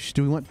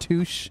 Do we want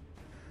touche?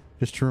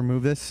 Just to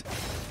remove this?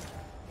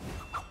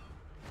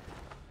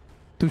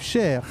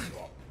 Toucher.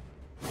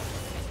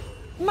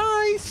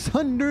 Nice!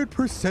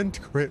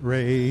 100% crit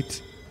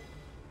rate.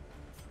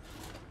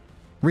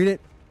 Read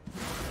it.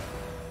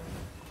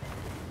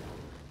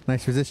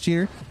 Nice resist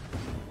cheater.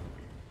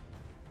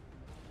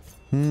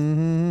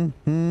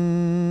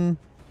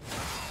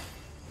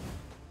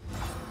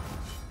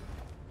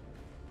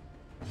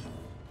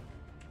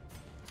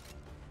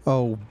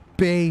 Oh,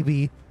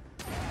 baby.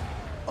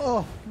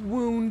 Oh,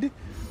 wound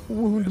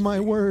my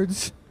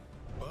words.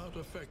 But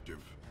effective.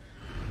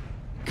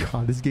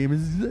 God, this game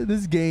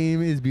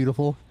is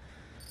beautiful.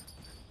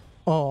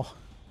 Oh.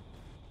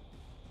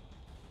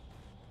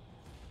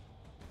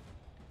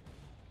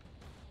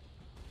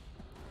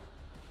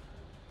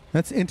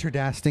 That's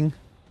interdasting.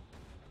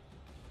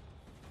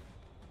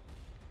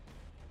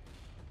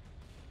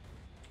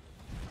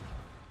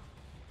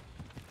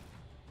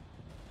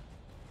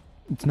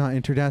 It's not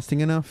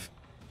interdasting enough.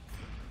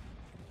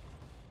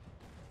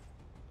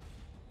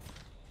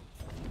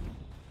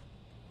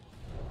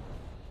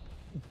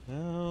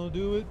 I'll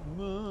do it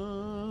my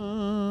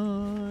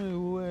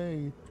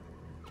way.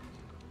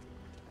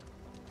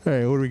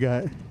 Alright, what do we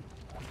got? A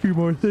few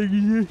more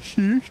things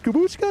here.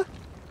 Skabuska?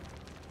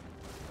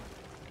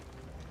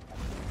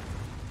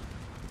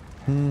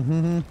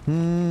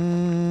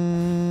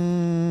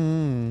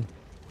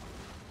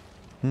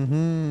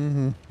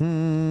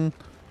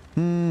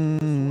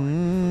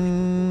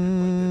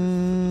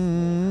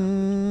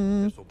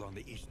 Nestled on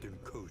the eastern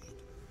coast.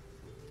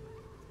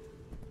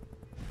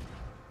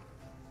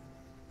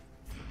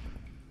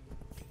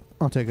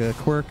 I'll take a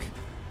quirk.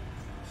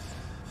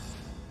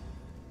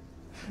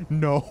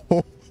 No.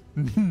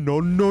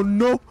 No, no,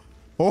 no.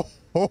 Oh,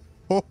 oh,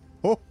 oh,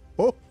 oh,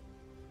 oh.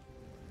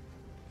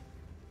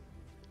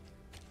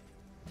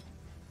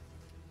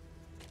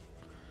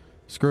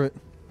 Screw it.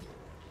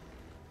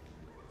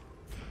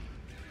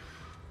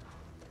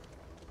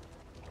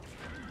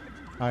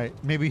 Alright,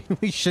 maybe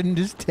we shouldn't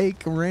just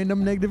take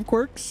random negative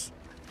quirks?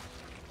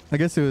 I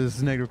guess it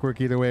was negative quirk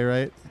either way,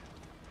 right?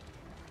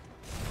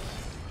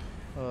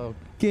 Oh,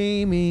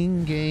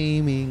 gaming,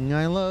 gaming.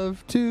 I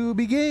love to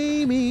be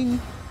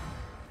gaming.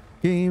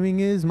 Gaming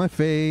is my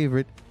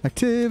favorite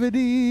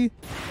activity.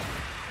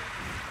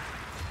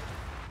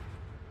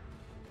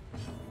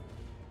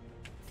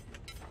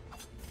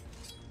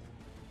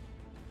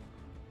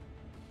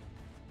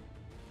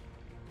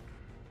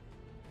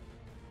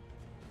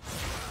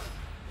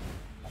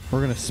 We're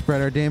going to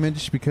spread our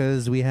damage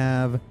because we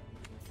have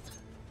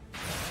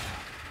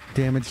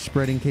damage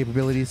spreading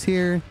capabilities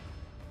here.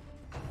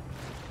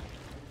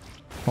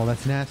 Oh,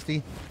 that's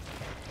nasty.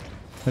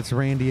 That's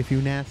Randy if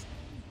you nasty.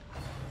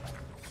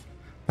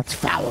 That's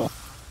foul.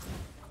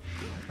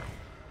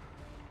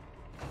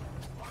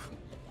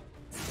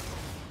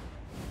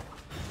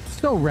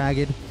 So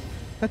ragged.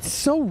 That's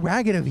so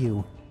ragged of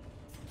you.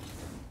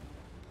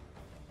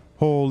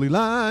 Holy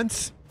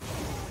Lance.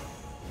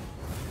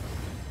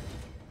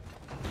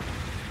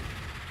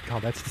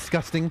 God, that's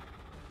disgusting.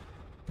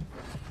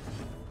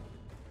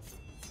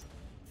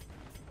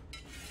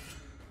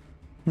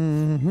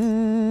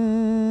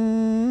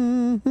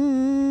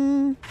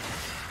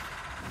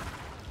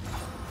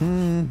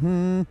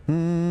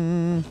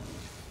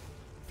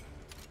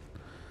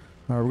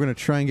 Alright, we're gonna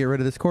try and get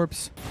rid of this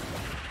corpse.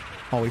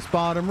 Always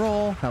bottom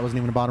roll. That wasn't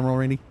even a bottom roll,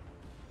 Randy.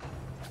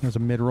 It was a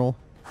mid roll.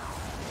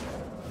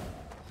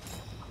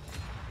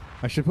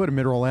 I should put a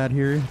mid roll ad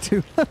here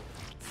too.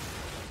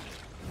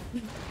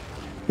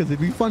 Because it'd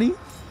be funny.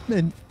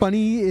 And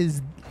funny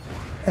is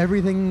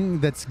everything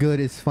that's good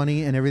is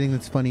funny, and everything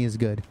that's funny is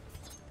good.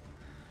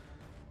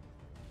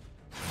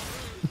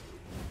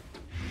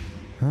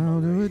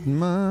 I'll do it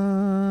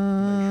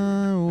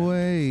my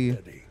way.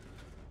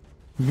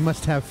 You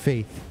must have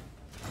faith.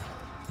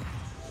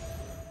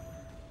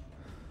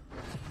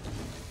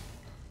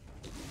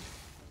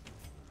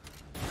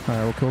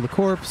 Alright, we'll kill the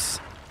corpse.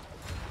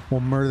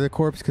 We'll murder the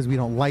corpse because we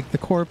don't like the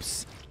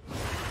corpse.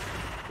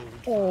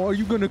 Oh, are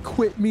you gonna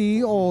quit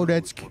me? Oh,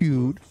 that's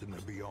cute.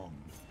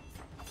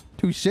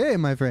 Touche,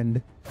 my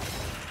friend.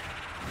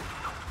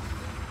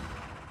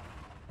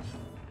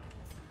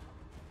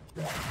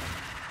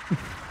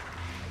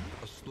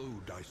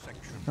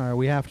 Alright,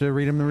 we have to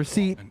read him the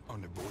receipt.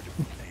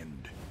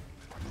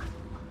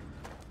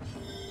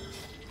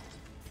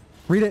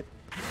 Read it.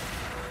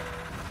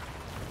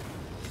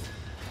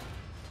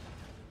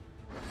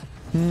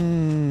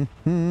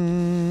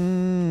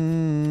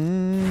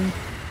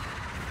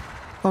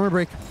 Armor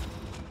break.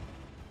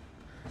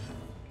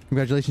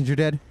 Congratulations, you're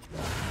dead.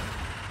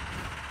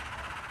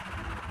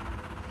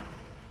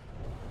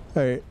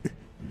 Alright.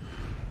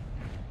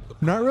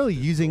 Not really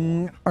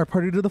using our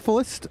party to the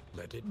fullest.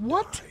 Let it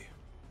What? die.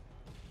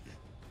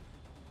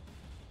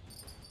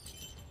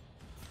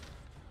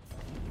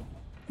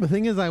 The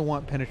thing is, I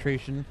want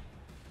penetration.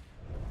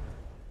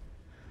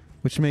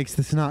 Which makes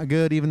this not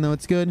good, even though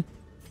it's good.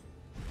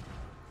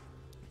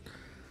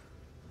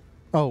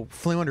 Oh,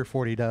 flame under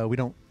 40, duh. We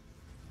don't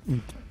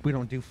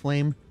do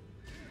flame.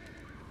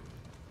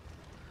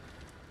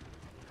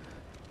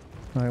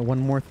 Alright, one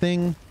more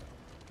thing.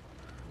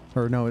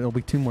 Or no, it'll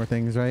be two more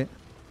things, right?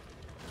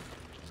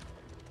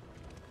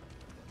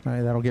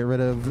 Alright, that'll get rid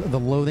of the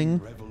loathing.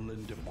 Revel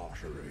in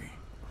debauchery,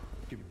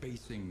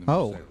 debasing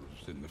Oh.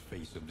 themselves in the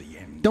face of the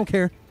end. Don't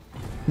care.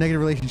 Negative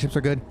relationships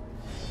are good.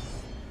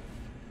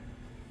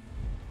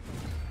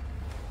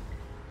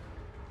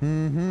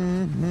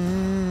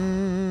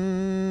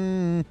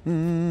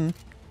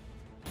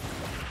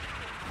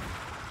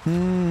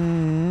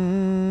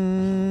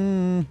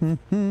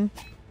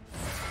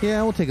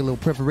 Yeah, we'll take a little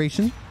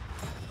preparation.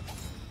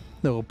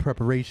 Little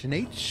preparation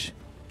H.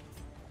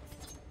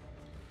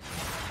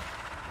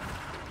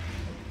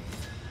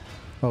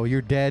 Oh,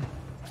 you're dead.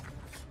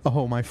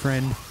 Oh, my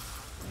friend.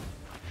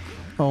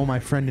 Oh, my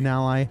friend and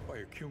ally. By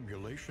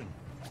accumulation.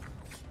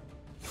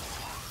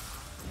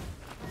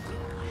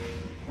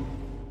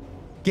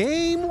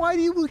 Game, why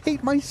do you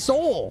hate my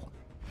soul?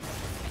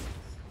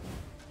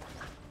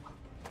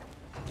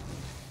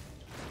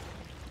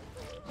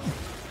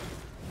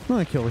 I'm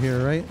gonna kill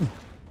here, right?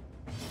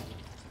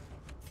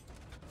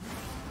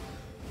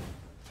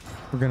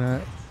 We're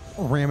gonna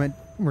ram it.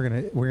 We're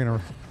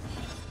gonna.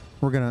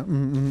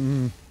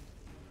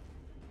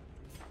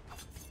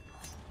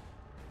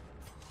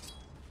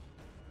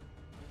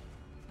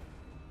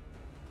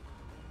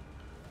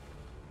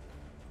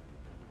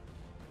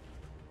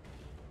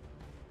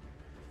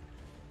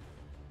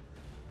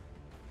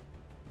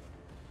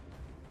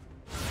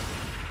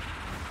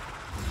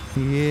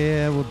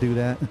 Yeah, we'll do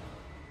that.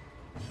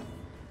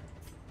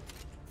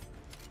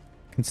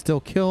 Can still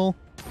kill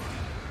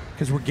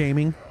because we're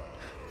gaming.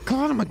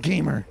 God, I'm a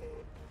gamer.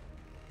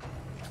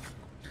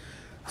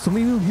 So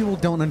many people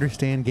don't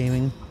understand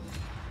gaming,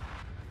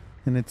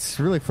 and it's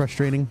really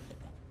frustrating.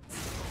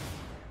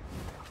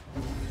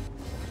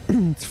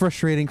 It's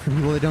frustrating for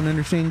people that don't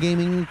understand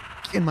gaming,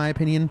 in my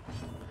opinion.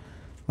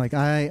 Like,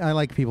 I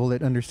like people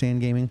that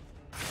understand gaming.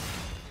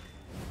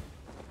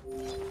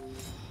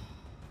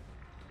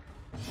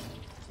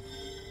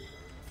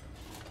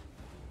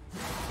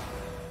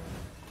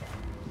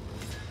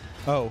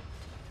 Oh.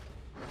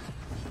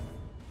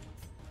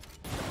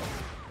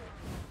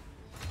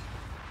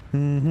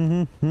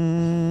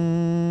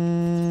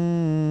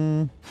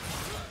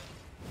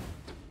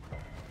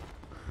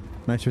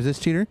 Nice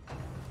resist, cheater.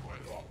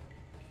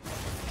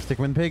 Stick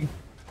him in pig.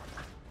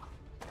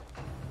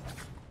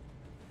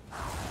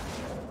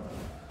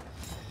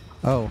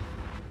 Oh.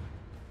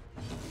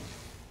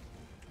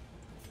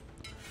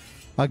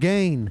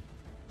 Again.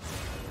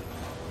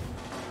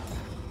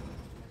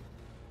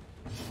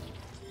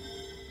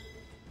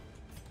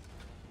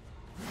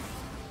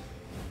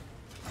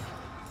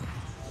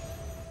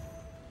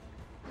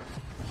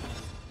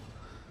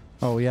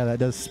 Oh yeah, that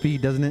does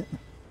speed, doesn't it?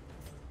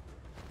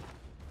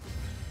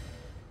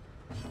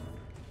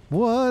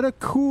 What a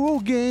cool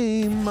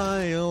game.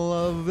 I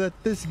love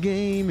that this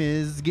game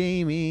is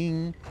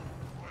gaming.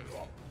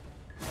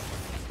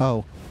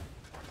 Oh.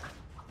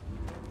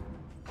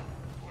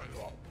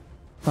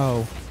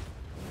 Oh.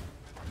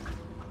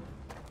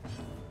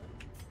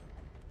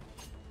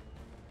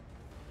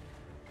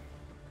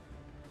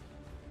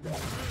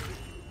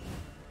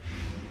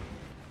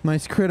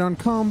 Nice crit on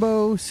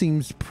combo.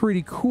 Seems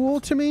pretty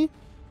cool to me.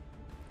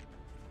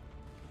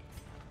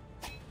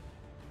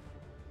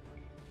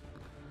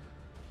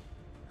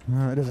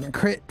 It doesn't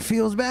crit.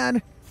 Feels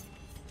bad.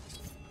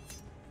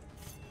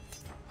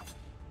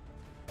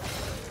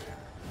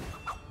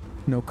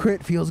 No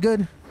crit. Feels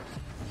good.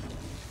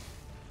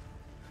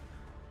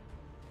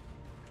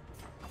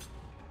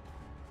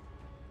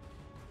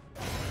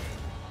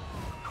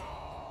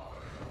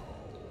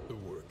 The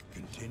work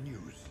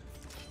continues.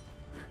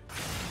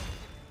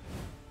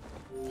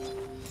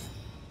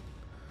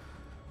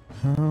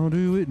 How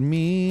do it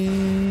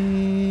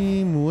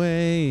meme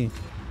way?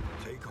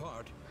 Take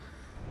heart.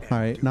 All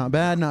right, not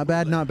bad, not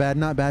bad, not bad,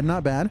 not bad,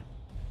 not bad.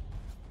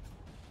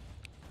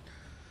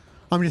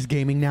 I'm just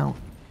gaming now.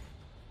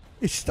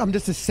 I'm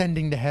just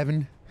ascending to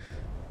heaven.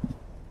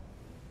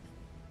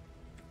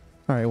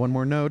 All right, one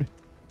more node.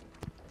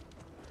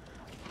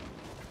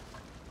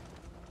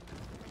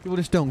 People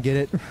just don't get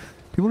it.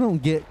 People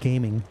don't get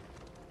gaming.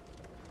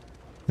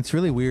 It's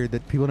really weird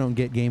that people don't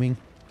get gaming.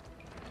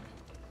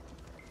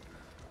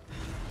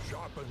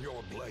 Sharpen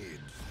your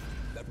blades,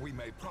 that we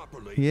may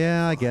properly.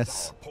 Yeah, I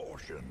guess. Our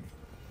portion.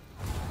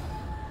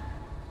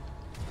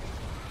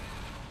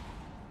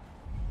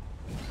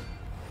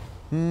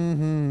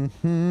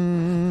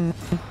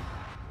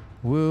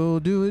 We'll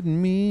do it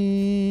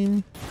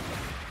mean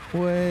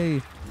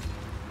way.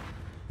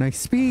 Nice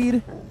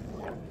speed.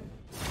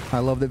 I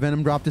love that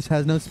Venom Drop just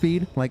has no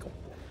speed. Like,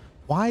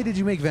 Why did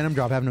you make Venom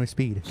Drop have no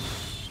speed?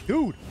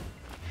 Dude!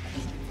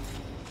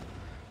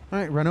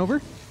 Alright, run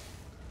over.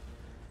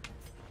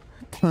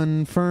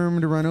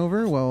 Confirmed run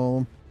over.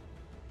 Well...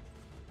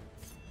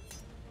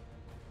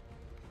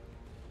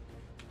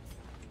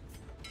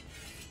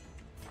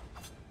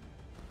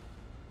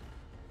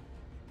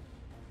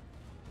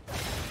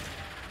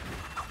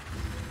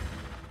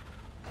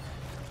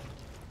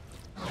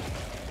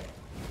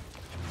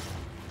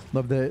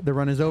 Love the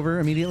run is over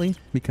immediately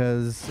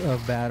because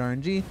of bad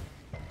RNG.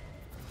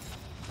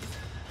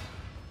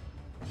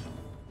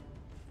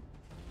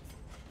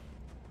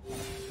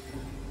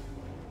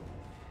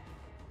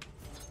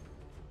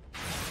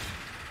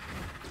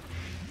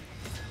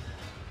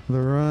 The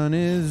run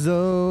is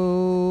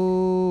over.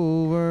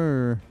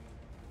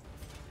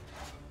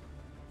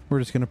 We're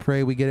just gonna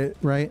pray we get it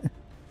right.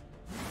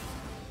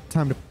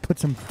 Time to put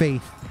some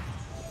faith.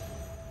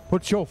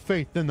 Put your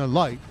faith in the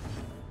light.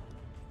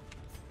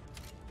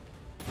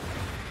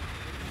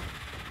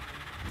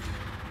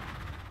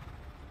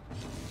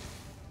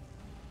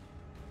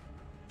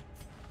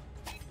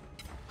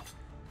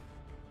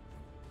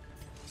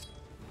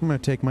 I'm gonna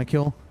take my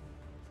kill.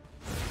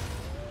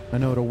 I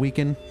know it'll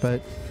weaken,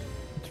 but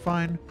it's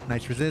fine.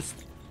 Nice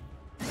resist.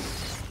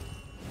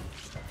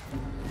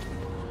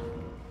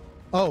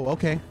 Oh,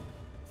 okay.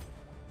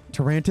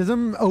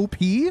 Tarantism OP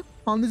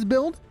on this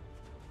build?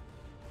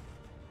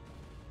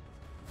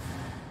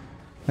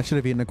 I should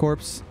have eaten a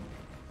corpse.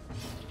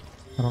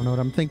 I don't know what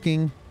I'm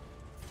thinking.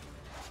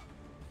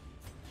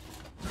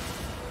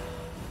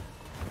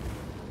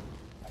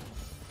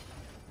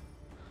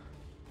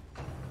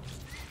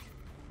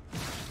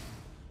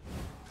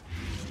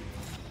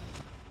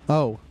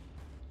 Oh.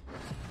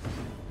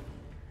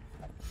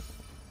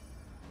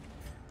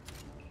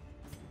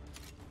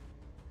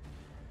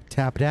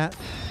 Tap that.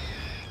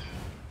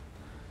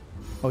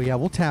 Oh yeah,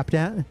 we'll tap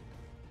that.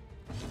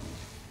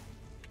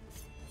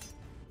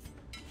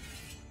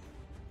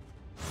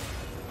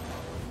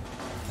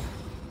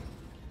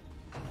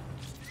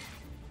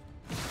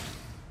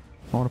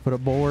 I want to put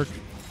up bulwark.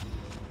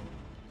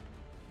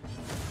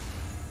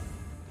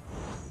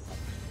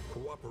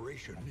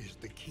 Cooperation is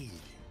the key.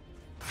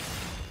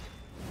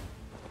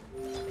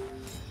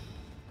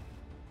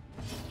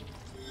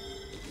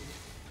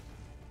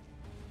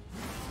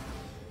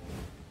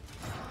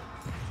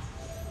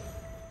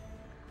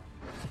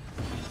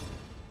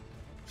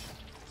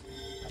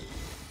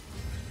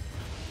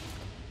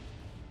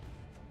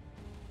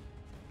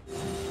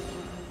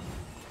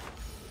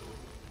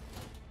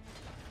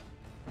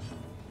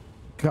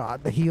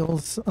 God, the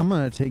heals. I'm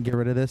gonna get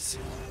rid of this.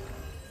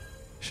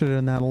 Should have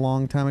done that a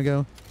long time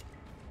ago.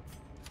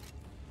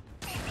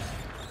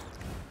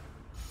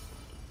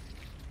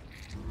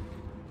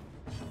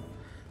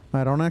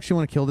 I don't actually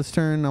want to kill this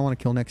turn. I want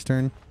to kill next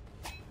turn.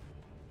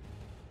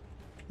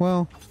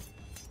 Well.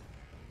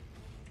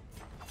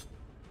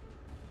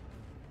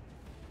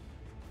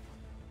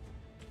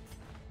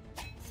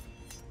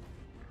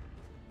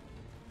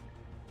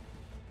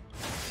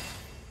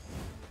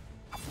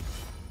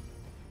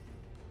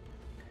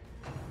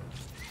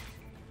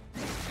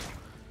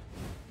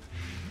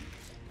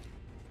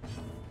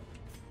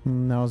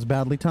 That was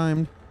badly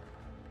timed.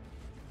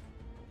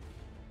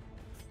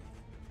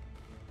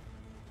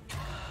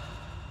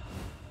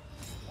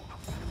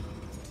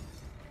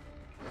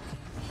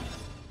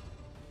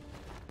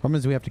 Problem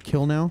is we have to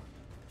kill now.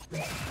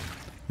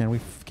 And we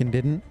fucking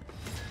didn't.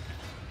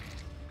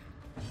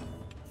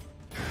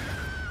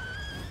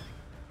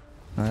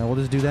 Alright, we'll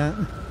just do that.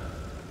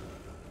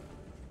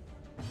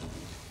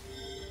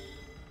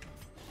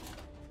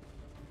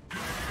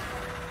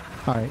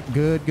 Alright,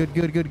 good.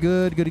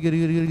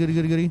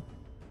 Goody.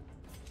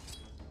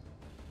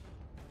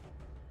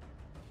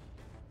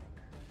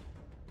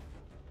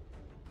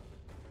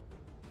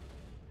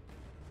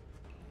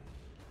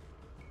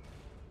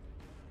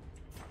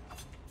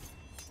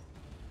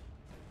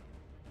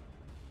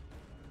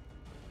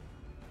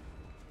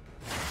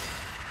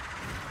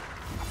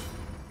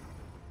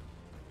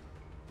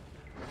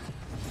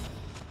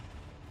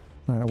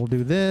 Alright, we'll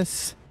do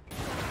this.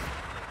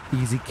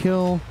 Easy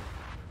kill.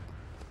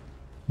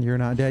 You're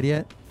not dead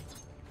yet.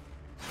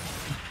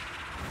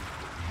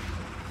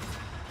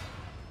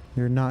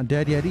 You're not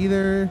dead yet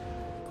either.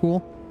 Cool.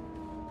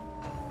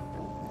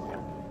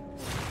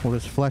 We'll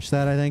just flesh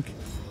that, I think.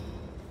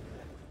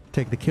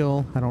 Take the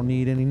kill. I don't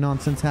need any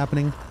nonsense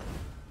happening.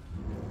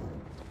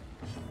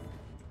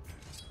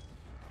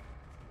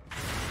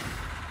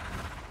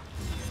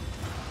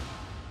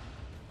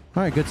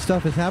 Alright, good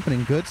stuff is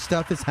happening. Good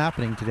stuff is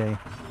happening today.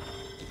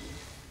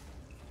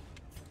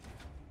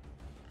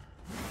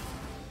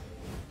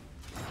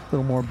 A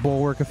little more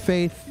bulwark of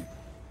faith.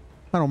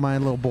 I don't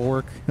mind a little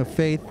bulwark of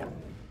faith.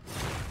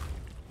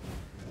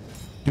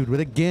 Dude, with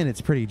a Gin,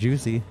 it's pretty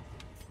juicy.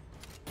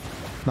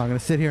 Not gonna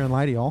sit here and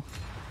lie to y'all.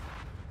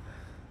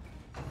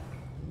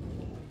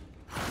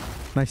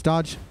 Nice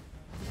dodge.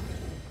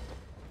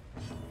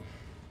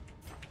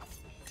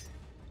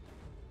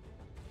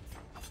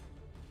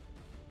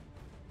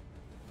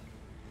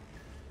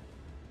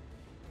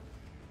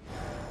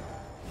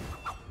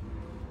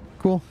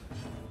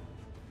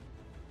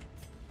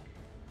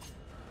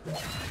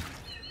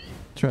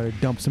 Try to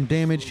dump some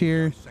damage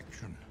here.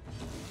 Dissection.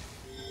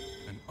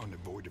 An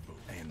unavoidable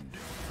end.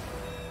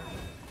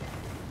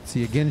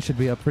 See, again should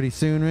be up pretty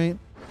soon, right?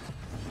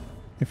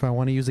 If I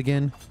want to use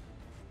again.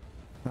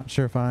 Not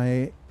sure if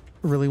I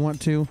really want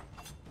to.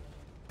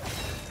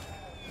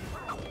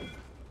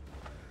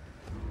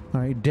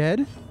 Alright,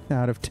 dead.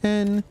 Out of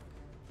 10.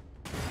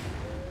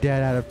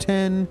 Dead out of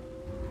 10.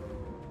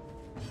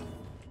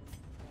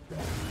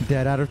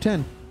 Dead out of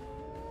 10.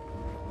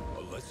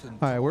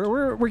 Alright,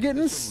 we're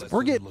getting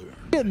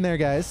there,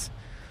 guys.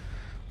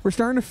 We're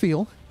starting to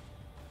feel.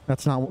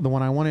 That's not the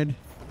one I wanted.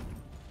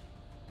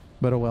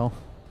 But oh well.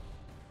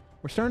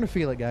 We're starting to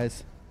feel it,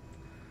 guys.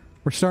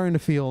 We're starting to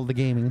feel the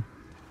gaming.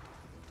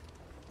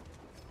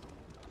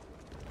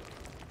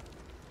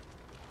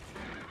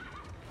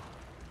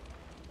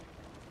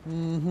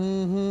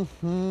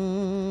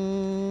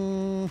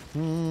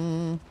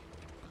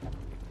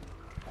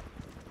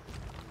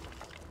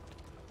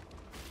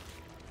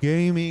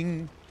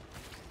 Gaming.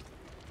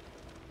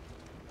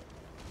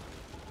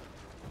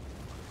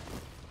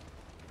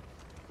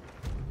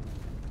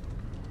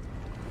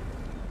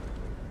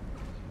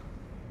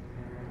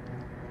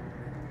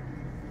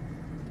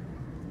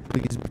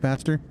 Please be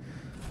faster.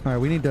 All right,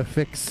 we need to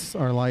fix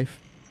our life.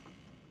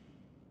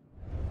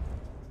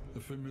 The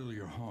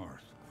familiar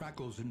hearth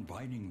crackles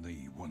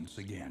invitingly once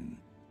again.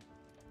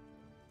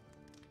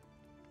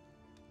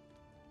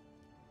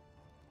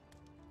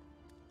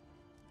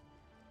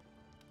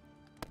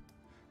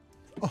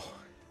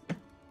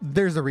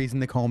 There's a reason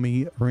they call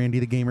me Randy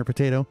the Gamer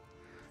Potato.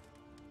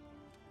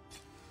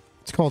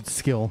 It's called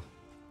skill.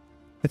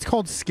 It's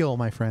called skill,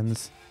 my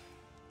friends.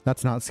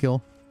 That's not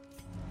skill.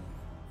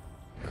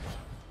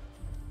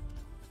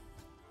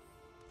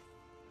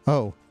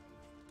 Oh.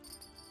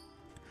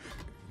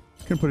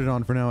 Can put it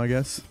on for now, I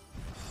guess.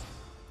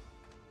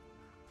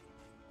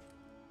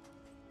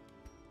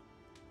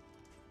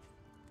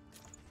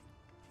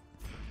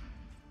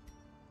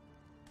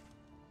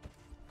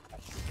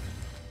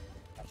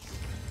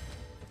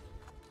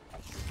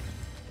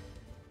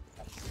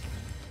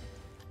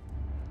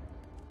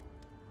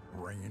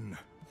 Rain,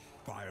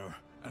 fire,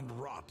 and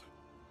rot.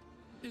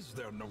 Is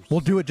there no We'll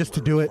do it just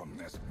to do it. from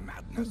this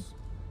madness?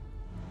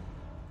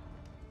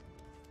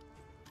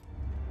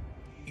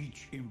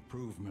 Each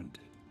improvement,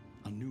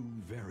 a new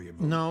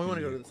variable. No, we in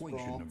wanna the go to the equation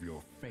sprawl. of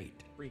your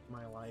fate. Freak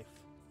my life.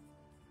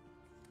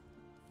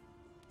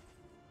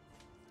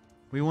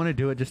 We want to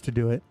do it just to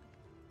do it.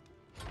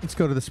 Let's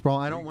go to the sprawl.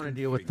 I don't want to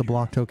deal with the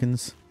block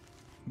tokens.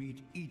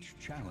 Meet each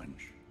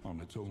challenge on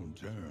its own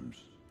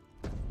terms.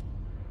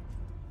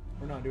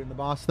 We're not doing the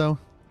boss, though.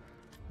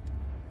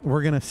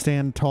 We're going to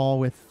stand tall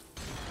with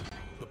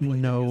The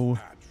plating no is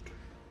patched.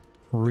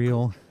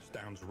 real...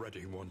 Stands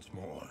ready once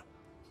more.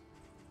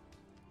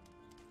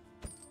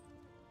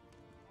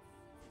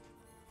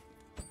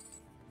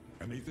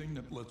 Anything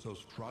that lets us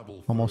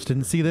travel Almost further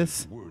didn't see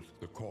this. is worth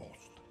the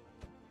cost.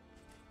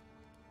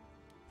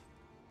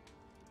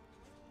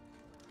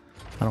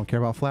 I don't care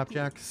about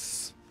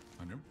flapjacks.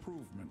 An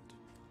improvement.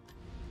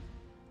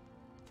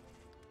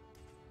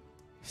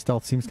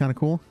 Stealth seems kind of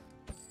cool.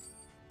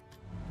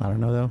 I don't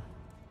know, though.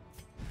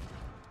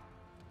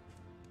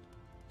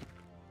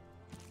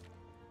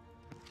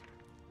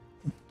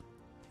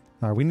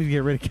 Alright, we need to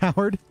get rid of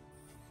Coward.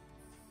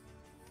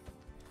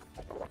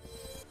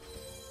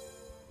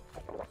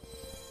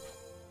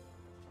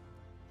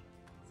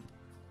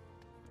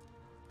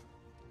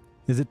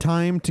 Is it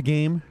time to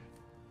game?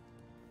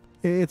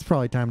 It's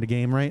probably time to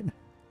game, right?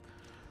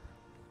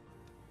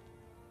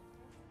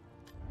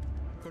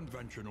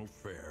 Conventional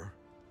fare,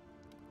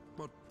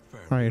 but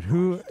fair. All right,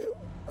 who?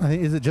 I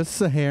think is it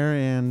just Sahar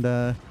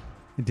and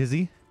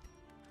Dizzy?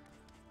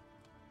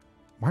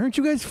 Why aren't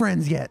you guys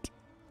friends yet?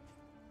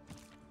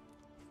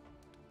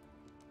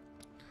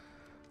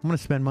 I'm gonna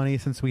spend money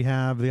since we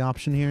have the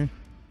option here.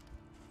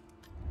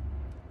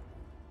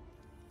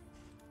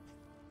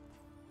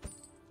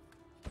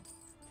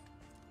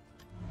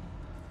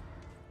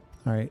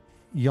 All right,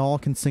 y'all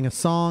can sing a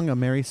song, a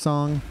merry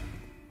song.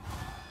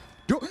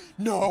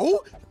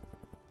 No.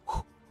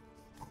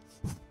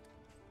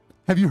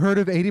 Have you heard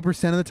of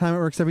 80% of the time it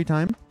works every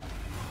time?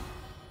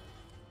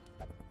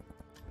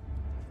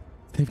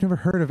 They've never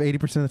heard of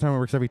 80% of the time it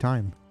works every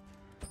time.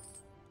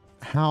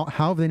 How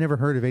have they never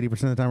heard of 80%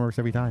 of the time it works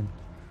every time?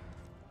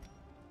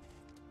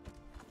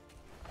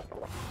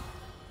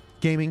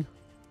 Gaming.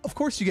 Of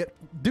course you get...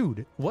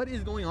 Dude, what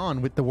is going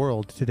on with the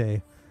world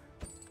today?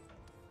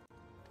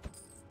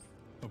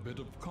 A bit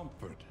of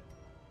comfort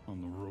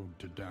on the road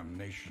to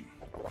damnation.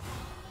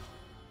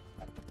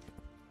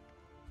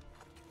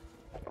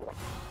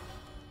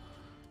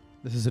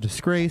 This is a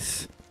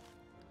disgrace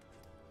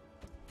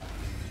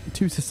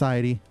to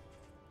society.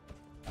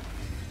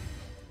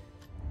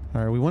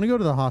 All right, we want to go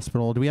to the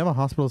hospital. Do we have a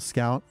hospital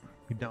scout?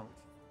 We don't.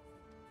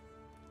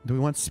 Do we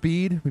want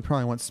speed? We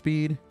probably want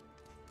speed.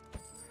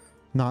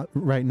 Not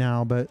right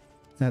now, but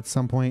at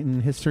some point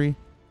in history.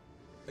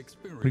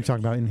 What are you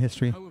talking about in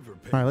history? All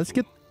right, let's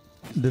get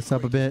this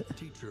up a bit.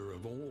 Teacher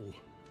of all.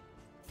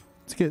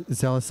 Let's get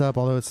Zealous up,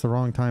 although it's the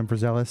wrong time for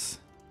Zealous.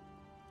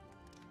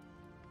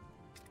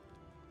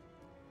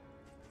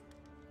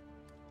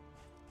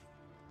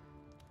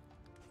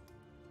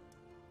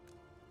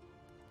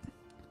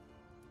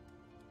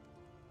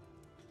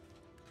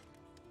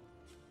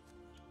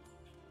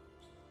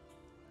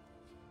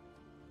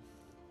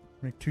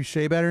 Make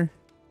Touche better.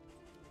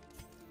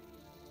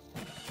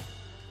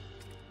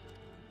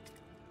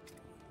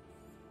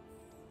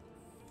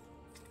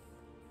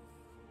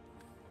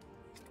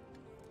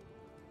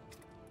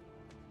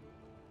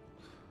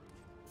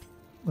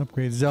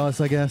 Upgrade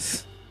Zealous, I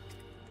guess.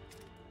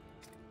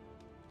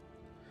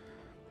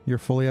 You're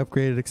fully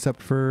upgraded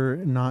except for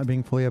not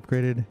being fully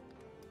upgraded.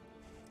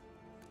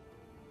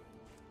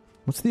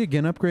 What's the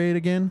again upgrade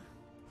again?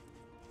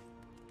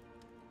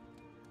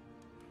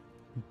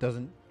 It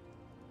doesn't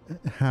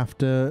have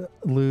to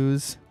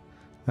lose.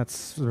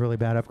 That's a really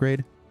bad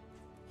upgrade.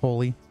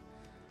 Holy.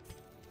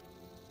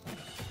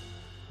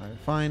 Alright,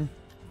 fine.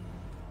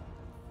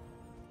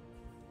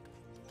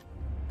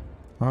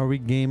 Are we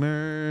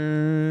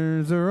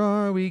gamers or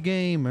are we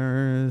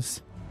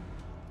gamers?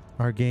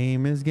 Our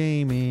game is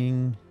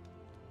gaming.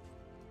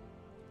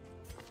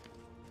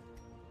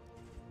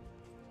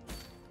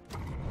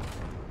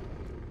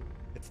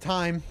 It's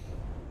time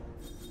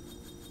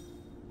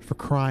for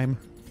crime.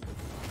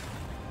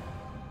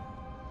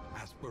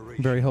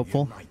 Very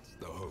hopeful. Let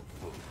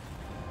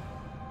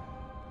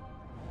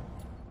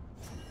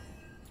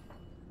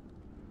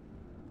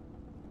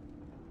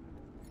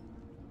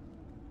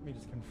me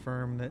just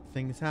confirm that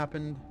things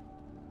happened.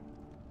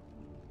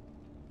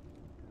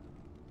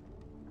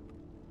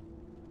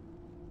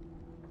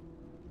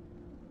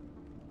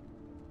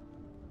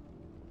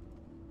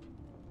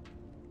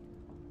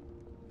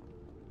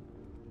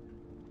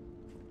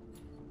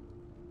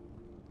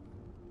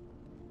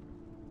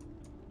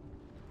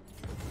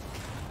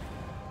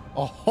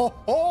 Oh, ho,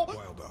 ho.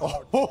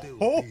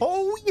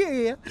 Oh,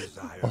 yeah.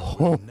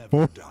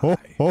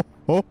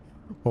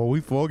 Oh, we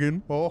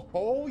fucking.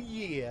 Oh,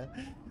 yeah.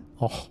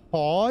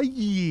 Oh,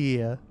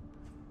 yeah.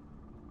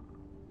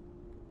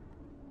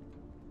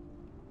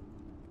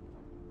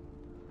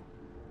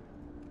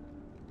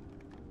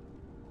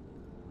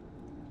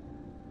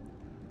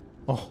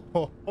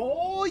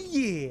 Oh,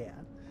 yeah.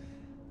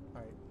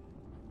 All right.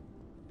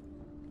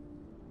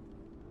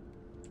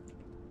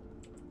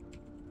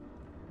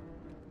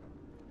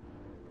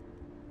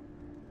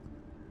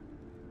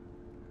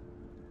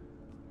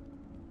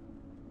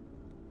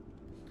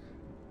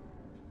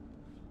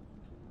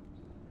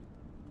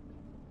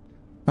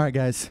 All right,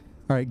 guys.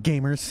 All right,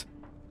 gamers.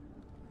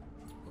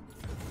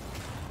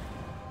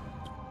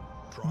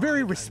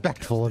 Very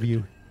respectful of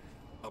you.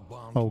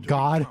 Oh,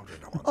 God.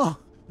 I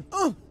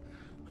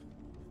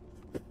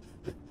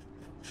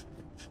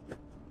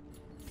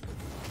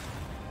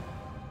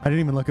didn't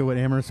even look at what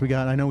amorous we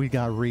got. I know we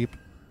got Reap.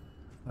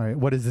 All right,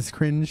 what is this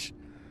cringe?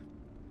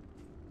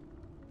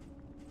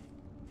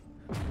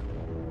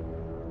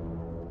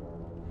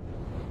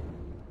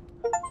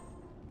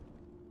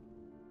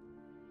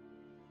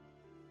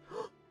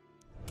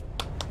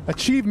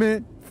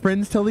 Achievement.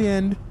 Friends till the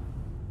end.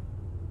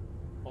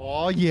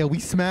 Oh, yeah, we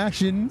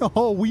smashing.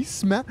 Oh, we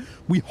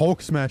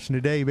Hulk smashing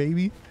today,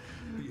 baby.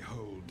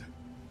 Behold,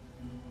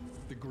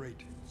 the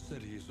great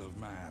cities of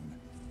man,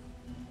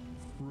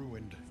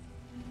 ruined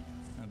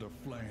and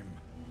aflame.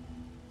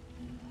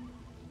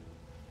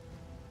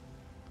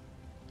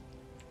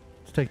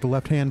 Let's take the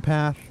left-hand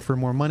path for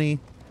more money,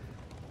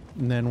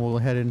 and then we'll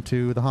head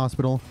into the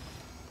hospital.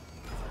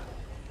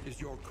 Is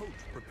your coach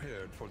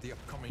prepared for the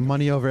upcoming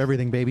Money over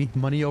everything, baby.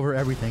 Money over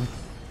everything.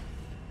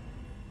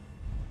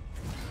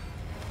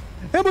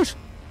 Ambush!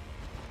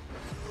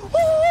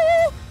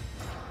 Oh!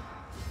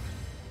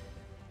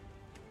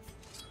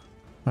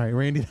 Alright,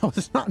 Randy, that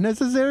was not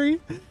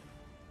necessary.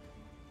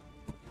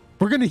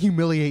 We're gonna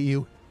humiliate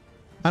you.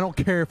 I don't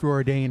care if you're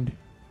ordained.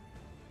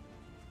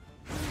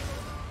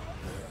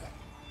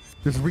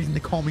 There's a reason they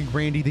call me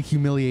Randy the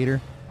Humiliator.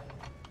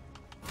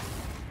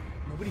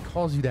 Nobody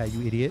calls you that,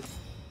 you idiot.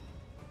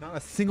 Not a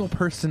single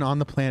person on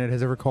the planet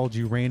has ever called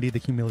you Randy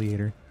the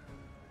Humiliator.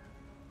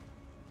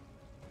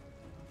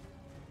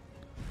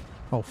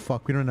 Oh,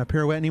 fuck. We don't have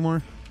pirouette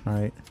anymore?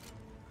 Alright.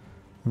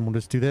 And we'll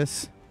just do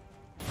this.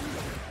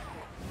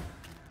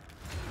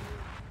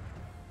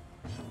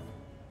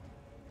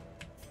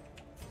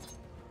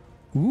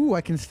 Ooh,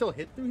 I can still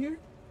hit through here?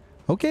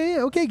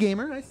 Okay, okay,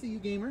 gamer. I see you,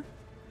 gamer.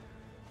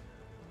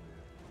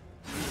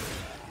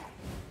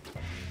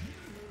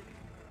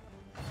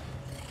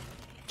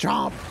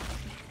 Chomp!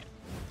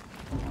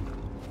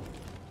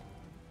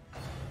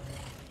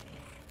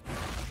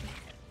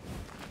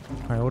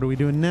 Alright, what are we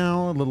doing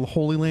now? A little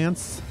Holy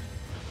Lance.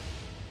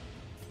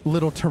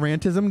 Little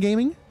Tarantism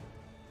gaming.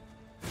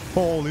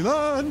 Holy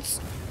Lance!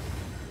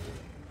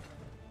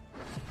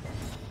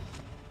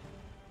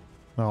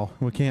 Well,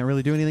 we can't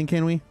really do anything,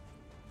 can we?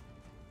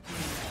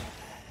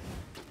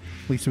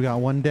 At least we got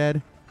one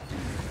dead.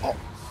 Oh,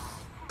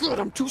 good,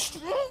 I'm too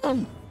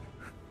strong.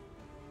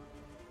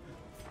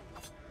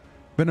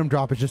 Venom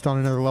Drop is just on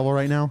another level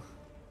right now.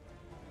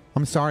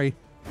 I'm sorry.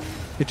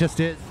 It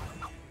just is.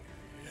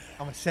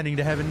 I'm ascending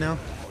to heaven now. A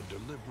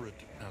deliberate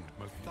and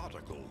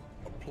methodical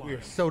appliance. We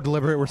are so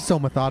deliberate. We're so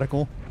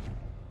methodical.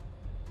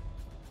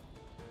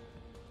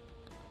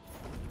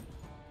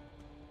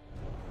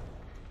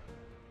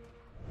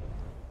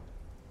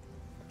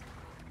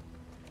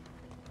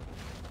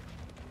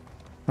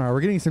 All right,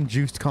 we're getting some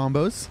juiced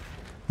combos.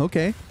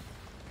 Okay.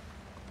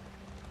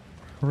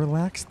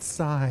 Relaxed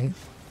sigh.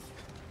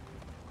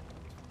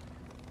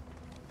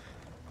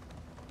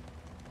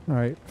 All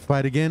right,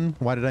 fight again.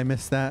 Why did I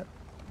miss that?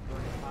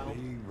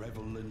 They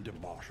revel in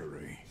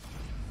debauchery,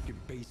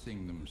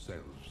 debasing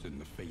themselves in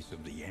the face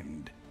of the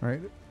end. All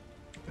right.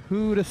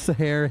 Who does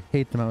Sahar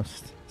hate the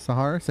most?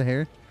 Sahar?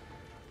 Sahar?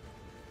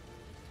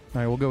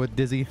 All right, we'll go with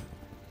Dizzy.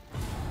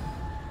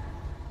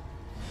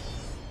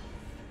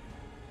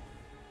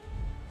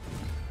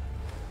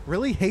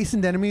 Really?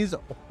 Hastened enemies?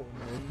 Oh,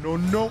 no,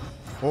 no.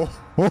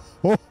 Oh, oh,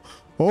 oh,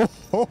 oh,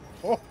 oh,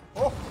 oh, oh,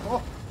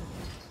 oh.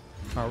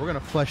 All right, we're gonna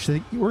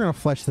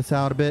flesh this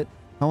out a bit.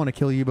 I want to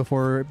kill you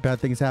before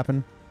bad things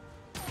happen.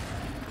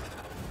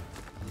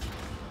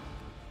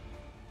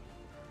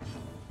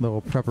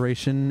 Little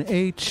preparation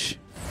H.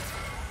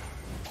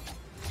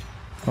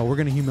 Oh, we're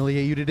gonna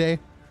humiliate you today.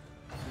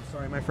 I'm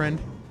sorry, my friend.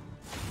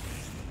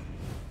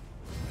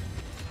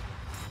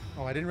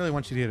 Oh, I didn't really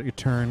want you to get your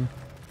turn.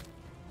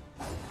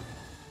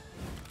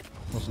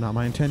 Was not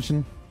my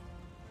intention.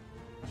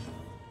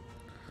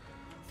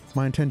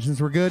 My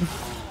intentions were good.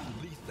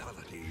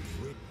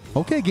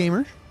 Okay,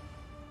 gamer.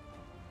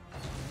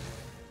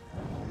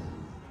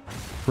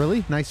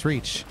 Really? Nice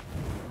reach.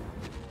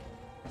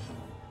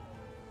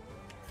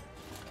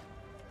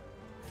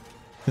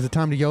 Is it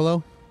time to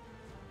YOLO?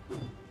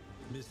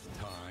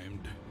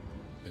 Mistimed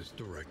as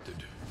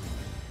directed.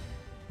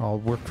 Oh,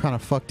 we're kind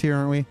of fucked here,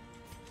 aren't we?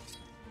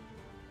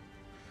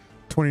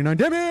 29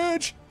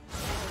 damage!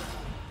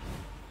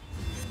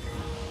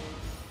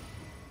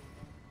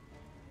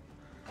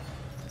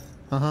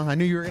 Uh-huh, I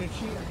knew you were gonna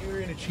cheat. I knew you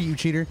were gonna cheat, you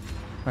cheater.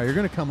 Alright, you're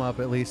gonna come up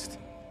at least.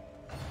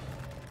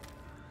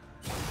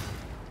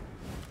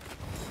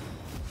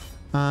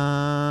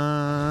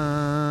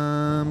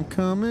 I'm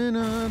coming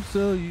up,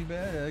 so you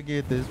better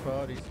get this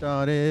party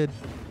started.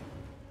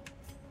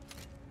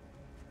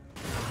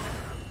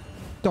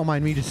 Don't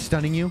mind me just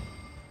stunning you.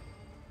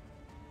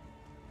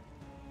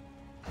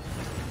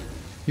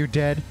 You're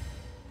dead.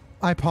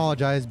 I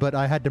apologize, but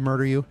I had to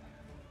murder you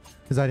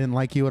because I didn't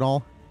like you at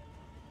all.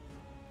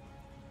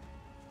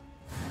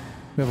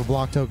 We have a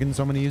block token,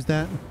 so I'm going to use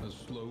that. The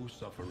slow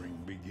suffering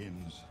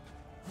begins.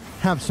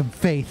 Have some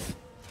faith.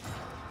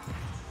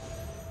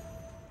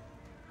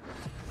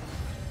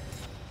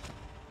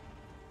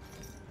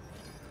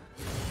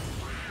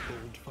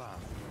 Hold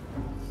fast,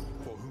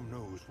 for who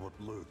knows what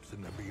lurks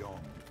in the beyond.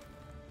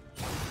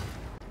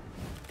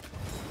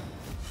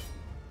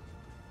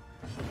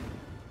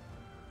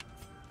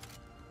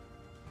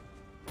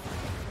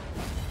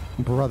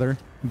 Brother,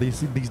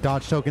 these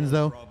dodge tokens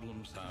though.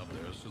 Problems have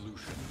their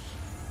solutions,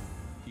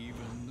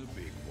 even the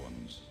big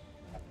ones.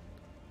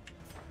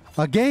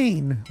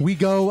 Again, we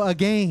go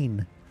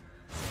again.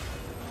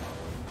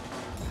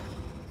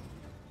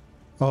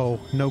 Oh,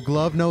 no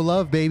glove, no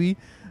love, baby.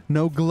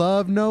 No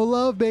glove, no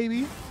love,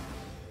 baby.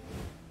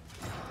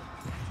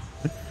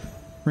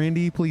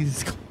 Randy,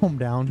 please calm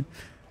down.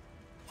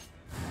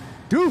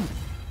 Dude,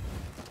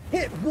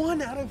 hit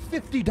 1 out of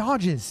 50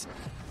 dodges.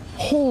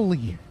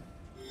 Holy.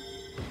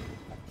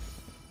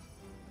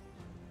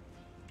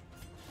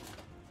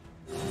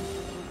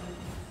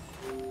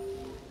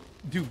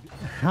 Dude,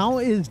 how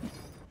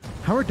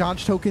are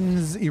dodge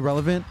tokens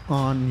irrelevant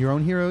on your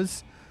own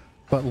heroes,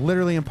 but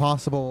literally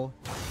impossible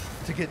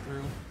to get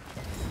through?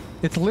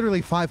 It's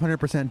literally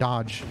 500%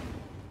 dodge.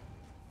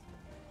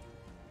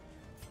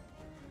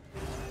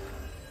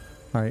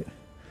 All right,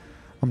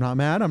 I'm not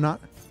mad. I'm not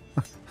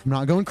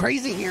going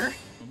crazy here.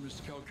 A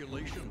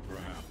miscalculation,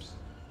 perhaps.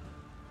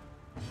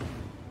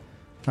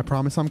 I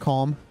promise I'm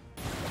calm.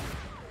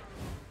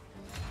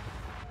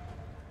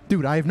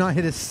 Dude, I have not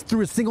hit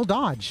through a single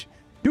dodge.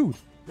 Dude.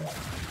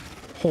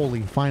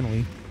 Holy,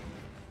 finally.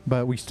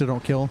 But we still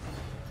don't kill.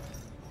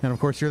 And of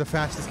course, you're the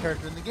fastest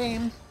character in the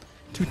game.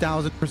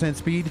 2,000%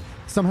 speed.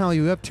 Somehow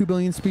you have 2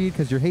 billion speed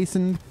because you're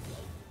hastened.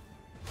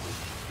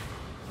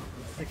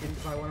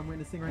 Sickened by what I'm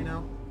witnessing right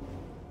now.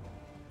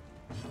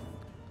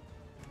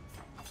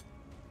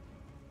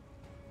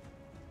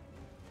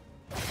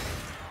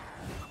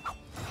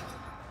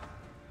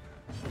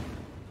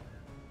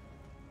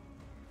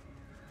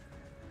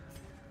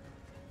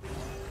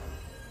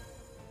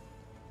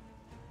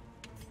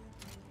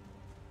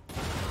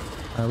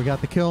 All right, we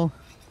got the kill.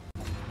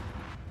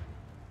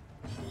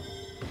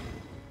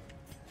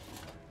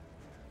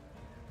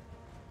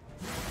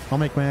 I'll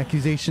make my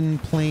accusation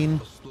plain.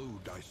 A slow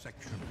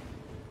dissection.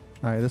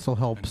 All right, this will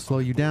help slow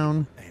you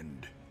down.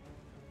 End.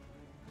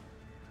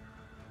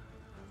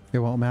 It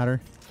won't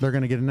matter. They're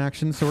going to get an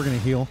action, so we're going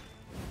to heal.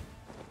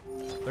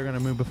 They're going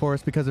to move before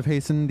us because of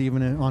hastened,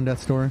 even on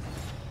death's door.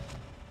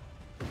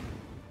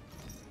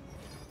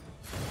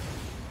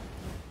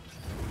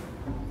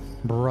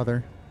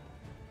 Brother.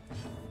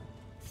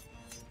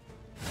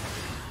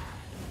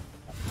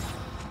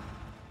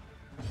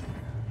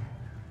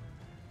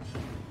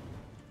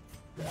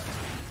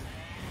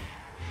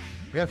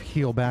 We have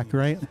heal back,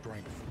 right?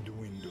 Strength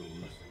dwindles.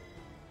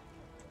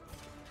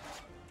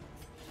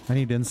 I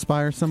need to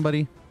inspire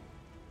somebody.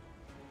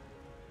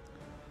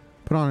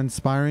 Put on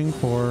inspiring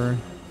for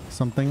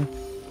something.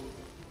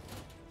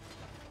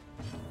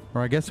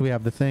 Or I guess we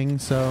have the thing,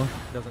 so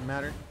it doesn't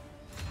matter.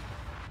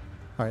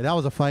 Alright, that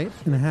was a fight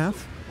and a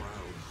half.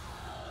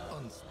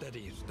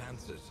 Unsteady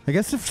stances. I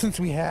guess since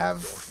we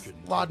have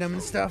laudanum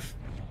and stuff,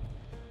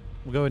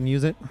 we'll go ahead and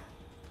use it.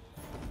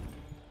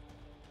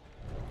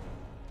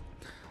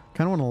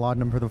 Kind of want a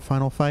laudanum for the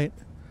final fight.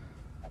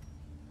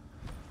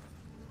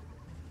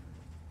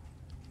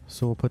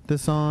 So we'll put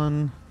this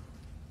on.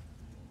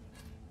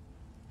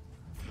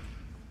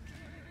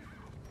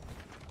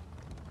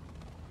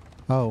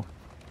 Oh.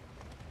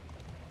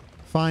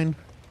 Fine.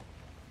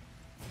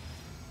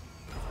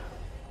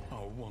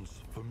 Our once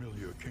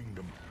familiar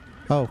kingdom.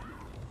 Oh.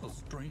 A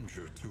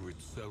stranger to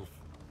itself.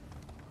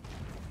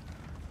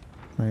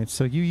 Alright,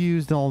 so you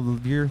used all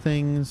of your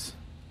things.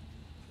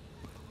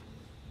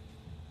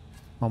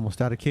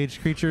 Almost out of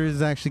caged creatures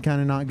is actually kind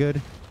of not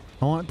good.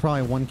 I want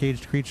probably one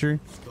caged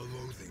creature. The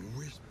loathing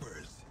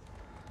whispers.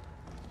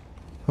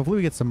 Hopefully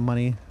we get some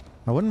money.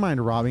 I wouldn't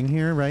mind robbing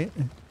here, right?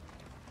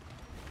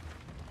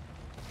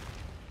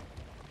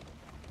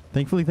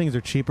 Thankfully things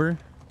are cheaper.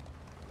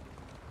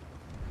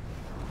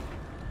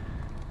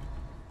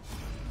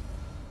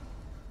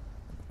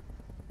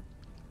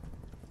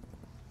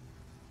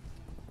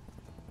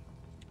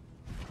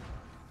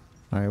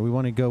 Alright, we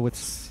want to go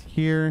what's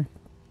here.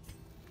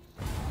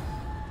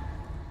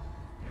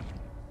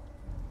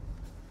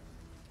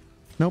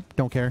 Nope,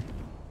 don't care.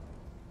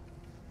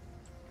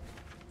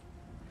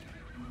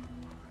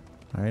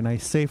 Alright,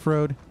 nice safe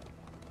road.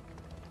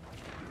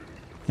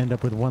 End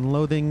up with one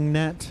loathing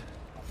net.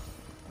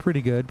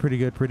 Pretty good, pretty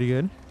good, pretty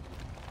good.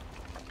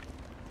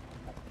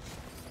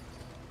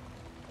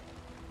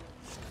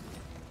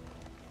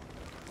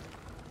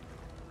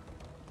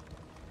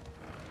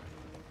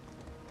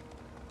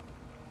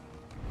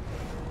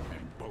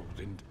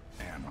 Emboldened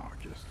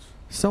anarchists.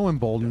 So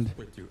emboldened.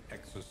 Desperate to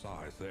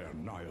exercise their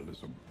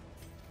nihilism.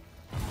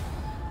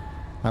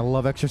 I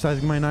love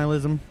exercising my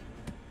nihilism.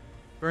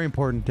 Very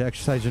important to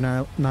exercise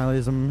your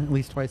nihilism at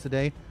least twice a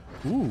day.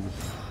 Ooh.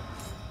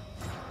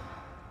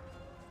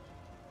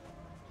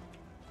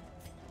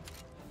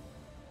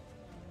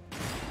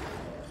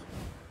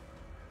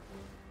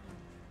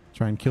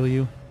 Try and kill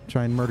you.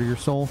 Try and murder your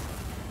soul.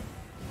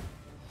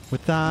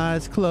 With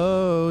eyes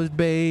closed,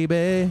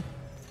 baby.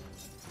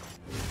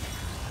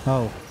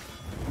 Oh.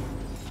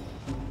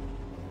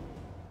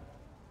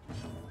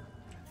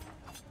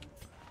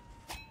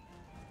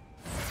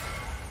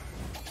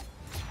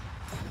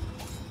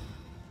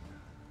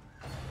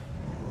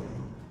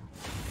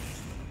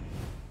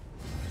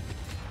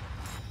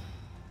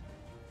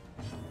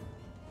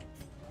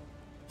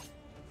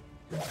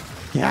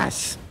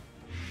 Yes!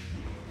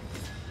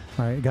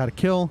 Alright, got a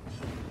kill.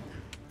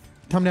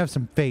 Time to have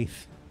some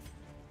faith.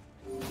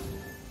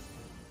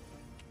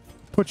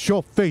 Put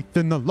your faith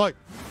in the light.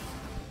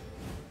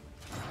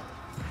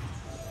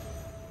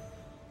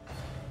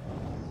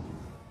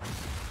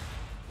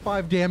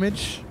 Five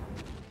damage.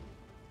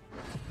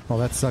 Oh,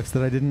 that sucks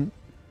that I didn't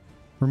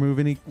remove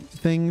any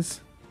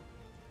things.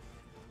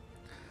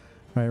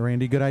 Alright,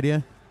 Randy, good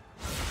idea.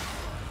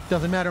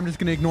 Doesn't matter, I'm just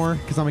gonna ignore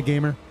because I'm a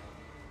gamer.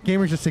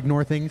 Gamers just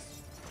ignore things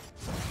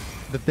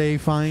that they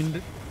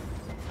find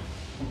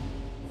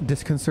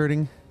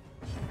disconcerting.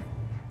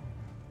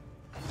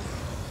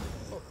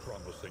 A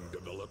promising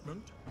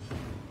development.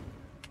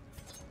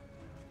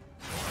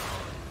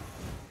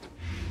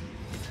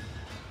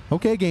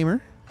 Okay,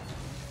 gamer.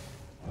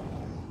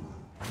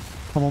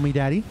 Pummel me,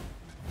 daddy.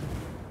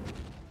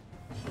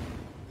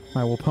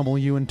 I will pummel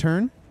you in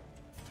turn.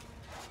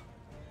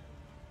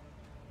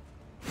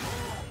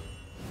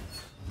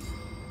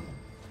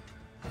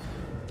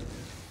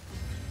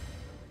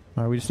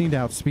 Alright, we just need to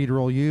outspeed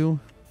roll you,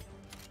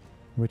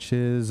 which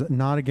is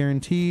not a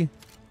guarantee.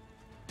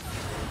 A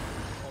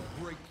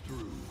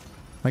breakthrough.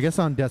 I guess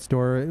on Death's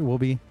Door it will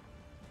be.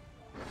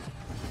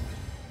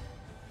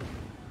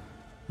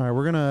 Alright,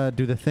 we're gonna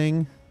do the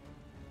thing.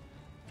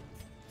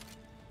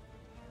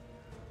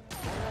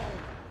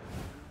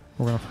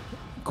 We're gonna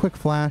quick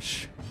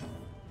flash.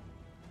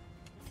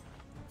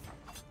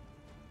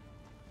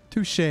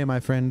 Touche, my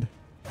friend.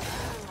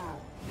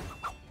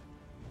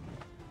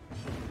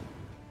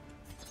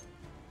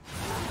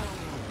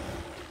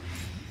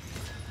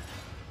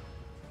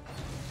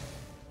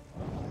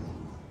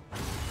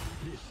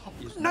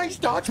 Nice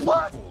dodge,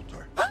 what?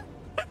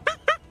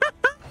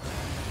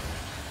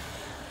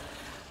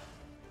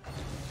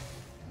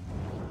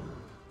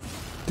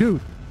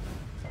 Dude.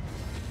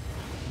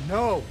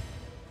 No.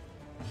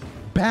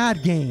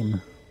 Bad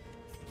game.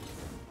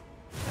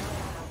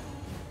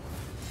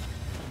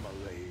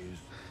 Malaise.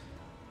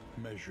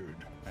 Measured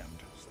and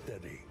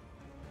steady.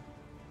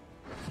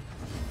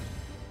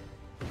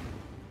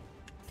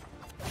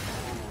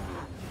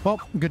 Well,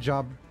 good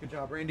job. Good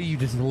job, Randy. You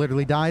just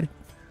literally died.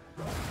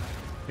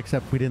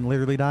 Except we didn't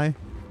literally die.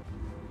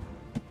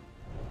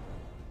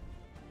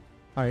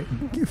 All right,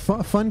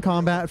 fun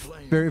combat.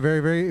 Very, very,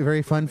 very,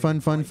 very fun.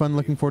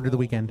 Looking forward to the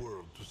weekend.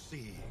 World to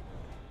see.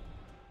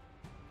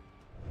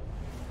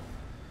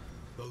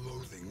 The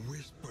loathing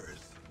whispers.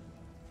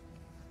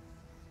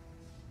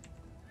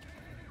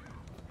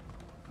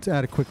 Let's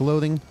add a quick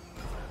loathing.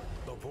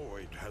 The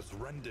void has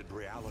rendered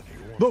reality.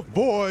 The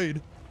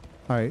void.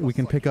 All right, we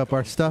can pick up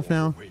our stuff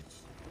now.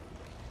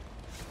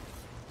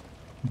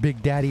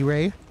 Big Daddy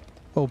Ray.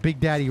 Oh,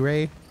 Big Daddy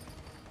Ray.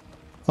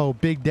 Oh,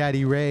 Big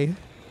Daddy Ray.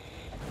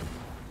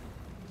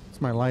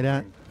 What's my light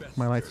at?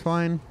 My light's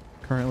fine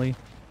currently.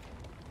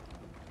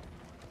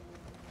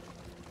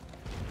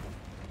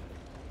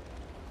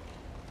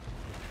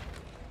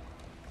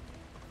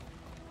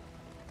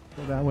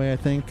 Go that way, I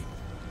think.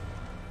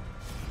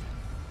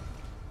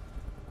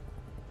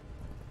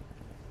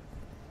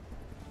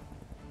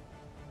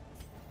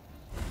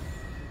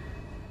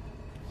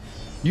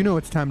 You know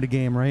it's time to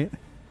game, right?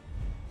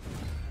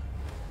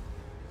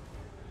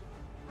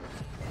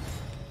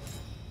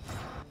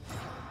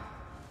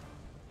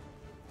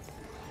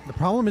 The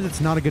problem is it's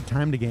not a good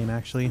time to game,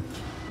 actually.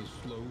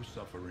 The slow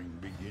suffering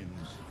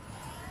begins.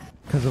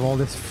 Because of all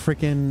this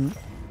freaking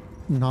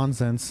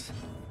nonsense.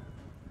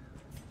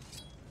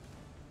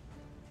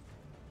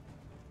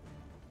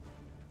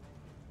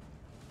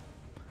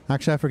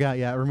 Actually, I forgot.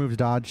 Yeah, it removes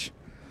dodge.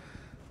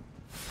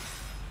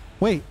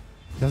 Wait,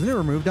 doesn't it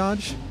remove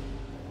dodge?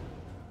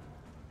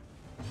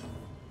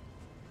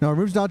 No, it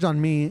removes dodge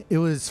on me. It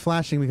was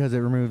flashing because it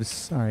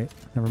removes... Alright,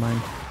 never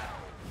mind.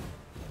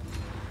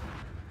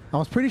 I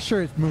was pretty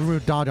sure it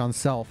removed dodge on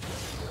self.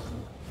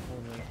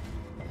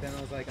 Then I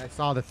was like, I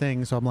saw the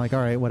thing, so I'm like,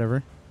 alright,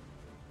 whatever.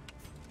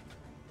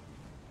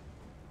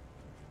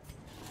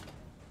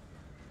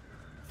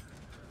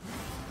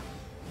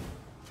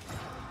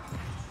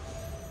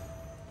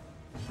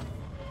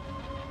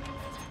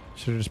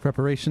 Should have just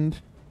preparationed.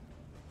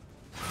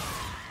 A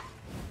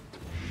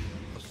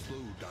slow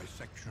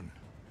dissection.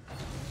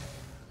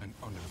 An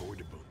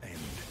unavoidable end.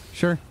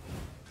 Sure.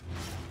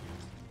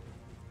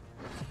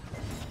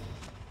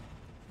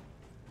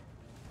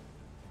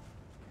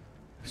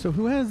 So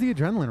who has the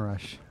adrenaline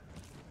rush?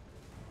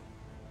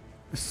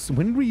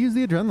 When did we use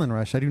the adrenaline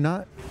rush? I do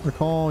not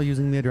recall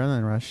using the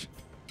adrenaline rush.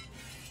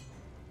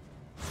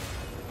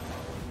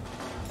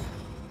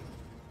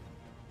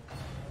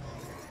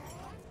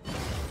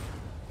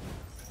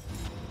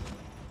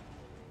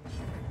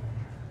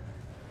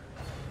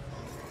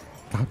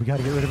 God, we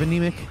gotta get rid of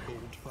anemic.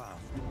 Hold fast,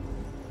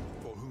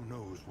 for who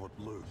knows what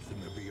lurks in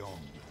the beyond.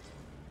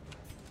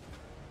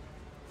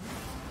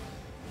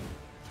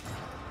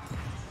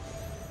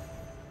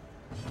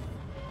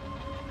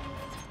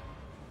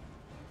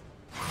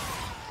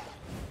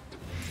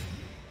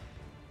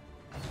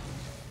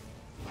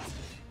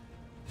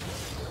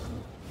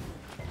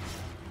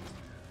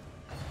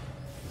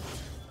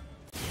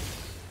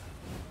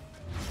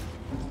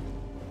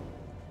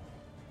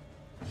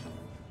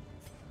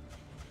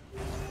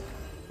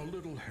 A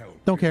little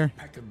help. Don't care.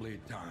 Impeccably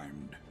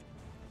timed.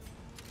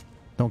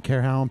 Don't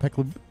care how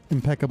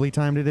impeccably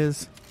timed it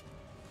is.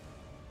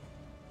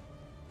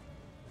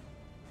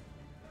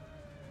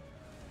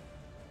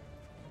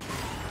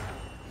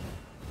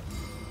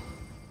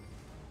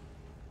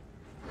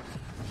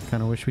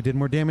 Kind of wish we did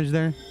more damage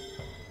there.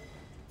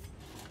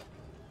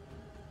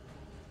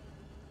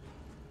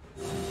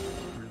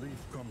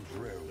 Relief comes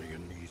rarely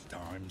in these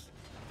times.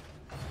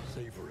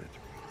 Savor it.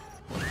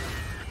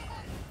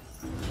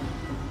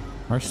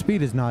 Our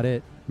speed is not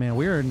it. Man,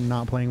 we are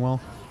not playing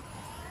well.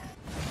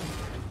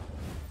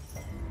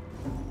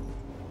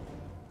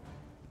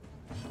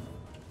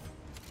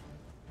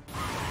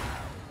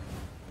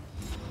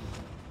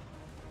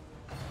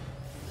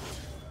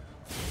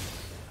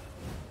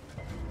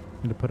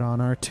 Need to put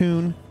on our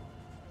tune.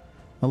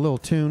 A little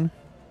tune.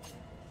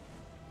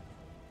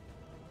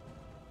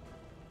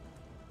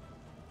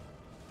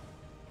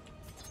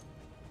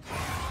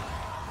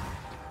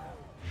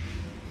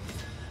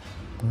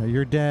 Alright,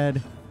 you're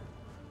dead.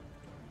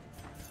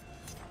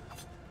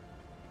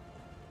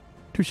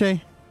 Touche.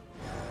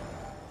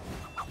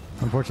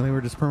 Unfortunately, we're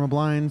just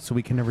perma-blind, so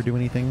we can never do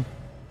anything.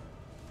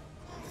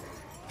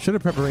 Should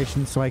have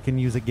preparation so I can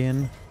use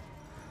again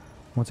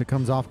once it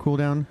comes off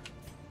cooldown.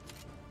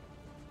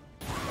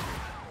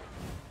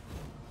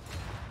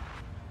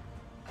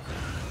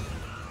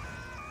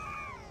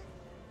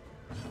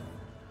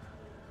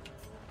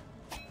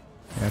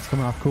 Yeah, it's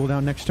coming off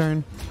cooldown next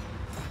turn.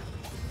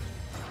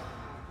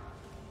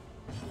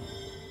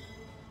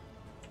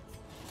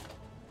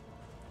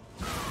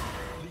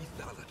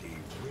 Lethality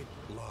writ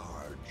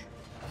large.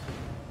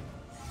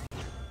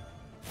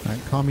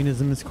 Alright,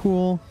 communism is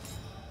cool.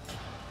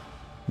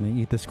 I'm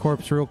gonna eat this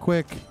corpse real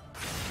quick.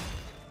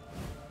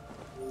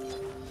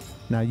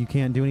 Now you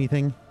can't do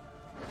anything.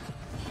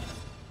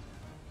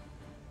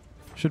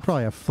 Should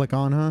probably have flick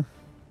on, huh?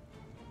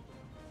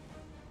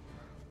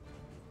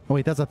 Oh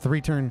wait, that's a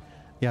 3-turn.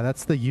 Yeah,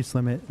 that's the use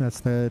limit. That's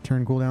the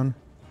turn cooldown.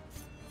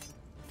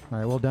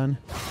 Alright, well done.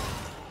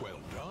 Well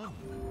done.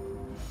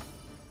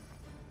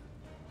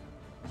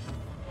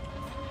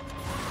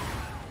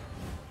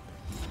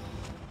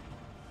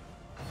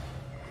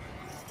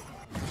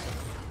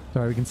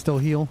 Sorry, we can still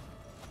heal.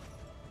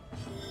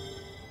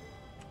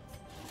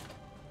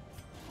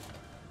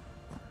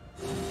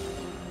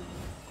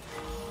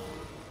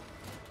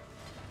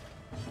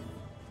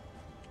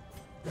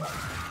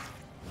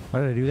 Why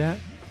did I do that?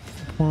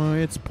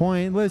 It's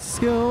pointless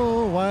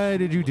skill. Why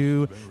did you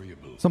do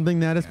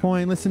something that is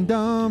pointless and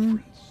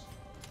dumb?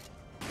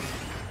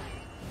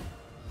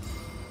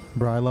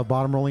 Bro, I love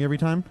bottom rolling every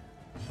time.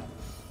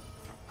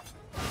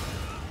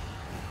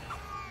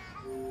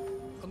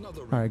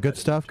 Alright, good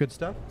stuff, good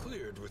stuff.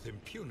 Cleared with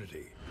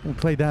impunity. We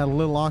played that a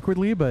little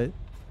awkwardly, but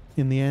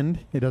in the end,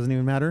 it doesn't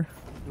even matter.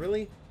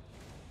 Really?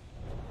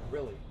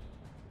 Really?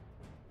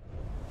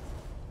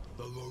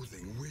 The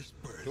loathing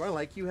whispers. Do I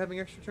like you having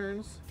extra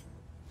turns?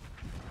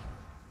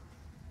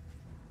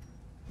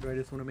 Do I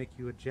just want to make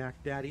you a Jack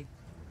Daddy?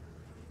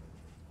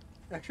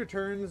 Extra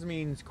turns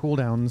means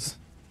cooldowns.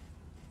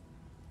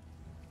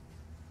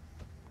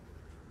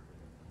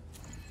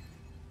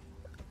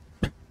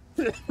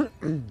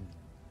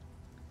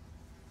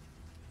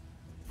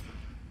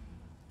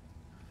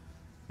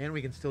 And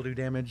we can still do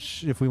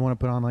damage if we want to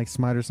put on like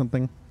smite or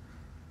something.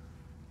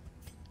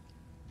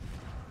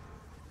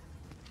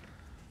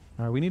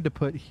 Alright, we need to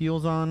put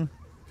heals on.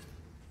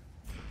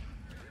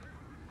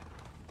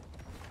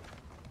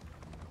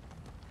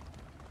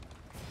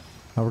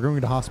 We're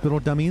going to hospital,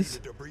 dummies.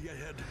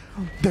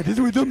 That is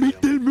where the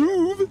meat they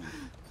move.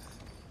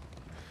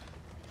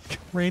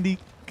 Randy.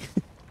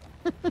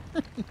 You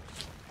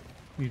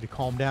need to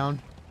calm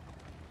down.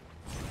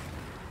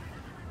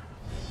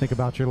 Think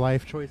about your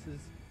life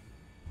choices.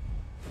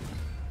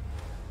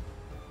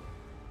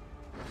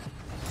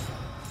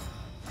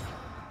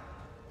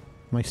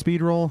 My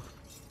speed roll.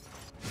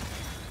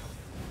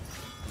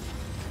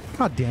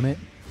 God damn it.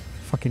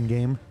 Fucking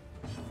game.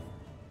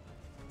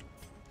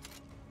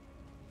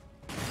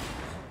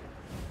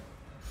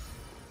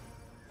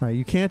 Alright,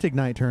 you can't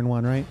ignite turn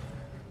 1, right?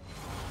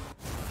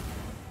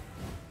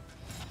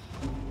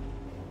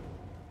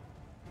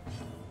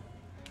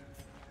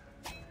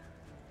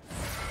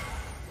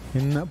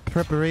 In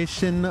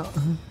preparation.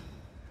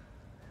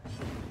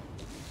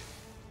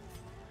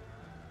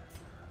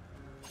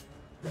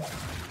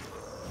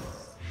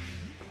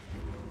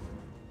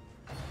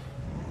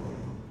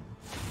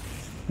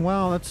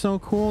 Wow, that's so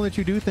cool that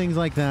you do things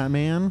like that,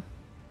 man.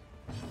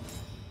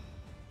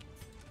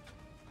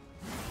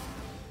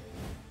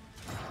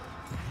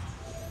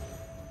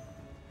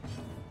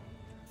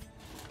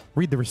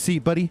 Read the receipt,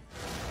 buddy.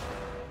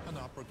 An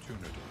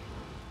opportunity.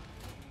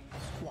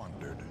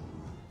 Squandered.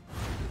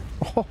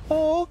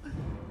 Oh.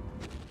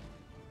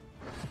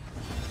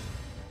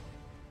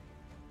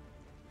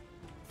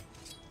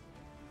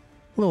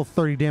 A little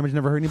 30 damage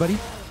never hurt anybody.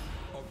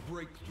 A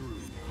breakthrough.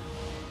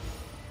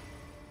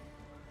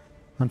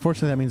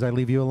 Unfortunately, that means I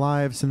leave you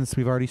alive since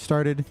we've already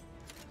started.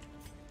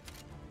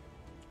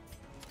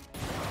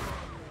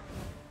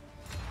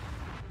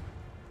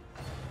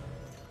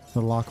 A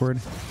little awkward.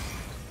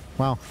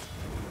 Wow.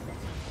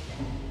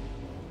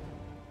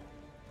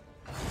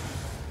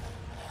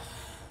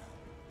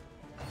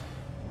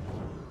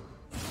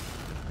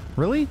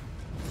 Really?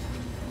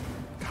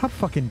 God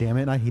fucking damn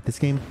it. I hate this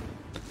game.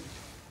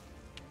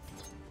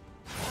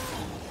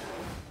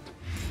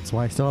 That's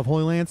why I still have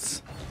Holy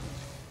Lance.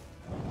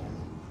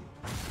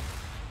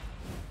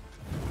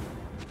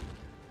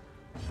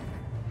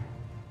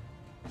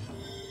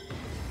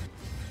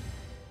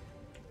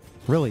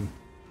 Really?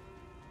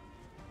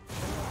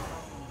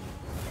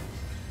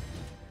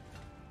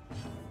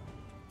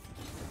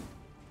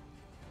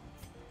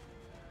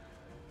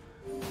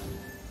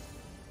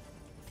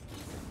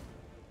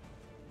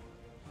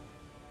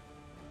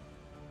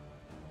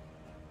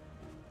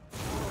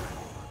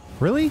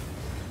 Really?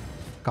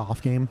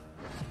 Golf game.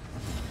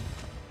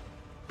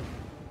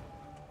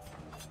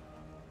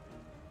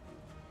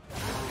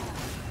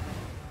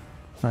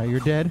 Alright,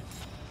 you're dead.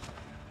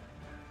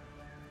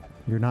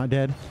 You're not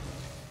dead.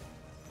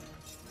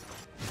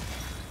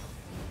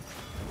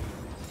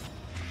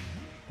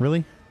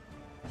 Really?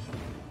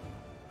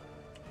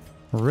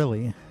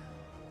 Really?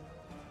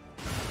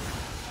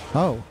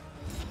 Oh.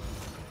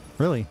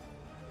 Really?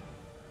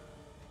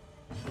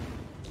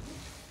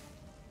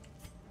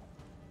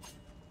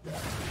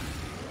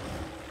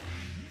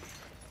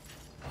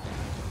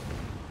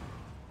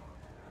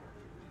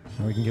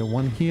 Now we can get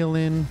one heal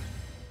in.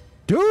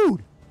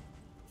 Dude!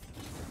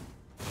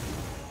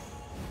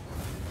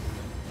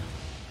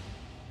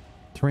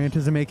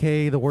 Tarantism,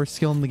 aka the worst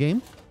skill in the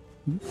game.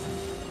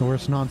 The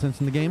worst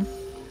nonsense in the game.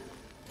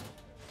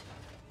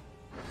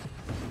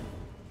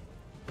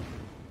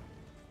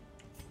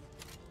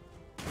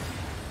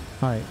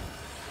 Alright.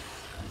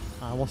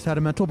 I almost had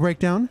a mental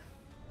breakdown,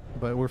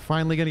 but we're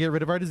finally going to get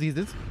rid of our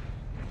diseases.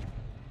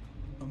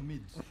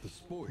 Amidst the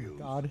spoils,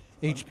 God.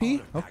 HP?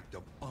 an artifact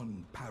of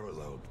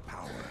unparalleled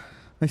power.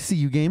 I see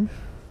you, game.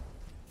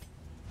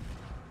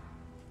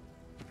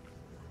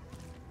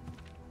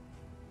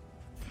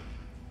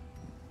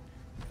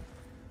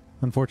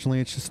 Unfortunately,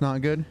 it's just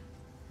not good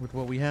with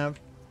what we have.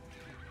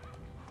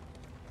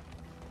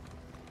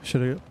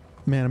 Should have...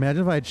 Man,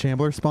 imagine if I had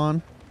Shambler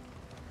spawn.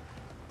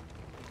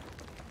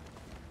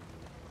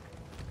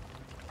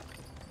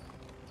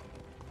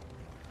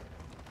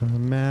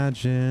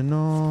 Imagine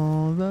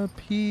all the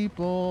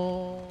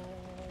people.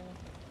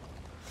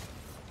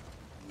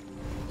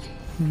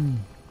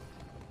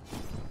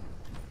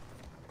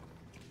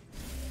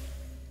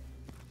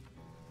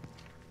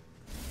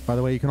 By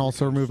the way, you can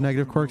also remove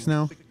negative quirks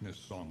now.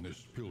 Sickness on this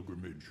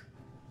pilgrimage.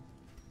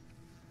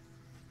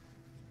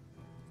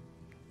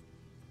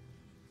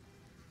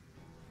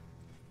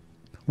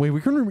 Wait,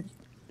 we can.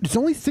 It's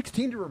only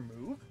 16 to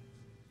remove.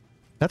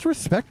 That's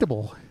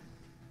respectable.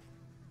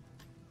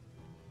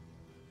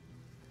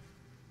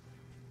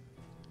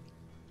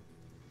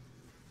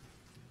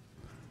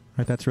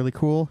 Alright, that's really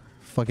cool.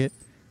 Fuck it.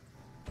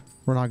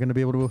 We're not going to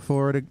be able to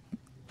afford a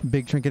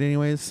big trinket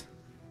anyways.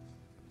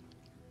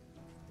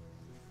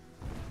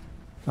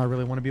 I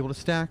really want to be able to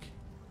stack.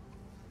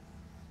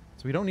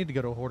 So we don't need to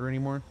go to a hoarder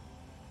anymore.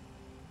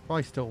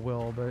 Probably still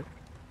will, but...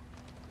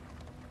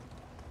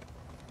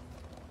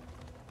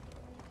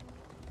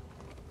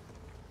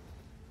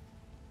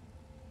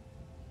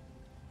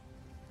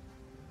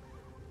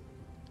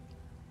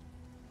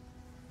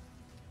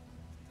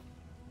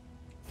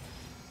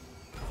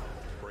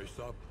 Brace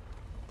up.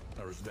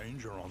 There is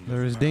danger on this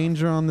there is path.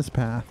 danger on this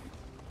path.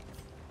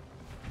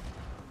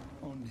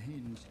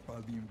 Unhinged by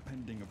the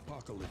impending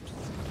apocalypse,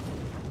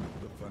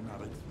 the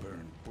fanatics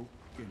burn book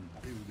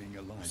and building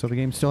alike. So the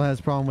game still has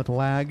a problem with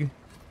lag.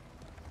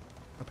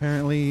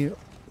 Apparently,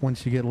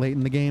 once you get late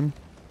in the game.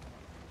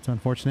 It's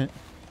unfortunate.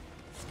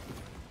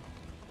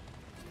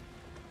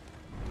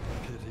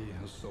 Pity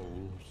a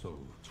soul so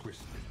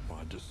twisted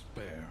by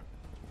despair.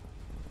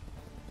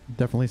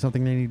 Definitely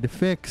something they need to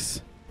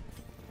fix.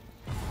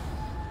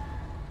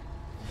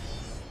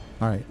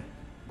 Alright.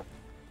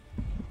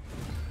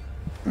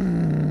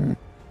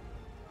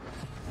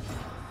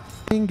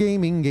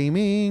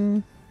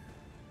 Gaming.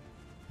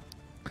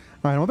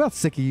 Alright, I'm about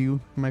sick of you,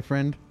 my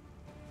friend.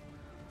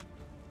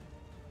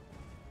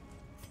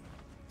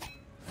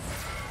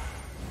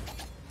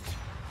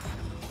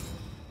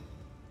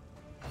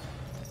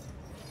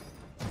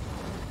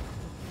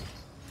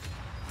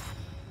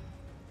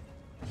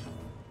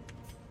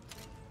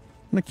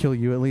 I'm gonna kill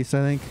you at least,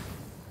 I think.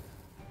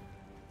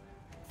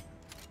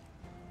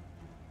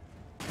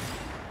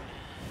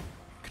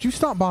 Could you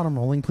stop bottom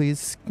rolling,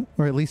 please?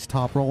 Or at least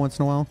top roll once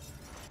in a while?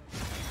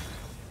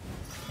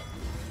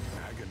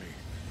 Agony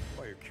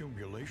by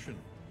accumulation.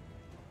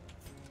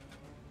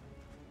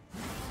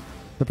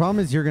 The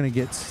problem is you're gonna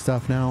get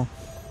stuff now.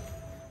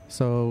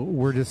 So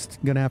we're just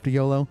gonna have to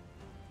YOLO.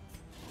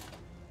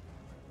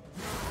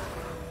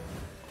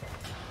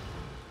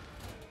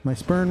 My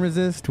spurn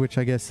resist, which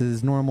I guess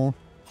is normal.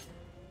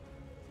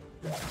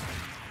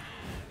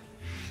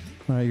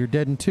 Alright, you're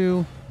dead in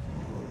 2.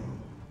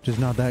 Which is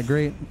not that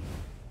great.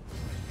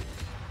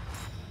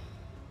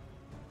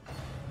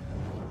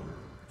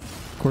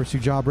 Of course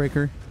you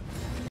jawbreaker.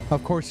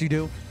 Of course you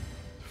do.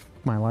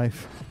 My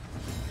life.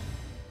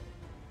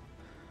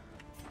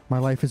 My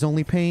life is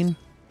only pain.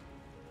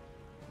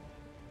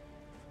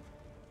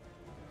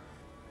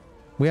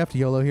 We have to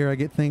YOLO here, I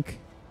think.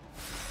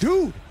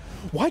 Dude!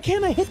 Why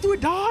can't I hit through a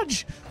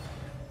dodge?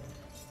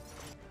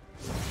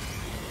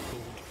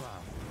 Hold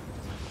fast,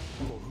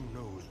 for who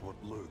knows what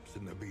lurks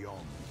in the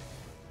beyond.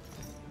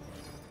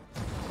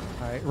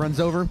 Alright, runs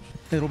over.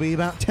 It'll be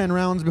about 10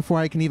 rounds before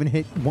I can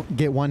even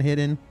get one hit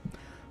in.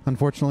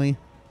 Unfortunately.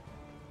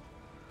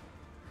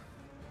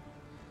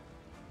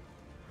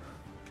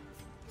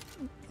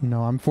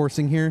 No, I'm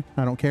forcing here.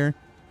 I don't care.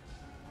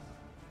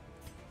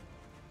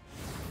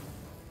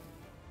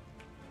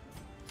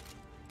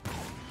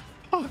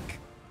 Fuck.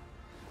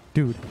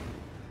 Dude,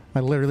 I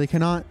literally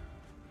cannot.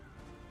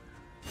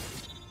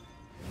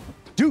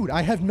 Dude,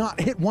 I have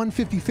not hit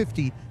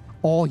 150-50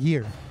 all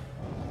year.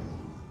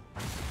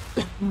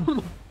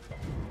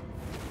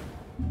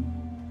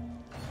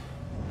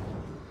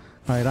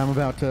 Alright, I'm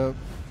about to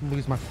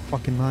lose my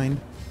fucking mind.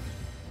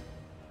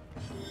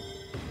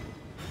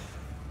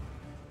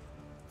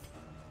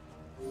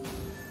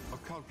 A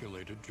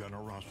calculated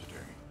generosity.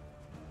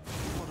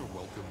 What a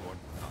welcome one,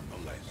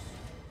 nonetheless.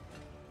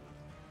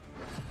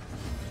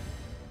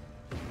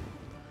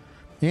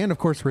 And of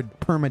course, we're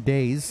perma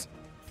days.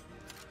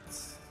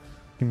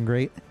 Fucking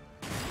great.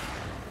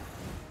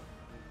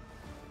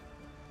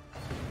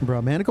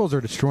 Bro, manacles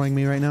are destroying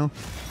me right now.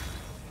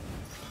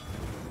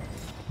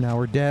 Now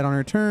we're dead on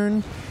our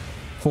turn.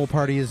 Full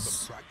party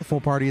is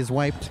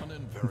wiped.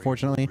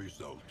 Unfortunately,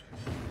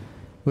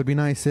 would be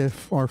nice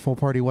if our full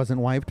party wasn't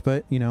wiped,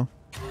 but you know.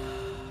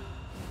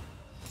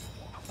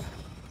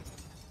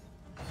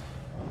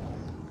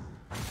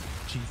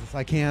 Jesus,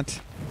 I can't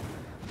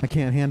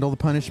handle the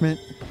punishment.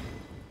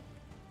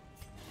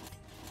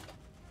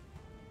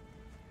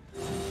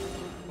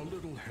 A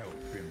little help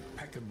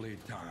impeccably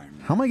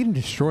timed. How am I getting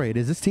destroyed?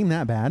 Is this team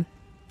that bad?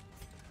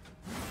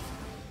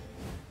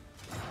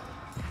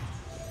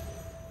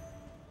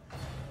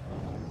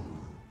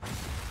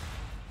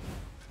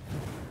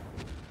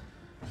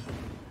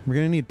 We're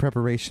gonna need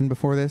preparation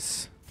before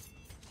this.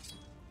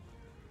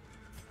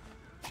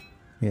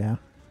 Yeah.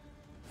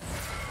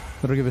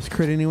 That'll give us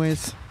crit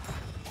anyways.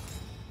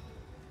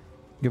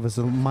 Give us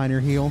a minor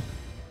heal.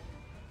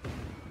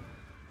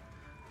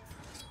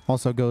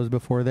 also goes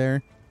before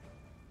there.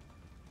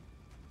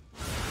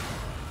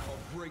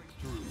 A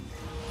breakthrough.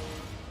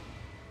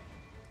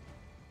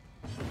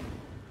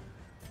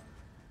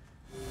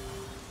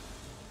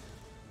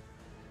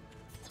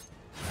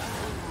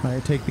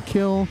 Alright, take the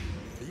kill.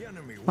 The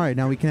enemy will Alright,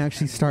 now we can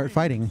actually start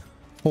fighting.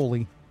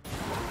 Holy.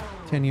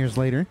 10 years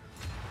later.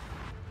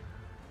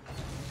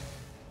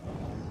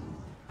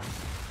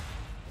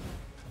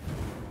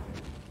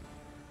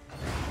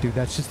 Dude,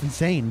 that's just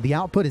insane. The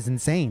output is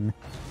insane.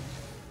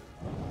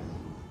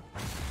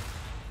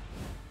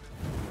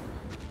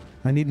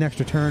 I need an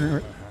extra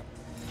turn. perhaps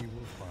he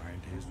will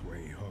find his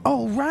way home.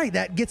 Oh, right.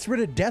 That gets rid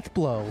of Death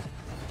Blow.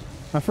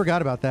 I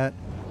forgot about that.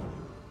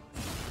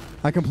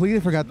 I completely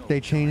forgot that they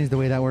changed the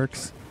way that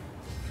works.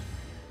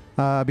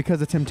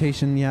 Because of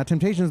Temptation. Yeah,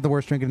 Temptation is the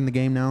worst trinket in the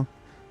game now,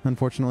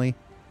 unfortunately.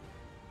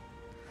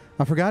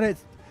 I forgot it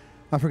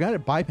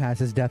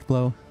bypasses Death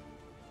Blow.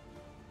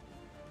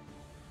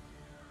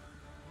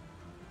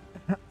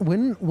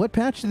 What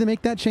patch did they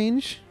make that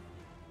change?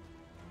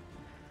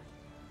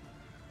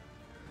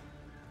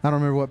 I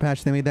don't remember what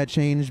patch they made that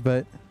change,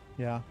 but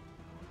yeah.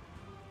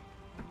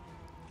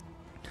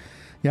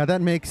 Yeah,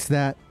 that makes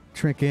that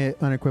trinket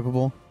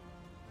unequipable.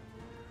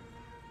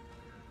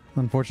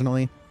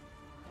 Unfortunately.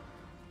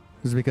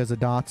 This is because of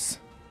dots.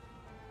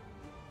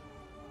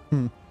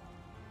 I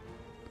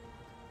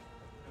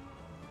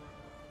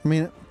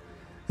mean,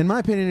 in my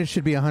opinion, it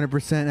should be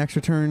 100%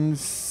 extra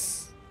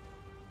turns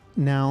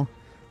now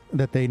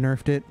that they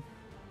nerfed it.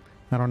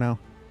 I don't know.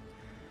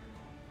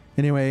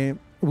 Anyway,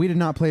 we did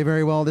not play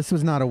very well. This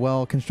was not a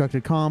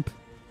well-constructed comp.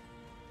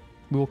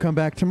 We will come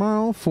back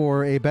tomorrow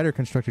for a better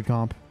constructed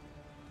comp.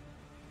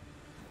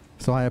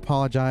 So I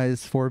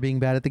apologize for being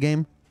bad at the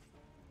game.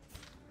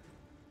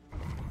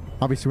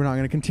 Obviously, we're not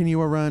going to continue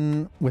a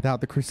run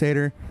without the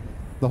Crusader.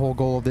 The whole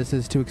goal of this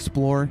is to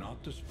explore.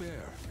 Not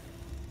despair.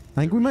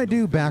 I think we might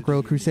do back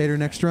row Crusader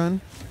next run.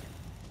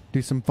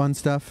 Do some fun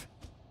stuff.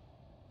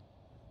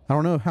 I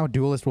don't know how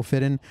Duelist will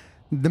fit in.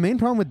 The main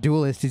problem with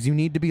Duelist is you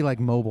need to be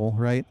like mobile,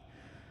 right?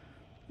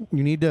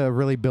 You need to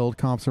really build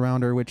comps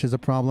around her, which is a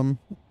problem.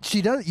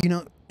 She does,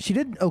 she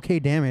did okay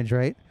damage,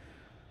 right?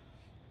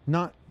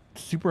 Not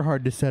super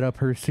hard to set up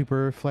her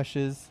super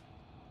fleshes.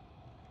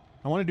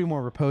 I want to do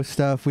more riposte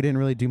stuff. We didn't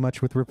really do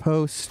much with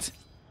riposte.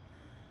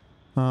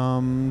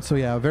 So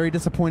yeah, a very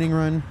disappointing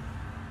run.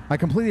 I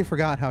completely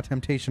forgot how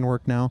Temptation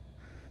worked now.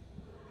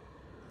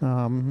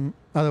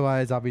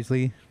 Otherwise,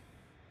 obviously,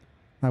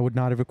 I would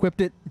not have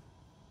equipped it.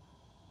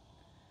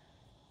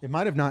 It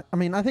might have not. I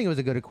mean, I think it was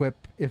a good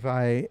equip if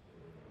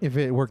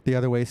it worked the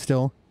other way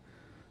still.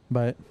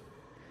 But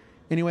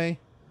anyway,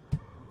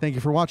 thank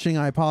you for watching.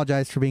 I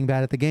apologize for being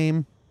bad at the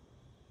game.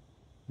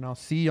 And I'll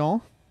see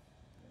y'all